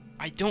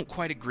 I don't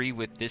quite agree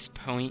with this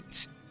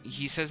point.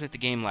 He says that the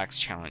game lacks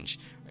challenge,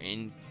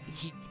 and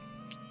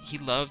he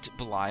loved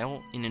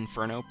Belial in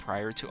Inferno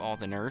prior to all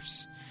the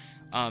nerfs.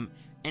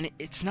 And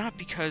it's not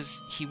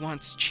because he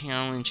wants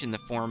challenge in the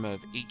form of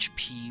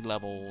HP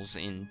levels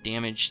and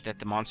damage that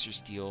the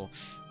monsters deal,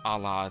 a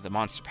la the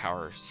Monster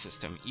Power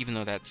system, even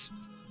though that's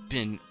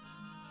been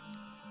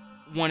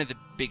one of the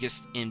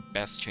biggest and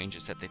best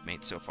changes that they've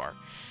made so far.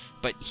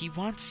 But he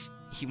wants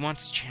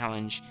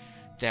challenge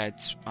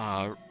that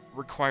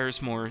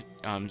requires more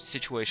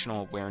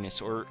situational awareness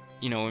or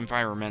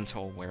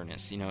environmental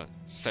awareness,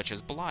 such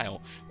as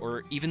Belial,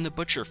 or even the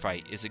Butcher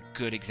fight is a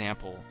good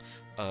example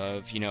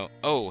of,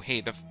 oh,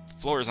 hey, the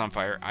floor is on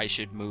fire, I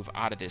should move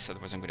out of this,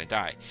 otherwise I'm going to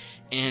die.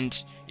 And,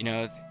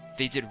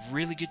 they did a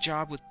really good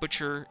job with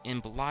Butcher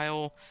and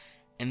Belial,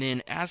 and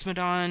then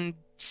Azmodan,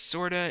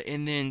 sorta,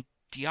 and then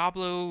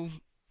Diablo,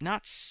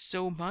 not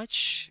so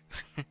much.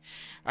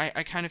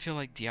 I kind of feel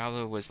like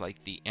Diablo was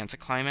like the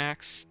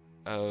anticlimax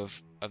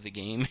of the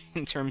game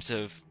in terms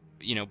of,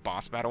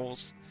 boss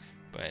battles,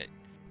 but...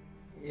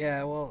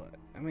 Yeah, well,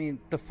 I mean,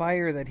 the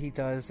fire that he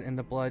does and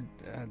the blood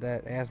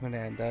that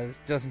Azmodan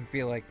doesn't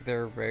feel like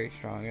they're very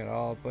strong at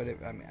all. But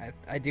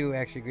I do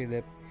actually agree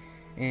that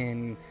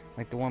in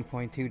like the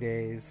 1.2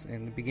 days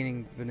and the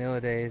beginning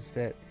vanilla days,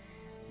 that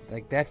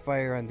like that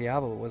fire on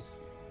Diablo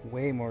was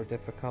way more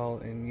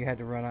difficult, and you had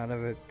to run out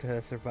of it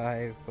to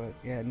survive. But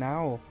yeah,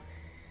 now,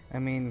 I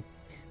mean,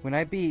 when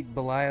I beat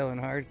Belial in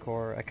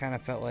hardcore, I kind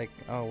of felt like,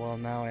 oh well,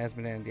 now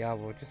Azmodan and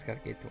Diablo just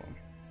got to get to him.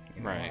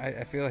 Right.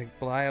 I feel like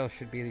Belial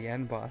should be the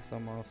end boss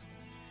almost,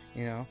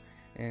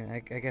 and I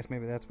guess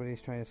maybe that's what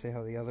he's trying to say,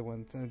 how the other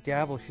ones...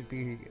 Diablo should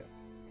be...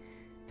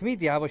 To me,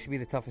 Diablo should be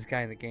the toughest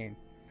guy in the game.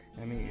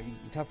 I mean,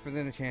 tougher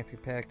than a champion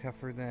pack,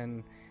 tougher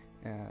than,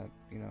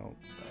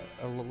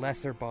 a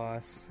lesser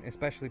boss,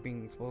 especially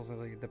being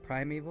supposedly the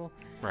Primeval.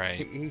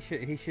 Right. He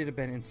should have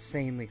been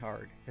insanely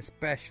hard,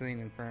 especially in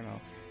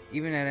Inferno,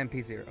 even at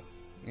MP0,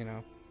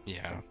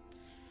 Yeah. So.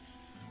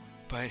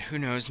 But who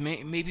knows?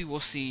 Maybe we'll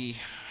see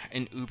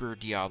an Uber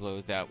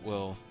Diablo that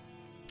will,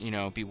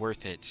 be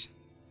worth it.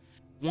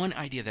 One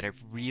idea that I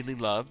really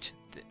loved,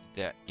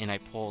 and I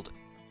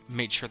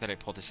made sure that I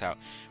pulled this out,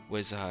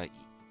 was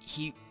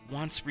he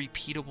wants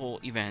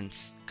repeatable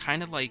events,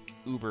 kind of like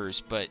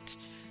Ubers, but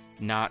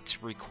not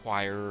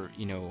require,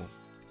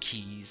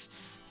 keys,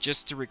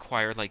 just to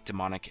require like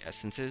demonic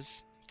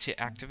essences to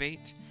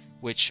activate,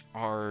 which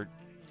are,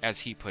 as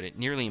he put it,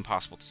 nearly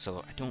impossible to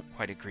solo. I don't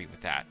quite agree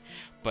with that,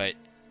 but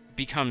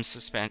becomes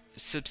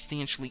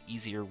substantially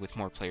easier with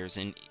more players,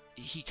 and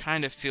he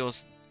kind of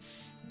feels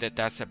that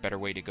that's a better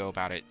way to go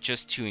about it,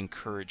 just to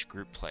encourage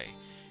group play.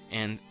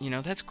 And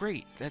that's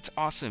great, that's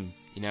awesome.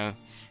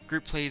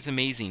 Group play is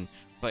amazing,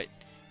 but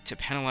to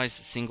penalize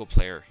the single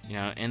player,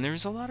 and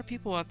there's a lot of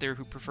people out there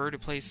who prefer to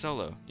play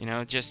solo,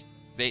 just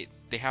they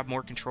have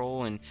more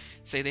control, and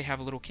say they have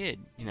a little kid,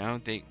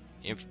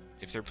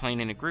 if they're playing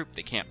in a group,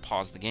 they can't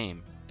pause the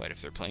game. But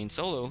if they're playing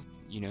solo,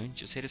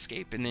 just hit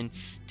escape and then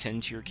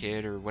tend to your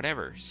kid or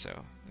whatever.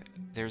 So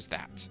there's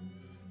that.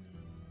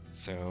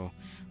 So,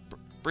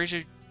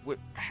 Bridget,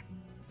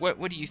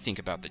 what do you think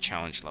about the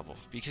challenge level?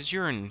 Because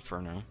you're in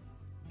Inferno.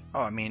 Oh,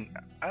 I mean,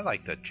 I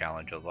like the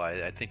challenge level.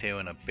 I think they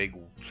went a big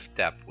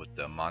step with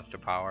the monster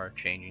power,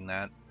 changing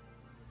that.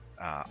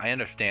 I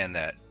understand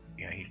that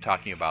he's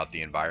talking about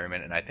the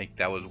environment, and I think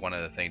that was one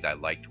of the things I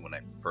liked when I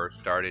first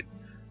started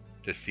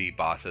to see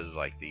bosses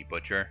like the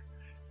Butcher,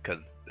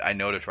 because I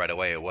noticed right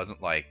away it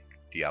wasn't like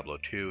Diablo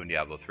 2 and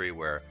Diablo 3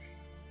 where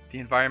the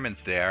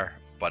environment's there,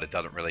 but it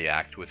doesn't really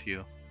act with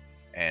you.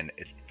 And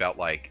it felt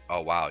like,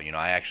 oh wow,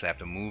 I actually have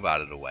to move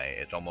out of the way.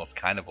 It's almost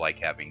kind of like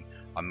having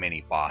a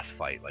mini boss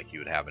fight like you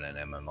would have in an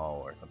MMO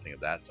or something of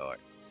that sort,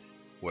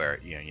 where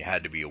you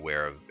had to be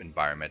aware of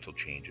environmental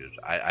changes.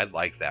 I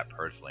like that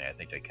personally. I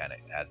think that kind of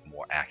adds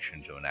more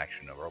action to an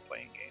action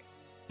role-playing game.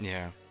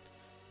 Yeah.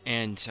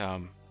 And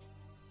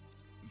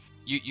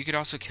you could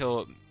also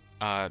kill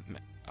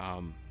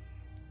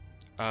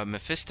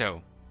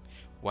Mephisto.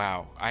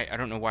 Wow, I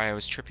don't know why I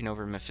was tripping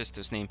over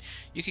Mephisto's name.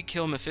 You could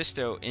kill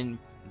Mephisto and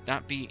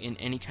not be in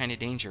any kind of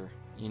danger.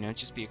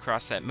 Just be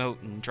across that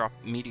moat and drop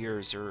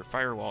meteors or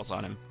firewalls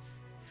on him.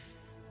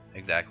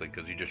 Exactly,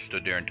 because you just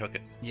stood there and took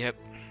it. Yep.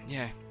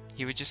 Yeah.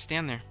 He would just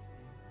stand there.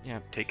 Yeah.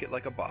 Take it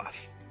like a boss.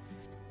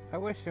 I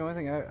wish, the only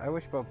thing I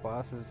wish about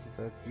bosses is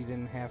that you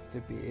didn't have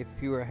to be, if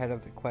you were ahead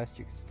of the quest,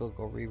 you could still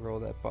go re-roll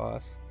that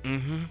boss.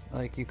 Mm-hmm.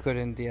 Like you could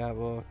in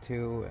Diablo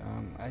 2.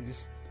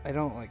 I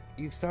don't like,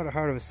 you start a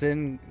Heart of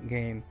Sin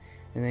game,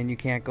 and then you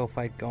can't go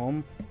fight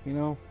Gome, you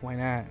know? Why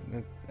not?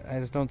 I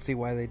just don't see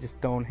why they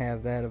just don't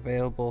have that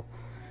available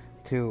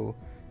to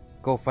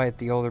go fight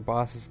the older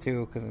bosses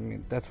too, because, I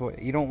mean, that's what,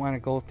 you don't want to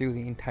go through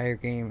the entire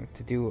game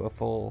to do a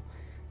full,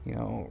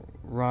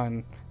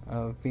 run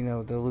of,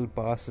 the loot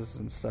bosses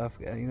and stuff.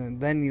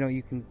 Then,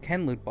 you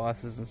can loot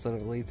bosses instead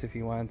of elites if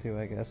you want to.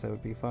 I guess that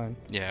would be fun.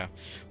 Yeah.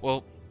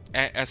 Well,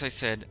 as I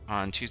said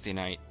on Tuesday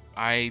night,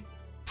 I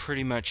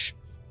pretty much,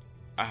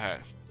 I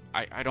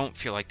don't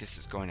feel like this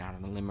is going out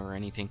on a limb or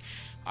anything.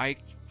 I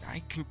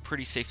can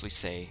pretty safely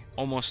say,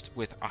 almost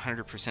with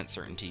 100%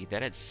 certainty,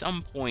 that at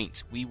some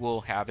point we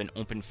will have an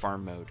open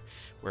farm mode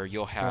where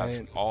you'll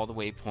have all the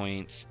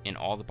waypoints and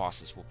all the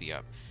bosses will be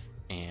up.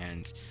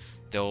 And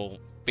they'll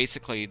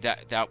basically,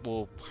 that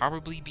will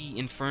probably be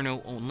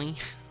Inferno only.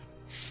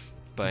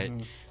 But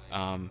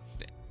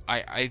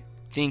I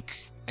think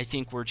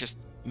we're just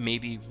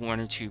maybe one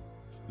or two,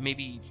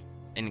 maybe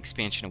an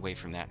expansion away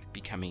from that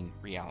becoming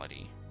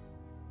reality.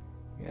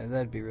 Yeah,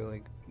 that'd be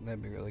really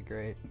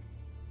great.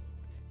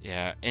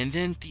 Yeah, and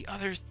then the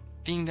other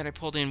thing that I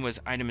pulled in was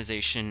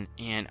itemization,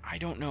 and I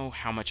don't know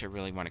how much I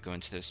really want to go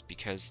into this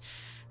because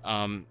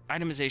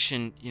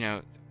itemization,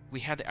 we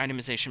had the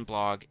itemization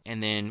blog,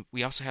 and then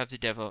we also have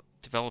the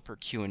developer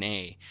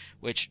Q&A,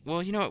 which,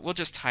 well, you know what, we'll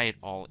just tie it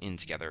all in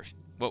together.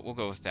 We'll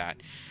go with that.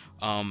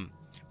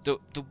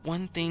 The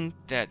one thing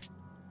that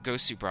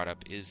Gosu brought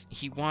up is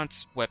he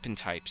wants weapon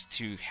types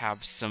to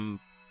have some,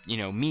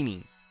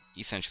 meaning,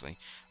 essentially.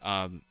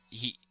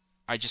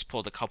 I just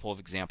pulled a couple of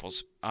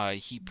examples.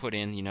 He put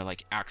in,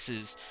 like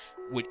axes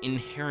would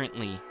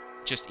inherently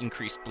just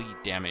increase bleed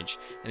damage,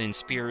 and then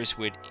spears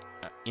would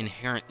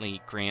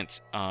inherently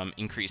grant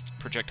increased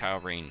projectile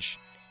range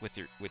with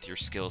your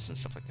skills and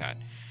stuff like that.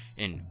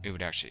 And it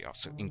would actually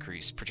also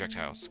increase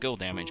projectile skill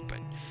damage, but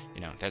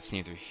that's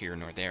neither here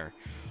nor there.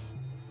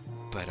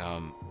 But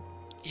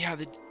yeah,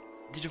 the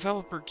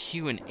developer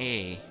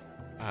Q&A,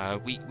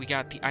 we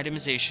got the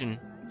itemization.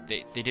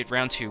 They did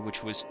round 2,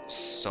 which was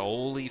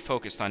solely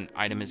focused on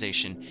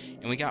itemization,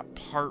 and we got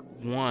part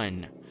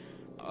 1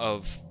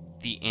 of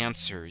the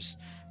answers.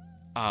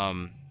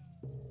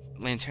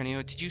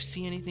 Lantonio, did you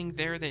see anything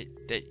there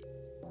that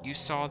you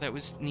saw that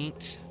was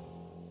neat?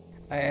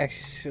 I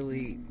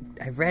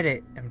read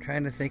it. I'm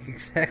trying to think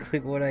exactly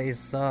what I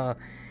saw.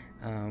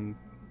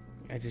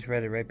 I just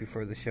read it right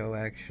before the show,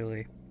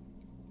 actually.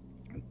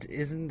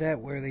 Isn't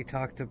that where they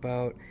talked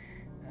about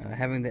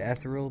having the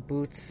ethereal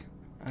boots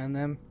on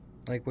them?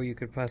 Like where you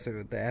could press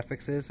the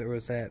affixes, or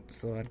was that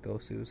still on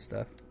Gosu's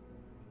stuff?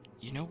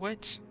 You know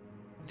what?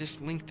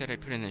 This link that I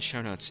put in the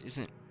show notes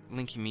isn't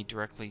linking me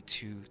directly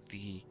to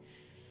the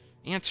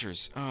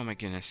answers. Oh my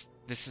goodness.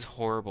 This is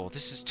horrible.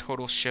 This is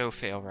total show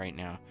fail right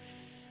now.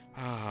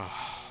 Oh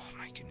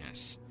my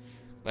goodness.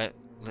 Let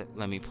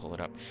me pull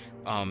it up.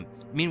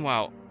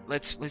 Meanwhile,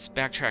 let's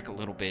backtrack a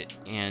little bit,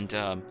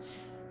 and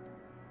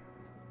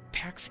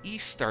PAX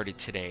East started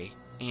today.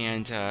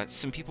 And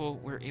some people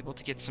were able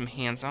to get some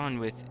hands-on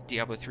with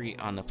Diablo 3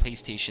 on the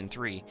PlayStation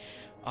 3.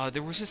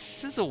 There was a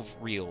sizzle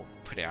reel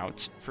put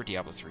out for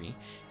Diablo 3,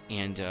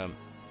 and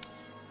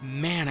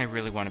man, I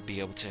really want to be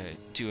able to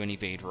do an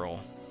evade roll.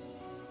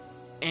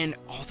 And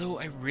although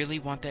I really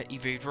want that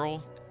evade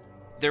roll,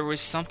 there was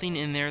something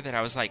in there that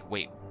I was like,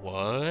 wait,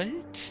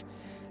 what?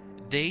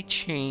 They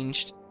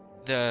changed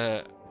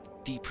the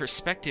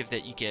perspective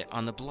that you get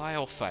on the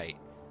Belial fight.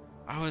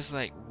 I was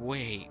like,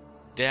 wait,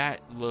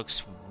 that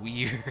looks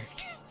weird.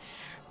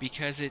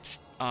 Because it's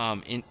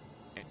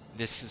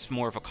this is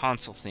more of a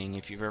console thing.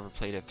 If you've ever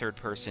played a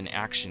third-person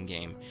action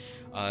game,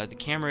 the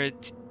camera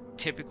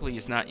typically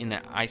is not in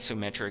that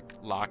isometric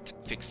locked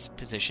fixed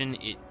position.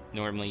 It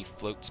normally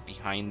floats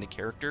behind the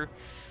character.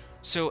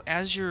 So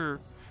as you're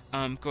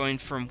going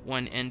from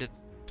one end of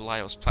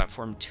Belial's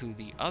platform to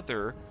the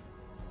other,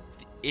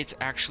 it's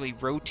actually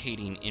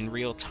rotating in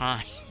real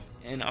time.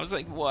 And I was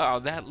like, wow,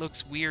 that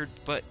looks weird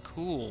but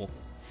cool.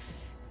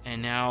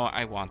 And now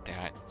I want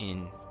that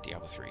in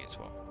Diablo 3 as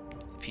well.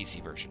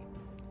 PC version.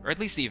 Or at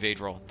least the evade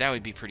roll. That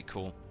would be pretty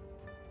cool.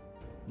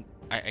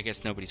 I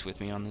guess nobody's with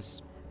me on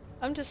this.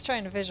 I'm just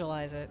trying to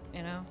visualize it,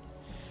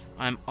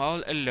 I'm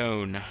all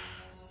alone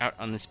out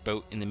on this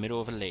boat in the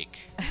middle of a lake.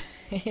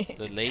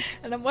 The lake.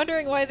 And I'm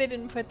wondering why they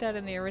didn't put that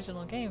in the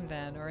original game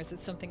then. Or is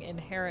it something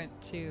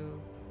inherent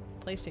to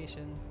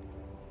PlayStation?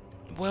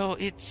 Well,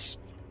 it's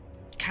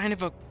kind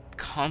of a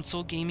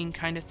console gaming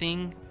kind of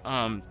thing.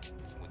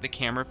 The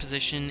camera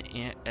position,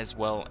 as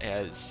well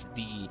as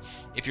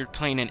if you're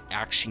playing an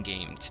action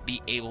game, to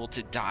be able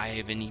to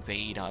dive and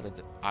evade out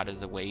of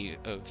the way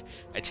of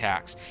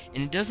attacks.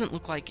 And it doesn't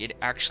look like it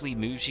actually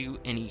moves you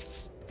any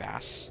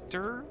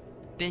faster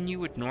than you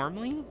would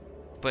normally,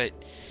 but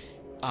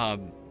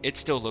it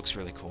still looks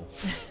really cool.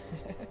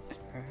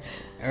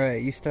 All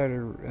right, you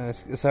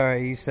started.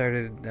 You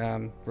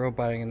started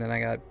roboting, and then I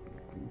got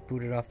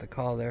booted off the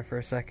call there for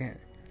a second.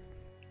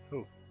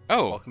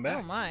 Oh, welcome back.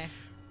 Oh my.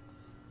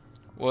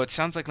 Well, it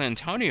sounds like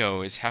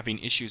Lantonio is having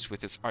issues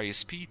with his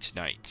ISP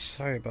tonight.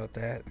 Sorry about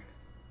that.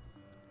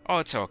 Oh,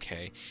 it's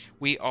okay.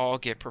 We all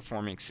get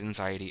performance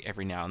anxiety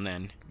every now and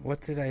then.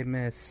 What did I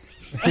miss?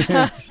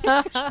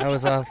 I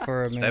was off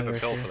for a I minute have or a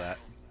pill two. for that.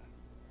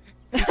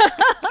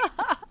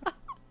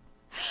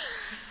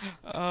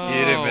 Oh,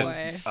 You didn't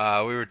boy. miss-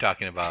 we were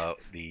talking about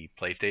the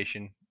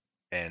PlayStation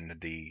and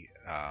the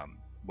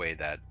way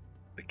that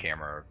the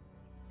camera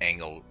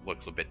angle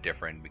looks a bit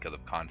different because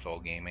of console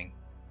gaming.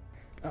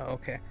 Oh,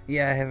 okay.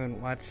 Yeah, I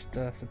haven't watched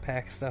the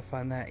PAX stuff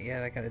on that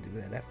yet. I gotta do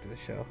that after the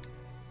show.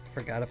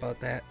 Forgot about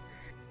that.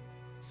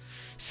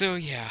 So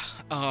yeah,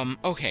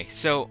 okay,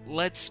 so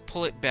let's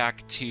pull it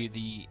back to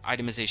the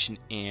itemization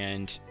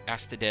and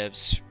Ask the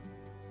Devs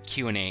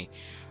Q&A.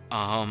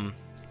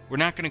 We're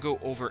not going to go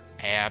over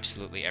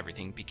absolutely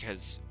everything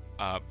because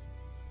our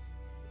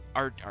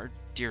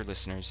dear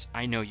listeners,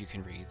 I know you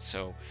can read,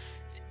 so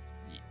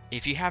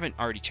if you haven't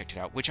already checked it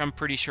out, which I'm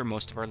pretty sure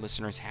most of our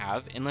listeners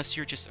have, unless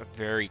you're just a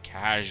very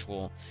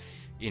casual,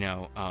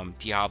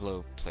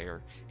 Diablo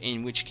player,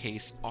 in which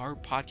case our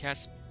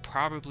podcast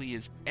probably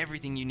is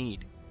everything you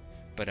need.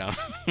 But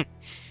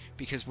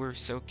because we're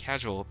so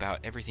casual about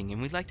everything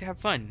and we like to have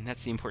fun, and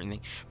that's the important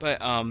thing. But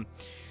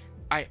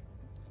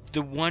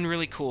the one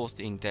really cool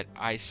thing that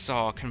I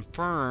saw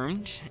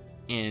confirmed,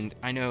 and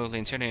I know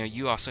Lantonio,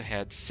 you also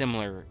had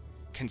similar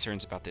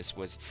concerns about this,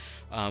 was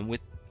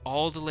with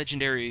all the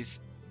legendaries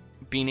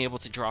being able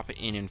to drop it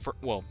in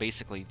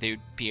basically they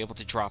would be able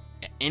to drop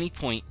at any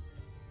point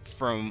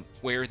from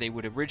where they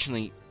would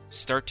originally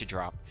start to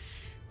drop.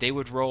 They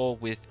would roll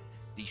with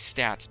the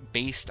stats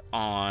based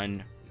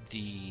on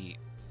the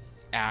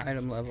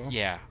Item level.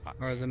 Yeah.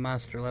 Or the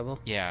monster level.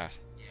 Yeah.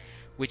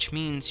 Which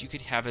means you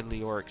could have a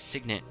Leoric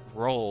Signet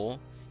roll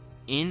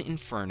in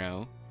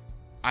Inferno,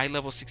 eye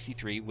level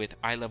 63 with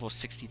eye level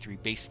 63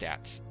 base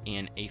stats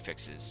and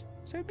affixes.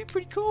 So it'd be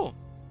pretty cool.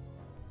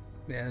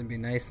 Yeah, it'd be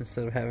nice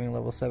instead of having a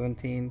level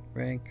 17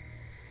 ring.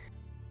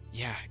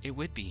 Yeah, it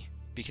would be,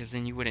 because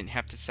then you wouldn't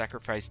have to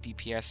sacrifice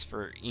DPS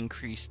for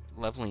increased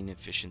leveling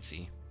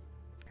efficiency.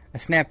 I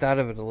snapped out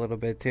of it a little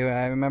bit too.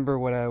 I remember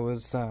what I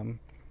was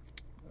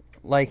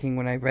liking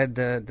when I read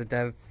the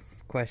dev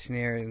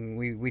questionnaire, and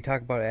we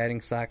talk about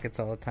adding sockets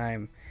all the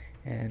time,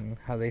 and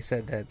how they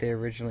said that they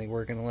originally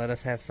were going to let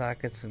us have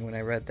sockets, and when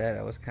I read that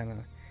I was kind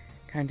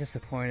of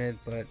disappointed,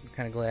 but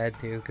kind of glad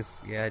too,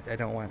 because I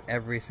don't want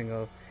every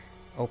single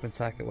open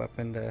socket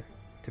weapon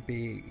to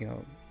be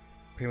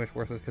pretty much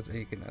worthless, because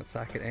you can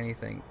socket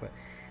anything. But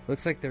it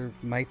looks like there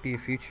might be a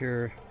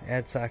future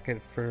add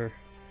socket for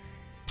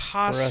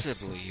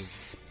Possibly.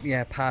 us.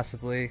 Yeah,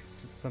 possibly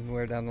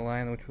somewhere down the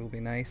line, which will be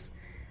nice.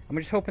 I'm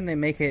just hoping they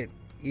make it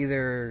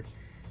either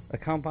a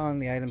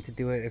compound the item to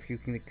do it, if you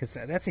can, because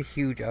that's a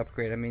huge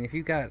upgrade. I mean, if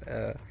you got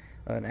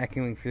an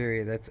Echoing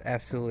Fury that's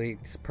absolutely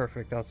just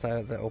perfect outside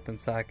of the open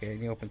socket,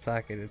 and you open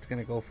socket, it's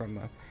going to go from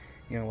a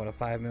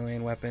 5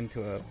 million weapon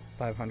to a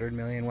 500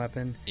 million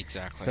weapon.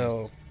 Exactly.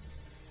 So,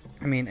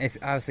 I mean, if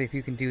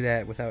you can do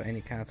that without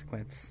any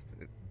consequence,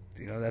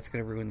 that's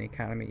going to ruin the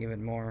economy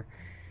even more.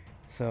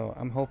 So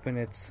I'm hoping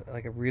it's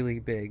like a really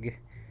big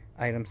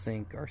item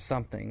sink or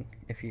something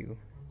if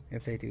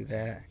they do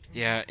that.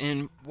 Yeah,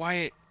 and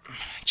Wyatt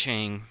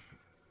Chang,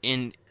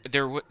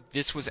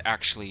 this was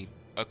actually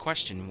a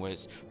question,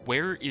 was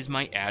where is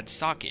my add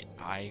socket?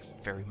 I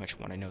very much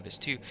want to know this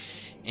too.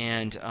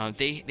 And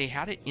they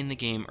had it in the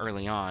game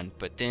early on,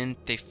 but then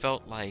they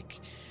felt like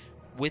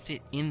with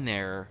it in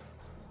there,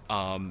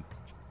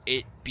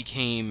 it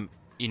became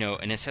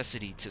a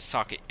necessity to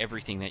socket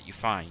everything that you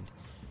find,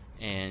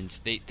 and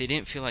they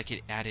didn't feel like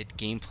it added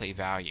gameplay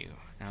value.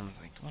 And I was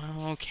like,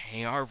 well,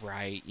 okay, all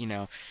right,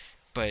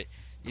 but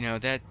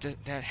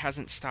that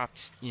hasn't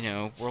stopped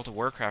World of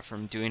Warcraft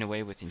from doing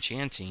away with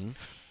enchanting.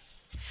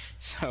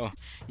 So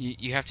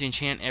you have to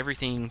enchant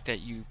everything that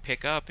you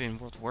pick up in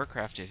World of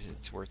Warcraft if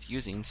it's worth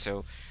using,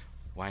 so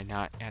why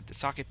not add the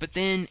socket? But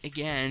then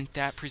again,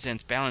 that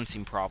presents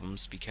balancing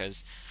problems,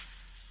 because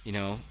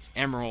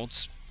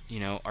emeralds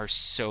are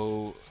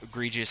so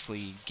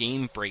egregiously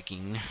game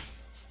breaking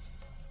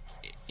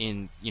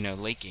in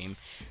late game.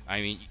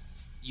 I mean,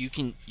 you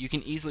can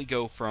easily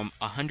go from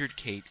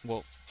 100k,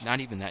 well, not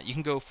even that, you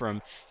can go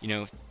from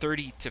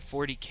 30 to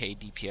 40k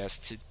DPS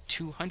to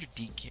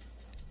 200k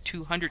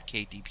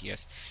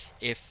DPS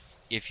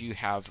if you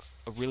have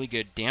a really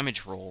good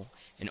damage roll,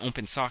 an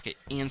open socket,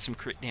 and some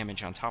crit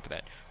damage on top of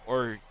that,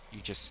 or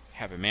you just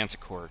have a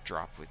Manticore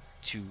drop with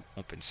 2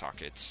 open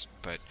sockets.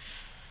 But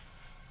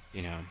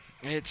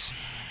it's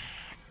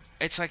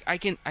like I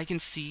can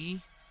see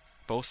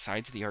both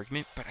sides of the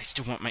argument, but I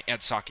still want my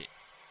add socket.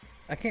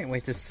 I can't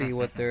wait to see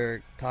what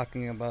they're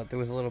talking about. There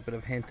was a little bit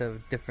of hint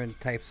of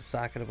different types of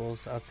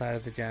socketables outside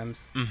of the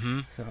gems. Mm-hmm.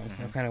 So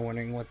I'm kind of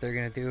wondering what they're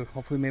going to do.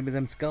 Hopefully maybe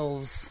them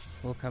skulls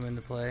will come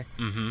into play.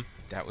 Mm-hmm.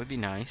 That would be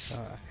nice.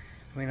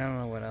 I mean, I don't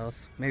know what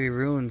else. Maybe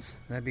runes.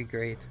 That'd be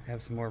great.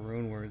 Have some more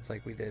rune words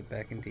like we did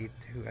back in D2.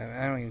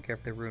 I don't even care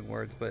if they're rune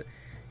words, but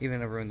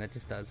even a rune that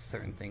just does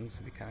certain things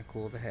would be kind of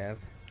cool to have.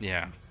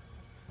 Yeah.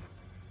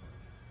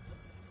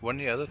 One of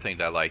the other things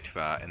I liked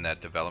in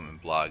that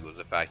development blog was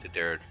the fact that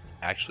they're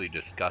actually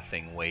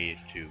discussing ways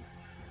to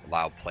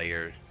allow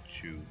players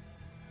to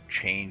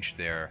change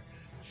their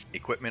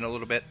equipment a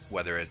little bit,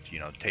 whether it's,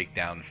 take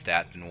down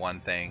stats in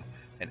one thing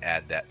and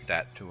add that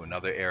stat to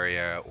another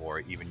area, or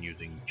even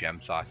using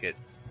gem socket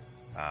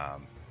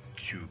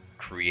to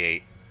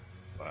create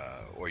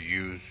or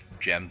use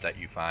gems that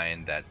you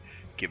find that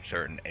give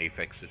certain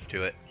affixes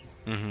to it.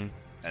 Mm-hmm.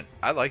 And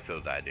I like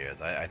those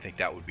ideas. I think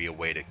that would be a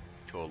way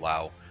to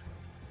allow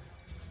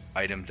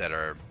items that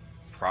are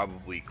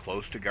probably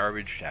close to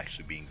garbage to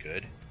actually being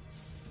good.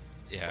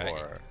 Yeah.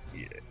 Or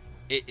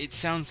it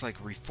sounds like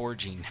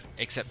reforging,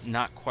 except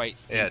not quite.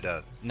 It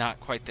does. Not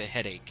quite the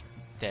headache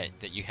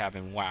that you have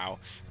in WoW.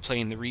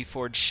 Playing the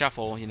Reforged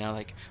Shuffle,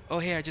 like, oh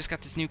hey, I just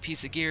got this new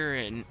piece of gear,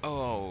 and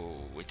oh,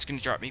 it's gonna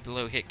drop me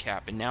below hit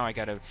cap, and now I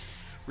gotta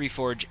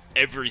reforge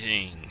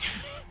everything.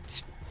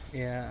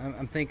 Yeah,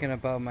 I'm thinking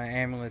about my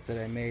amulet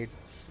that I made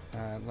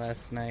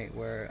last night,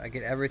 where I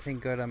get everything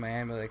good on my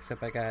amulet,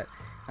 except I got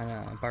on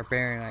a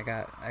barbarian, I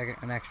got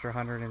an extra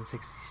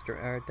 160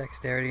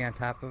 dexterity on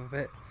top of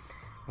it,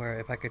 where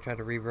if I could try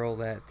to re-roll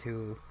that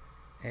to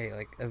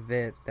a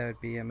Vit, that would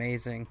be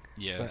amazing.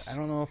 Yes. But I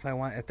don't know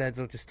if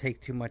that'll just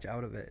take too much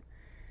out of it,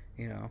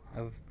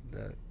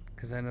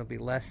 because then it'll be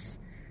less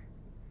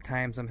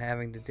times I'm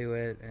having to do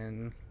it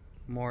and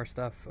more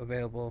stuff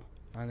available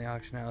on the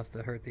auction house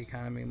to hurt the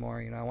economy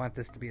more. I want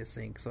this to be a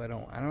sink, so I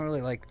don't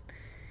really like.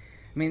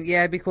 I mean,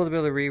 yeah, it'd be cool to be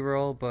able to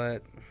re-roll,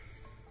 but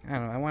I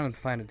don't know. I wanted to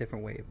find a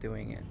different way of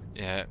doing it.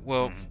 Yeah.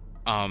 Well,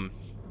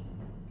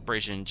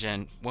 Brazian,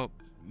 Jen. Well,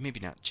 maybe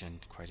not Jen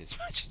quite as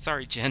much.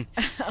 Sorry, Jen.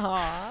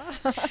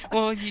 Aww.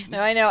 Well, no,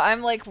 I know.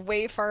 I'm like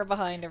way far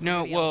behind everybody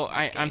else. No, well,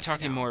 I'm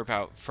talking more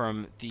about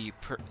from the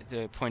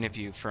point of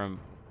view from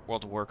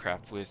World of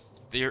Warcraft with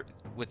the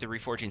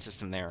reforging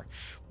system there,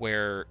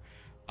 where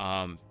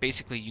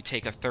basically you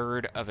take a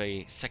third of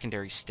a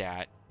secondary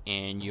stat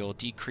and you'll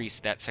decrease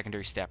that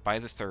secondary stat by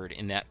the third,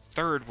 and that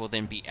third will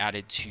then be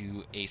added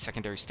to a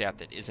secondary stat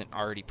that isn't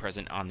already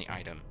present on the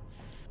item.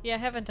 Yeah, I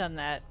haven't done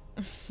that.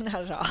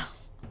 Not at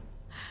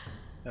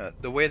all.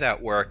 The way that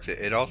works,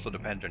 it also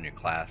depends on your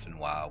class in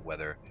WoW,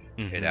 whether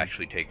it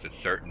actually takes a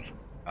certain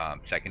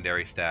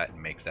secondary stat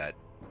and makes that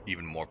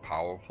even more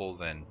powerful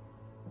than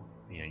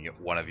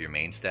one of your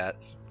main stats.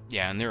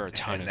 Yeah, and there are a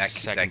ton of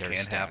secondary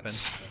stats happen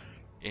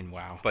in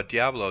WoW. But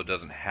Diablo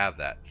doesn't have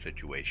that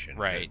situation.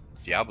 Right.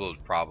 Diablo's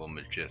problem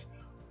is just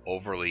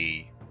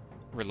overly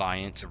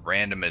reliant. The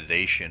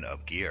randomization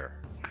of gear.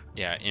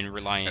 Yeah, and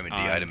reliant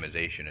on the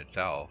itemization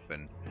itself,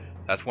 and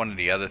that's one of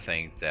the other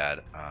things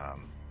that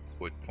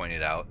was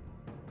pointed out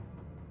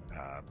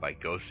by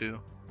Gosu,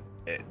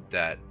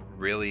 that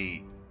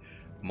really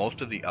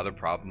most of the other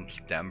problems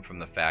stem from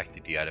the fact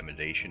that the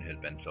itemization has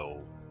been so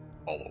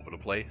all over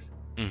the place.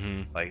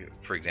 Mm-hmm. Like,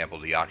 for example,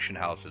 the auction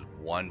house is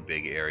one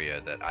big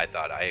area that I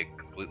thought, I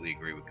completely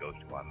agree with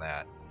Gosu on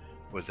that,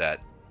 was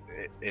that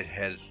it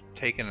has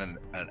taken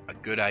a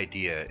good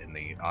idea in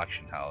the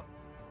auction house,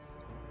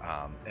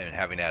 and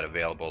having that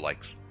available like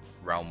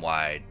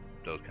realm-wide,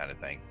 those kind of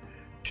things,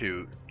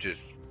 to just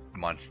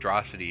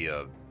monstrosity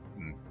of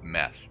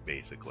mess,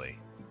 basically,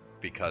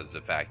 because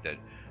the fact that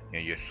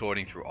you're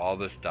sorting through all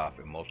this stuff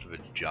and most of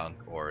it's junk,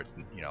 or it's,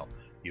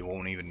 you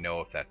won't even know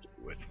if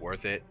it's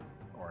worth it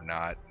or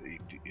not.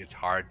 It's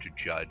hard to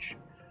judge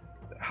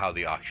how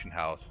the auction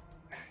house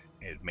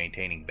is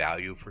maintaining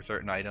value for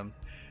certain items,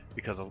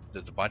 because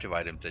there's a bunch of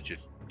items that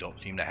just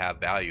don't seem to have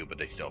value, but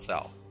they still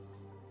sell.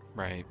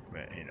 Right.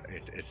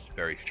 It's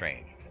very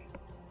strange.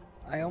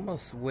 I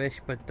almost wish,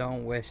 but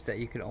don't wish, that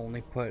you could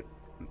only put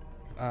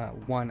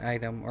one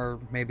item, or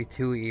maybe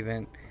two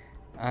even,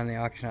 on the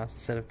auction house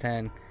instead of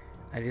 10.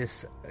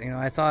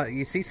 I thought,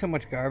 you see so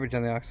much garbage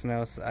on the auction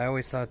house, I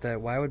always thought that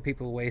why would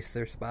people waste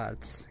their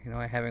spots,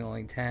 having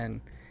only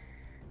 10?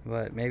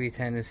 But maybe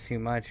 10 is too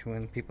much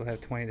when people have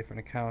 20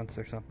 different accounts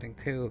or something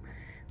too.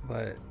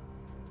 But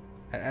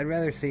I'd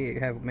rather see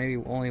it have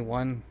maybe only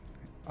one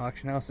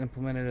auction house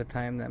implemented at a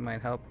time. That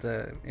might help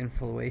the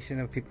inflation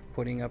of people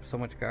putting up so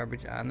much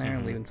garbage on there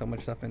and leaving so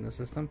much stuff in the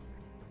system.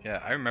 Yeah,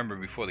 I remember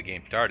before the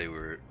game started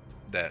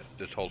that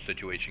this whole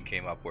situation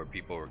came up where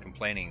people were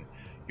complaining,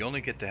 you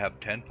only get to have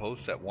 10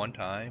 posts at one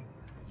time.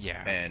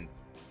 Yeah. And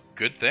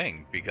good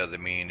thing, because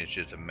it's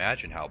just,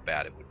 imagine how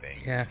bad it would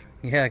be.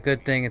 Yeah,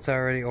 good thing it's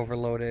already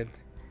overloaded.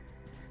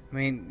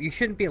 You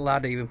shouldn't be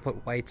allowed to even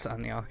put whites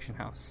on the auction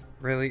house.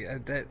 Really?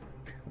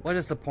 What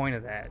is the point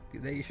of that?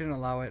 You shouldn't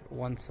allow it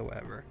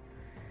whatsoever.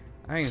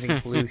 I don't even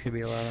think blue should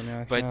be allowed on the auction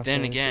house. But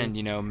then again,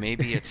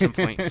 maybe at some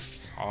point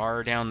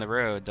far down the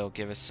road, they'll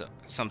give us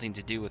something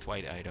to do with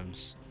white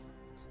items.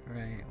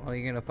 Right. Well,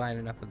 you're going to find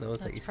enough of those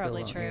that you still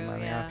don't need them on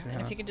the auction house.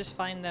 And if you could just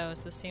find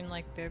those seem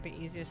like they're the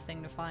easiest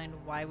thing to find,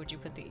 why would you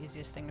put the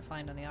easiest thing to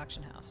find on the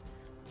auction house?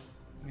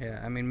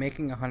 Yeah,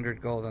 making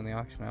 100 gold on the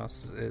auction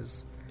house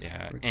is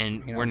Yeah,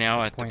 and we're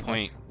now at the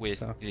point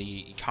with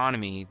the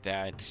economy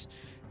that,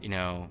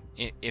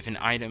 if an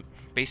item,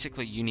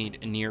 basically you need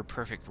a near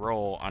perfect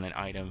roll on an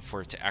item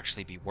for it to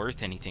actually be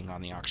worth anything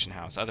on the auction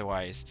house.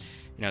 Otherwise,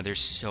 there's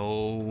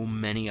so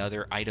many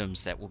other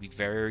items that will be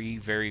very,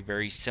 very,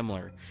 very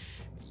similar,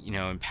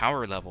 in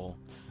power level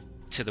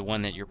to the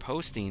one that you're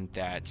posting,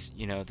 that,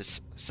 the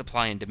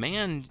supply and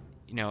demand,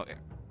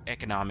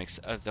 economics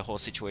of the whole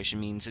situation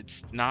means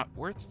it's not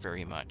worth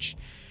very much.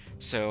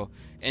 So,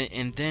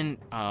 and then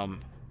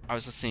I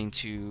was listening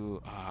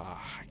to, I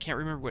can't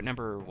remember what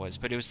number it was,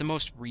 but it was the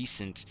most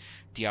recent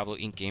Diablo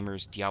Inc.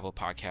 Gamers Diablo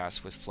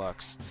podcast with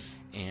Flux.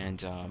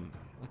 And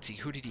let's see,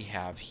 who did he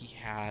have? He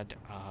had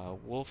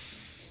Wolf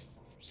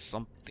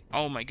something.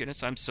 Oh my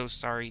goodness, I'm so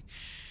sorry.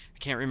 I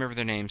can't remember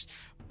their names.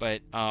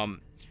 But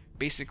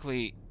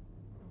basically,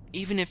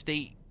 even if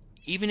they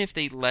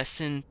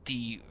lessen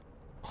the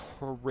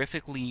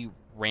horrifically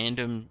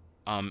random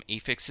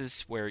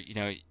affixes where,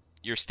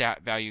 your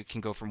stat value can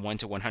go from 1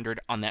 to 100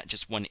 on that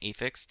just one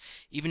affix,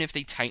 even if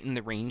they tighten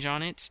the range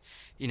on it,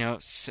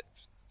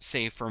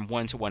 say from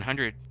 1 to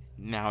 100,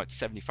 now it's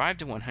 75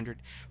 to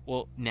 100,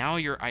 well, now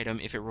your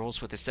item, if it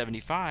rolls with a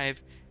 75,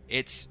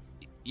 it's,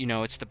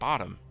 it's the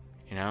bottom,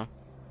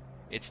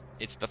 it's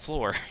the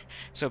floor.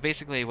 So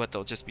basically what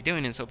they'll just be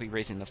doing is they'll be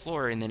raising the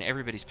floor, and then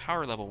everybody's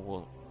power level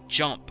will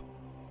jump,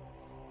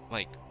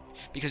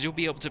 because you'll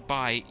be able to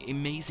buy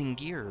amazing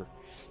gear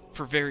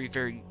for very,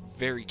 very,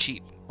 very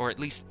cheap, or at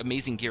least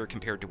amazing gear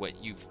compared to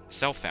what you've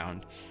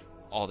self-found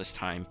all this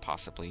time,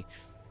 possibly.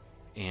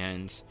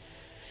 And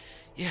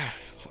yeah,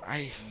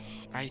 I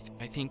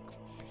think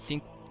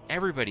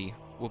everybody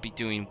will be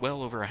doing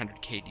well over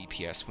 100k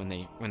DPS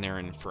when they're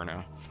in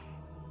Inferno.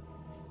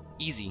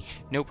 Easy,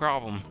 no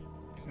problem.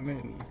 I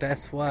mean,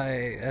 that's one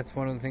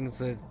of the things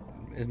that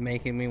is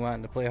making me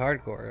want to play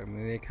hardcore. I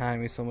mean, the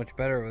economy is so much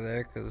better over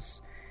there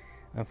because,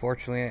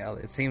 unfortunately,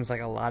 it seems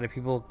like a lot of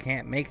people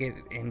can't make it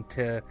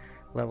into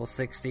level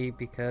 60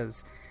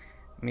 because,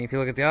 I mean, if you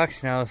look at the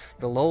auction house,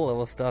 the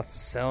low-level stuff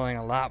is selling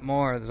a lot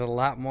more. There's a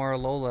lot more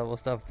low-level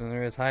stuff than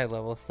there is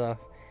high-level stuff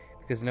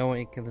because no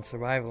one can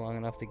survive long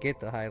enough to get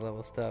the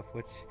high-level stuff,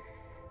 which,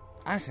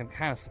 honestly, I'm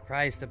kind of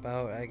surprised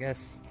about. I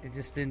guess it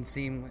just didn't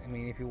seem, I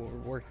mean, if you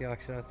work the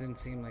auction house, it didn't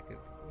seem like it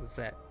was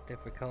that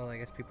difficult. I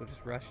guess people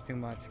just rush too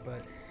much,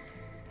 but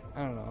I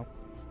don't know.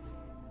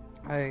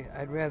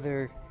 I'd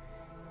rather...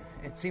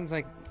 It seems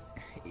like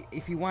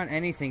if you want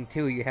anything,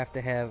 too, you have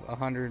to have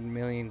 100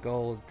 million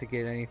gold to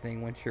get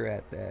anything once you're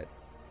at that.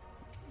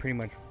 Pretty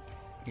much,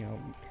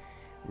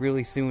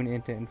 really soon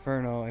into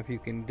Inferno. If you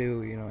can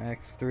do,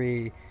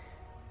 X3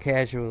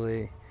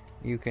 casually,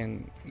 you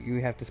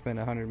have to spend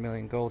 100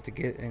 million gold to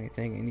get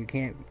anything, and you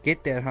can't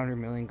get that 100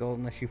 million gold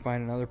unless you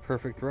find another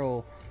perfect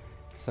roll.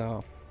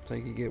 So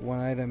you get one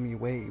item, you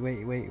wait,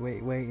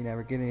 you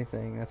never get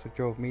anything. That's what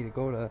drove me to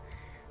go to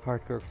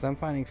hardcore, because I'm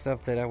finding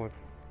stuff that I would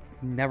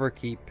never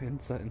keep in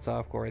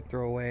softcore. I'd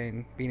throw away,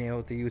 and being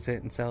able to use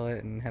it and sell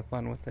it and have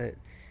fun with it,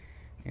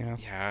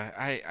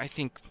 Yeah, I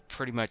think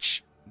pretty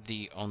much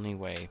the only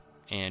way.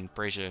 And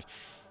Brazia,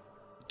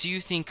 do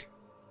you think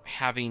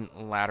having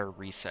ladder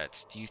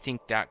resets, do you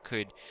think that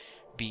could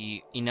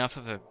be enough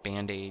of a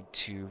band-aid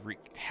to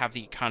have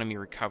the economy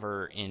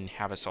recover and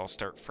have us all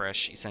start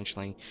fresh,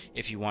 essentially,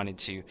 if you wanted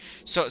to?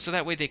 So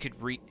that way they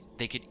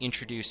could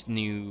introduce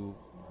new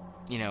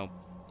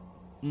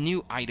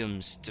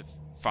items to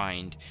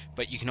find,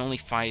 but you can only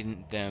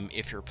find them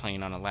if you're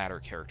playing on a ladder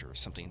character or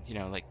something,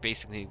 like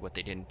basically what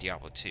they did in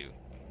Diablo 2.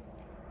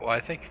 Well, I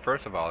think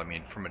first of all, I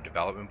mean, from a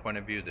development point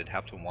of view, they'd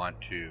have to want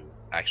to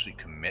actually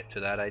commit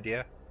to that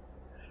idea,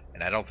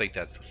 and I don't think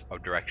that's a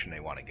direction they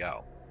want to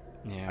go.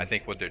 Yeah. I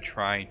think what they're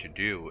trying to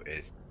do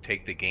is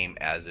take the game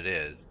as it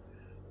is,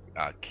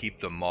 keep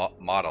the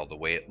model the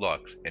way it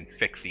looks, and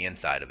fix the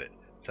inside of it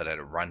so that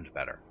it runs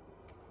better.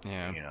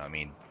 Yeah. I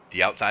mean,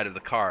 the outside of the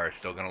car is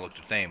still going to look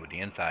the same, but the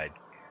inside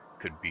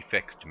could be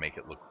fixed to make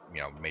it look,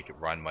 make it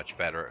run much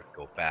better,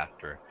 go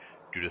faster,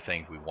 do the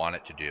things we want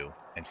it to do,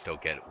 and still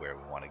get it where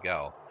we want to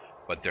go.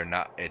 But they're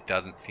not. It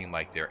doesn't seem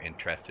like they're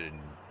interested in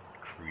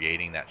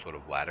creating that sort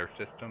of ladder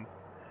system.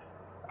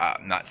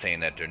 I'm not saying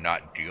that they're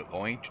not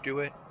going to do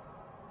it,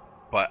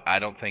 but I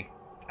don't know.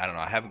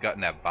 I haven't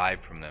gotten that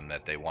vibe from them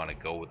that they want to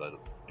go with a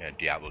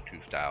Diablo 2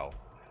 style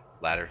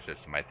ladder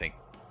system. I think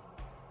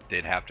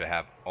they'd have to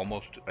have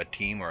almost a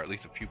team, or at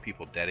least a few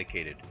people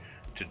dedicated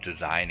to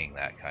designing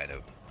that kind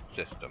of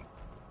system.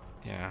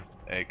 Yeah.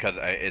 Because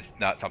it's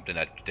not something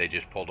that they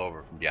just pulled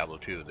over from Diablo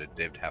 2.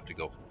 They'd have to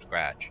go from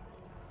scratch,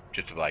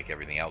 just like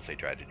everything else they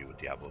tried to do with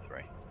Diablo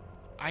 3.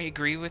 I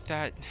agree with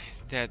that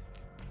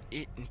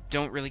it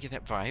don't really get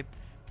that vibe,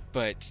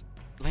 but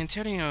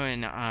Lanterio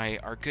and I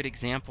are good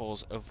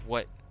examples of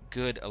what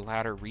good a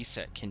ladder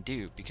reset can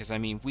do, because I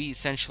mean, we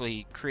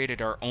essentially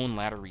created our own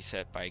ladder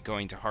reset by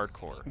going to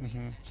hardcore.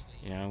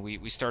 Mm-hmm.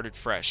 We started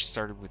fresh,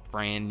 started with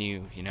brand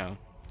new,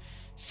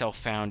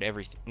 self-found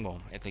everything,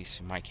 well, at least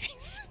in my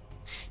case.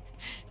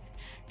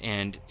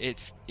 And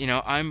it's,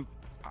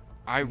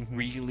 I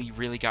really,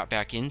 really got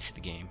back into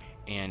the game,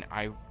 and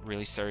I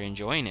really started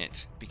enjoying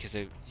it because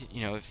it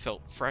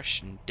felt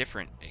fresh and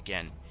different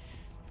again,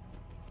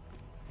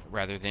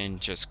 rather than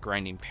just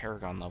grinding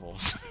Paragon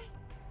levels.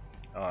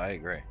 Oh, I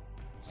agree.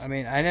 I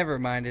mean, I never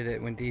minded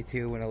it when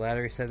D2, when a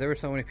ladder reset. There were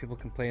so many people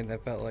complaining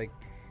that felt like,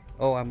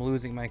 oh, I'm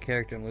losing my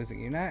character,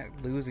 You're not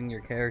losing your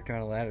character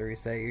on a ladder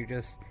reset. You're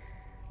just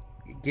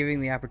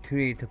giving the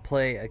opportunity to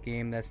play a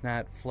game that's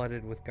not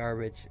flooded with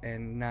garbage,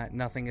 and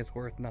nothing is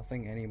worth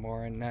nothing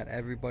anymore, and not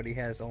everybody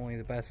has only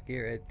the best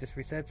gear. It just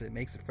resets it,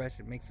 makes it fresh,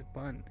 it makes it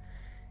fun.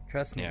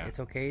 Trust me, It's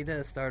okay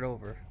to start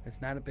over.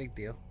 It's not a big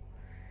deal.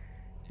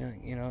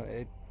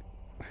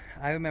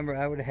 I remember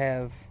I would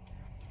have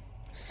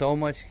so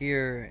much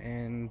gear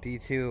in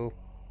D2,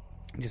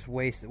 just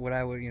waste what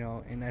I would,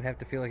 and I'd have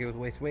to feel like it was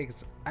waste away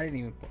because I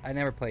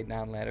never played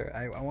non-ladder.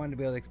 I wanted to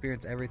be able to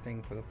experience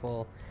everything for the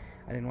full.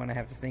 I didn't want to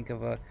have to think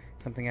of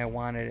something I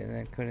wanted and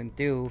then couldn't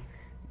do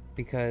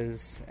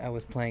because I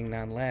was playing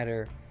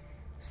non-ladder.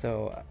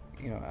 So,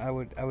 I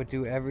would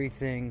do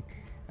everything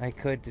I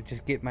could to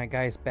just get my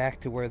guys back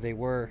to where they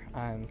were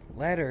on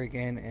ladder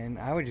again, and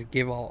I would just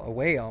give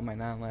away all my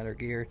non-ladder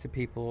gear to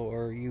people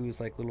or use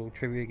like little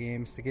trivia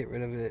games to get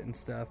rid of it and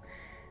stuff.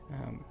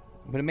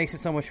 But it makes it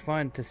so much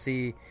fun to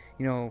see,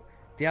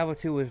 Diablo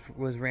 2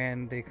 was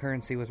ran, the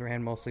currency was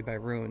ran mostly by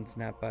runes,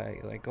 not by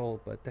like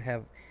gold, but to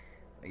have,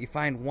 you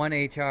find one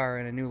HR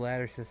in a new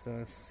ladder system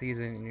this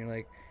season and you're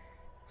like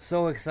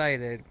so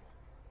excited.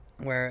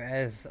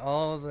 Whereas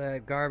all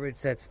the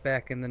garbage that's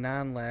back in the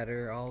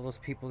non-ladder, all those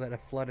people that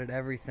have flooded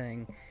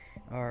everything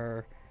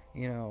are,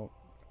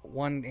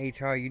 one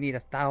HR, you need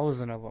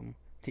 1,000 of them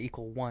to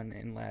equal one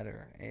in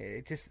ladder.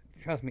 It just,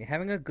 trust me,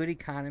 having a good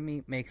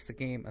economy makes the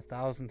game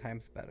 1,000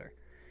 times better.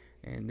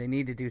 And they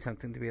need to do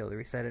something to be able to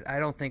reset it. I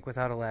don't think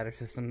without a ladder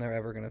system they're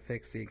ever going to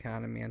fix the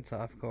economy in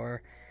softcore,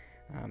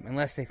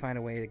 unless they find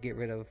a way to get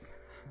rid of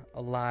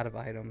a lot of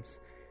items,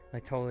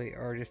 like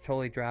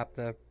totally drop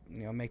the,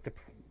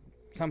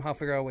 somehow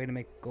figure out a way to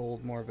make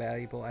gold more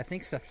valuable. I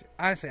think stuff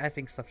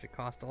should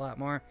cost a lot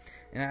more,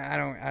 and I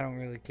don't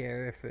really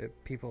care if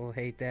people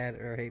hate that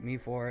or hate me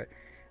for it.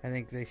 I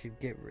think they should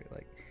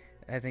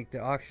I think the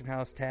auction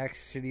house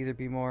tax should either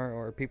be more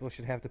or people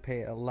should have to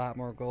pay a lot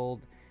more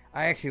gold.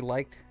 I actually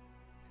liked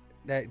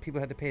that people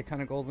had to pay a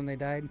ton of gold when they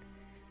died,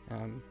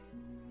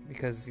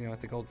 because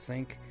it's a gold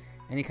sink.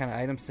 Any kind of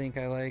item sink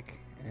I like,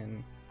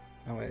 and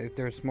if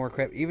there's more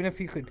crap, even if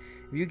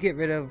you get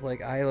rid of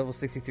like eye level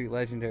 63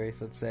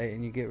 legendaries, let's say,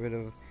 and you get rid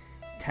of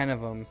 10 of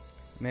them,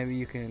 maybe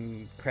you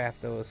can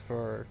craft those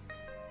for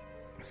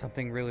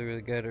something really,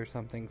 really good or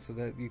something, so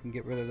that you can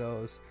get rid of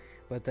those.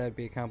 But that'd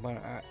be a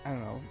component. I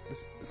don't know.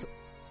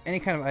 Any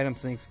kind of item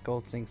sinks,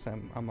 gold sinks,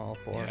 I'm all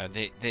for. Yeah,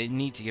 they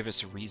need to give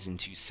us a reason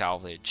to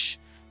salvage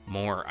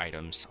more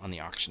items on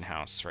the auction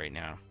house right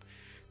now,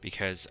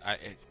 because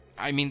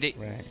I mean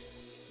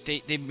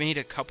they made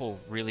a couple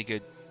really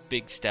good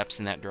big steps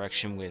in that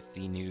direction with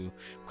the new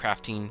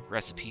crafting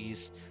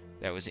recipes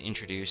that was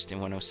introduced in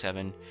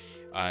 107.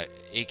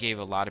 It gave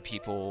a lot of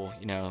people,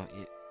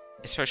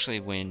 especially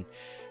when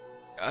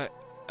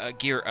a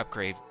gear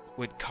upgrade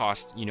would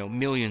cost,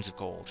 millions of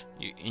gold,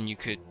 and you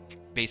could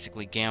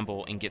basically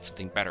gamble and get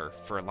something better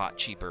for a lot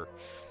cheaper.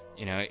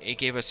 It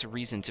gave us a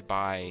reason to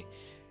buy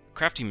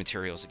crafting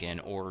materials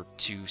again, or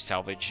to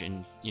salvage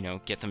and,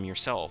 get them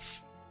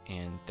yourself.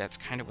 And that's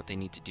kind of what they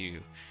need to do.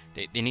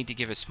 They need to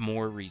give us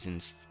more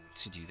reasons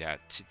to do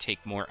that, to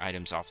take more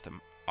items off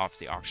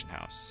the auction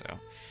house. So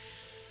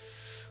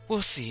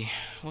we'll see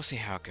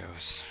how it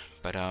goes.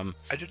 But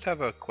I just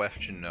have a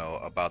question though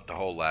about the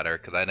whole ladder,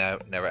 because I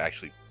never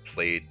actually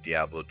played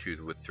Diablo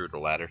 2 through the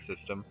ladder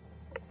system.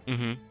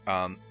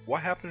 Mm-hmm.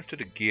 What happens to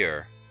the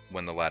gear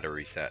when the ladder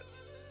resets?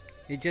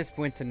 You just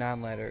went to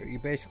non-ladder. You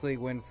basically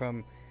went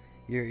from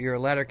you're a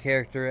ladder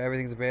character,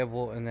 everything's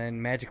available, and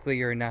then magically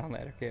you're a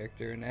non-ladder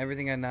character, and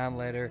everything on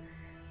non-ladder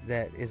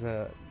that is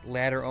a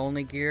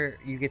ladder-only gear,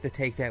 you get to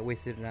take that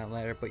with you to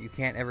non-ladder, but you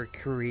can't ever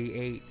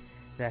create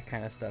that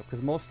kind of stuff,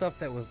 because most stuff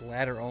that was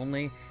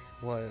ladder-only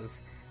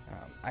was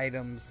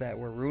items that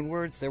were rune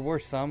words. There were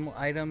some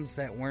items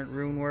that weren't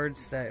rune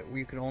words that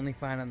you could only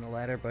find on the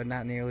ladder, but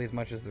not nearly as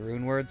much as the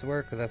rune words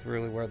were, because that's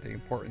really where the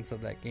importance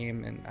of that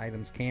game and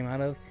items came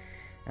out of.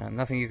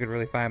 Nothing you could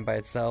really find by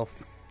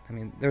itself. I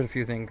mean, there's a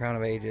few things, Crown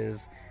of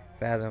Ages,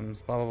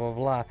 Phantoms, blah, blah, blah,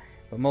 blah,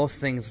 but most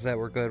things that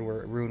were good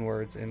were rune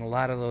words, and a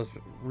lot of those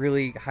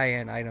really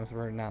high-end items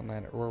were not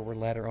ladder, were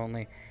ladder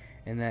only.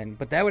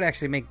 But that would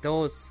actually make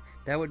those,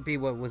 that would be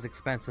what was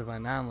expensive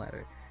on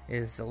non-ladder,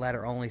 is the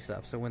ladder only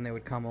stuff. So when they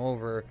would come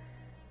over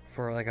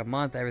for like a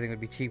month, everything would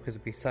be cheap, because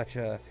it'd be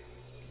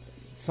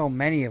so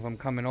many of them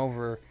coming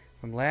over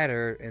from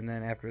ladder, and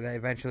then after that,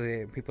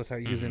 eventually people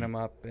start using them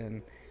up,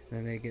 and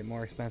then they get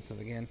more expensive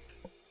again.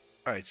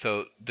 Alright,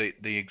 so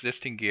the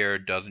existing gear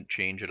doesn't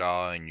change at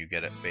all, and you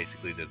get it,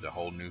 basically there's a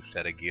whole new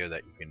set of gear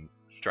that you can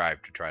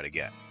strive to try to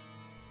get.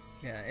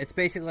 Yeah, it's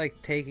basically like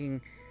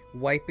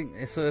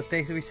wiping, so if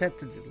they reset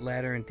the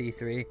ladder in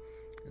D3,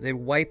 they'd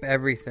wipe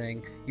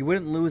everything. You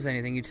wouldn't lose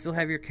anything, you'd still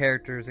have your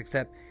characters,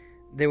 except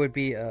there would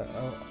be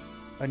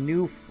a a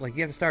new, like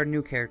you have to start a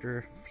new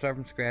character, start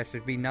from scratch.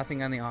 There'd be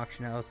nothing on the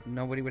auction house.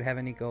 Nobody would have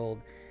any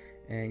gold,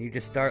 and you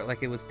just start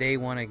like it was day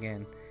one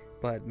again.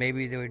 But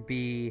maybe there would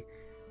be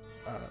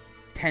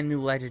 10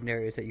 new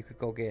legendaries that you could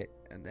go get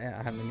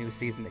on the new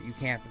season that you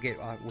can't get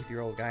with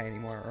your old guy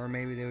anymore. Or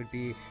maybe there would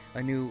be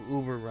a new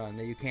Uber run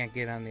that you can't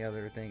get on the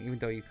other thing, even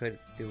though you could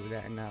do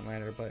that in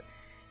non-ladder. But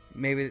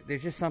maybe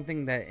there's just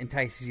something that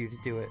entices you to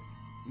do it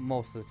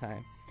most of the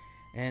time.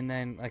 And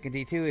then, like in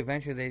D2,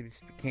 eventually they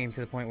just came to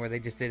the point where they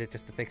just did it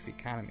just to fix the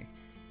economy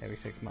every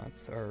 6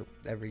 months or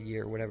every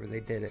year, whatever they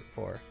did it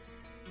for.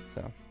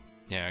 So.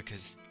 Yeah,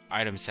 because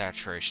item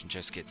saturation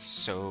just gets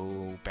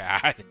so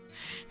bad.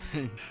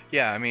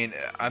 Yeah, I mean,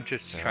 I'm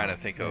just trying to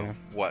think of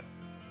what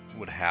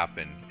would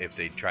happen if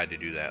they tried to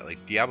do that.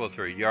 Like Diablo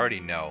 3, you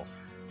already know,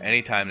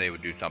 anytime they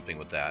would do something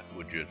with that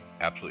would just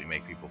absolutely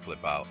make people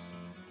flip out.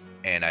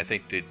 And I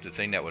think the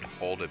thing that would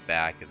hold it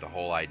back is the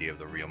whole idea of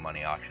the real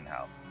money auction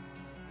house.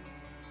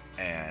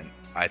 And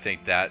I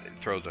think that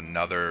throws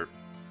another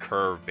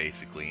curve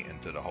basically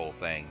into the whole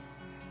thing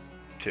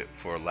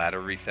for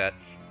ladder resets.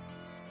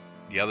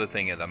 The other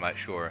thing is, I'm not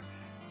sure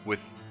with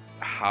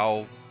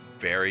how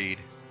varied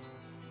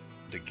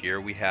the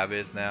gear we have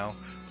is now,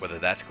 whether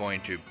that's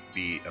going to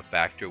be a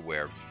factor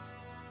where,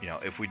 you know,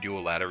 if we do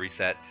a ladder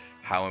reset,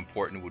 how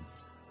important would,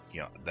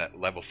 you know, that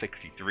level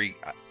 63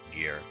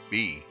 gear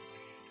be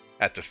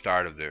at the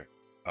start of it,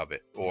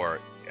 or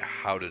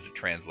how does it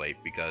translate?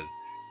 Because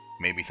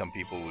maybe some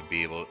people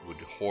would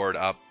hoard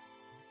up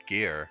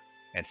gear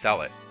and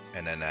sell it,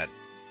 and then that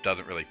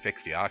doesn't really fix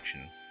the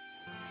auction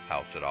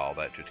house at all.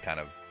 That just kind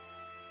of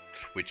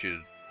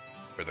switches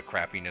where the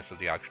crappiness of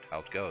the auction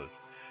house goes,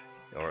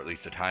 or at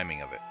least the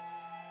timing of it.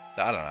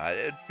 So I don't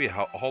know. It'd be a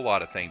whole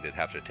lot of things they'd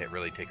have to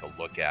really take a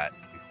look at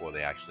before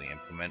they actually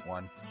implement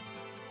one.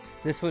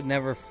 This would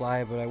never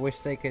fly, but I wish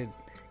they could.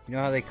 You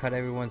know how they cut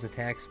everyone's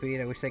attack speed?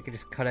 I wish they could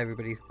just cut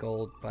everybody's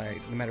gold by,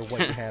 no matter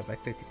what you have, by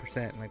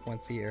 50%, like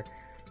once a year.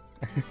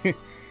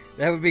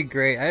 That would be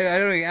great. I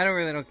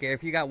don't care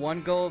if you got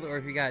 1 gold or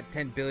if you got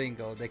 10 billion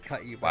gold. They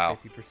cut you by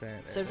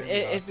 50%. So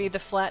it'd be the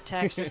flat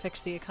tax to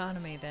fix the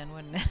economy, then,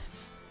 wouldn't it?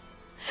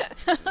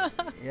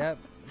 Yep.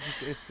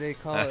 If they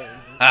call it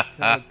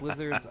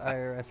Blizzard's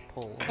IRS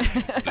poll.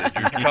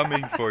 Blizzard's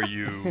coming for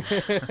you.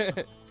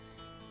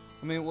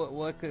 I mean,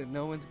 what could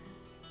no one's?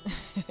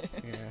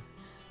 Yeah.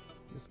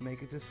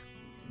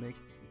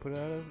 Put out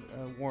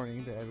a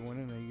warning to everyone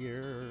in a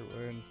year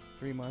or in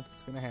 3 months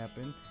it's going to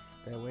happen.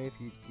 That way, if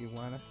you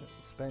want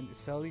to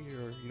sell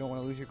your, you don't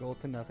want to lose your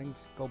gold to nothing,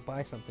 just go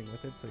buy something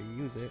with it so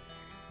you use it,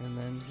 and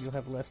then you'll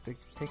have less to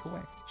take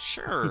away.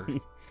 Sure.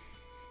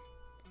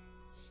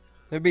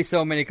 There'd be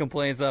so many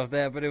complaints off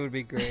that, but it would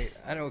be great.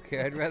 I don't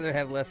care. I'd rather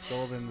have less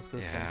gold in the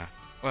system. Yeah.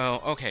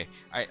 Well, okay.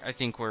 I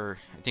think we're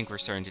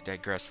starting to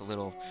digress a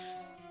little.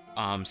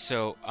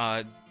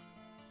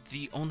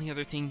 The only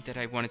other thing that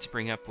I wanted to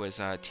bring up was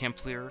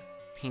Templier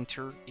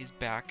Painter is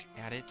back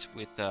at it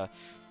with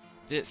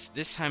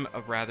this time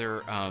a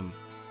rather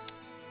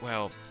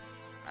well,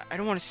 I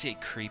don't want to say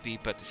creepy,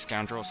 but the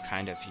Scoundrel's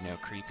kind of, you know,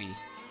 creepy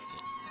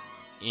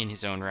in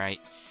his own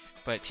right.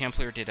 But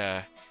Templier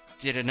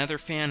did another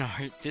fan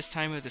art, this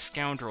time of the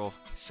Scoundrel,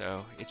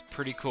 so it's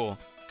pretty cool.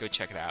 Go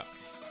check it out.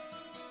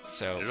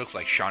 So it looks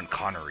like Sean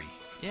Connery.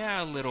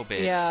 Yeah, a little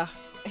bit. Yeah,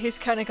 he's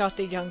kind of got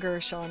the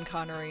younger Sean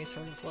Connery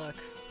sort of look.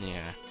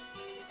 Yeah.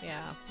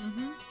 Yeah.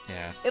 Mm-hmm.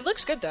 Yeah. It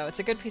looks good though. It's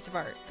a good piece of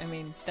art. I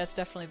mean, that's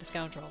definitely the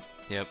Scoundrel.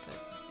 Yep. But,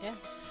 yeah.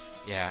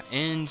 Yeah,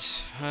 and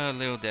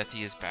Little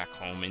Deathy is back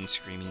home and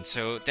screaming,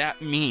 so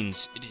that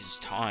means it is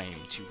time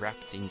to wrap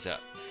things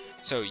up.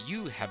 So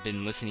you have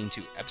been listening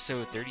to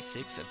episode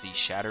 36 of the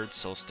Shattered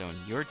Soulstone,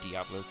 your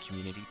Diablo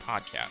community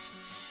podcast.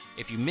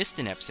 If you missed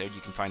an episode,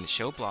 you can find the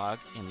show blog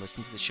and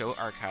listen to the show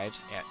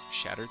archives at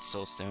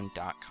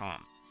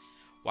shatteredsoulstone.com.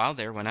 While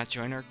there, why not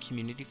join our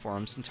community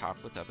forums and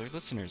talk with other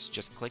listeners?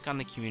 Just click on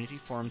the community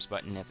forums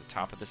button at the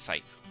top of the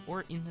site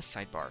or in the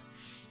sidebar.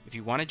 If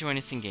you want to join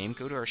us in-game,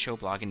 go to our show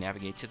blog and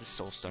navigate to the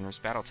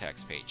Soulstoners Battle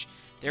Tags page.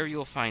 There you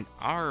will find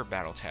our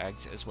battle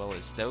tags as well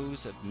as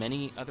those of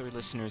many other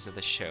listeners of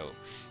the show.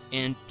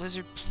 And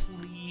Blizzard,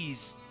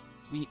 please,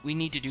 we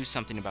need to do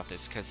something about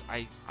this because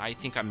I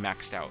think I'm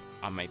maxed out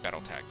on my battle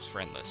tags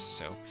friend list.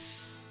 So,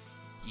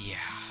 yeah.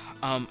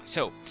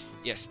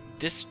 Yes,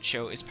 this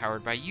show is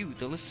powered by you,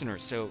 the listener,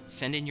 so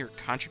send in your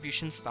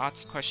contributions,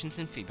 thoughts, questions,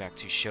 and feedback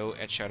to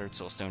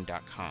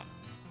show@shatteredsoulstone.com.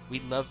 We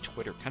love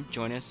Twitter. Come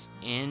join us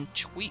and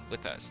tweet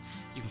with us.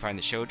 You can find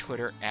the show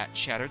Twitter at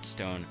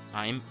ShatteredStone.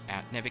 I'm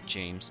at Nevik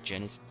James.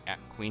 Jen is at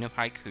Queen of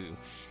Haiku,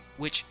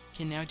 which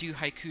can now do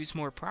haikus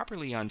more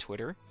properly on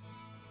Twitter.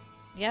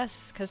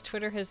 Yes, because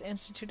Twitter has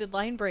instituted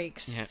line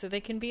breaks, so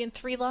they can be in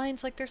 3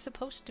 lines like they're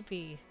supposed to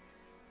be.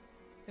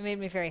 It made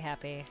me very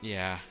happy.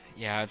 Yeah.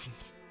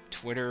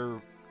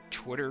 Twitter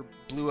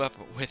blew up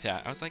with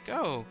that. I was like,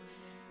 oh,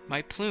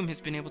 my plume has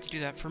been able to do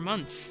that for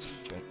months.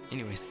 But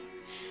anyways,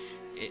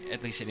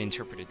 at least it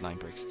interpreted line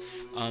breaks.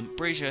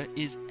 Brazia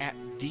is at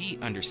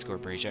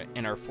 _Brazia,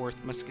 and our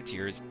 4th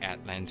Musketeer is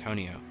at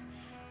Lantonio.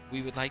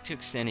 We would like to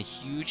extend a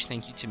huge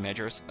thank you to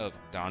Medros of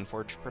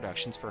Dawnforge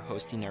Productions for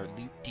hosting our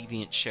Loot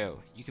Deviant show.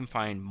 You can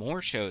find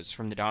more shows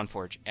from the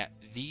Dawnforge at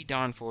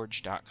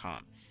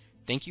thedawnforge.com.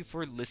 Thank you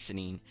for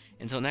listening.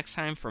 Until next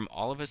time, from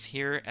all of us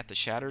here at the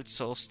Shattered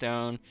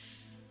Soulstone,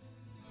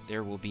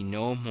 there will be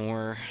no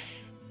more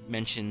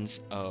mentions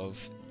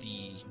of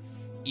the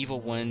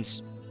Evil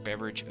One's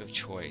beverage of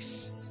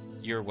choice.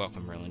 You're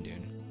welcome,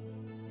 Rillandune.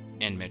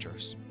 And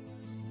Medros.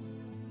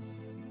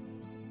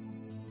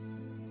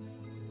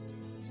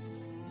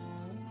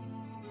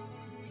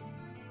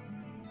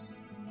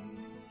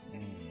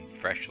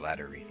 Fresh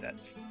ladder resets.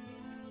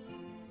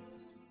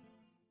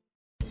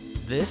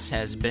 This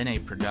has been a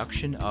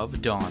production of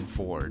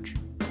Dawnforge.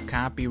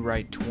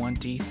 Copyright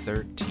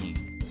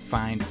 2013.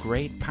 Find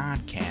great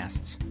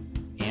podcasts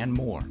and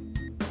more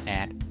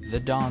at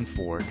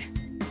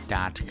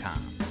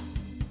thedawnforge.com.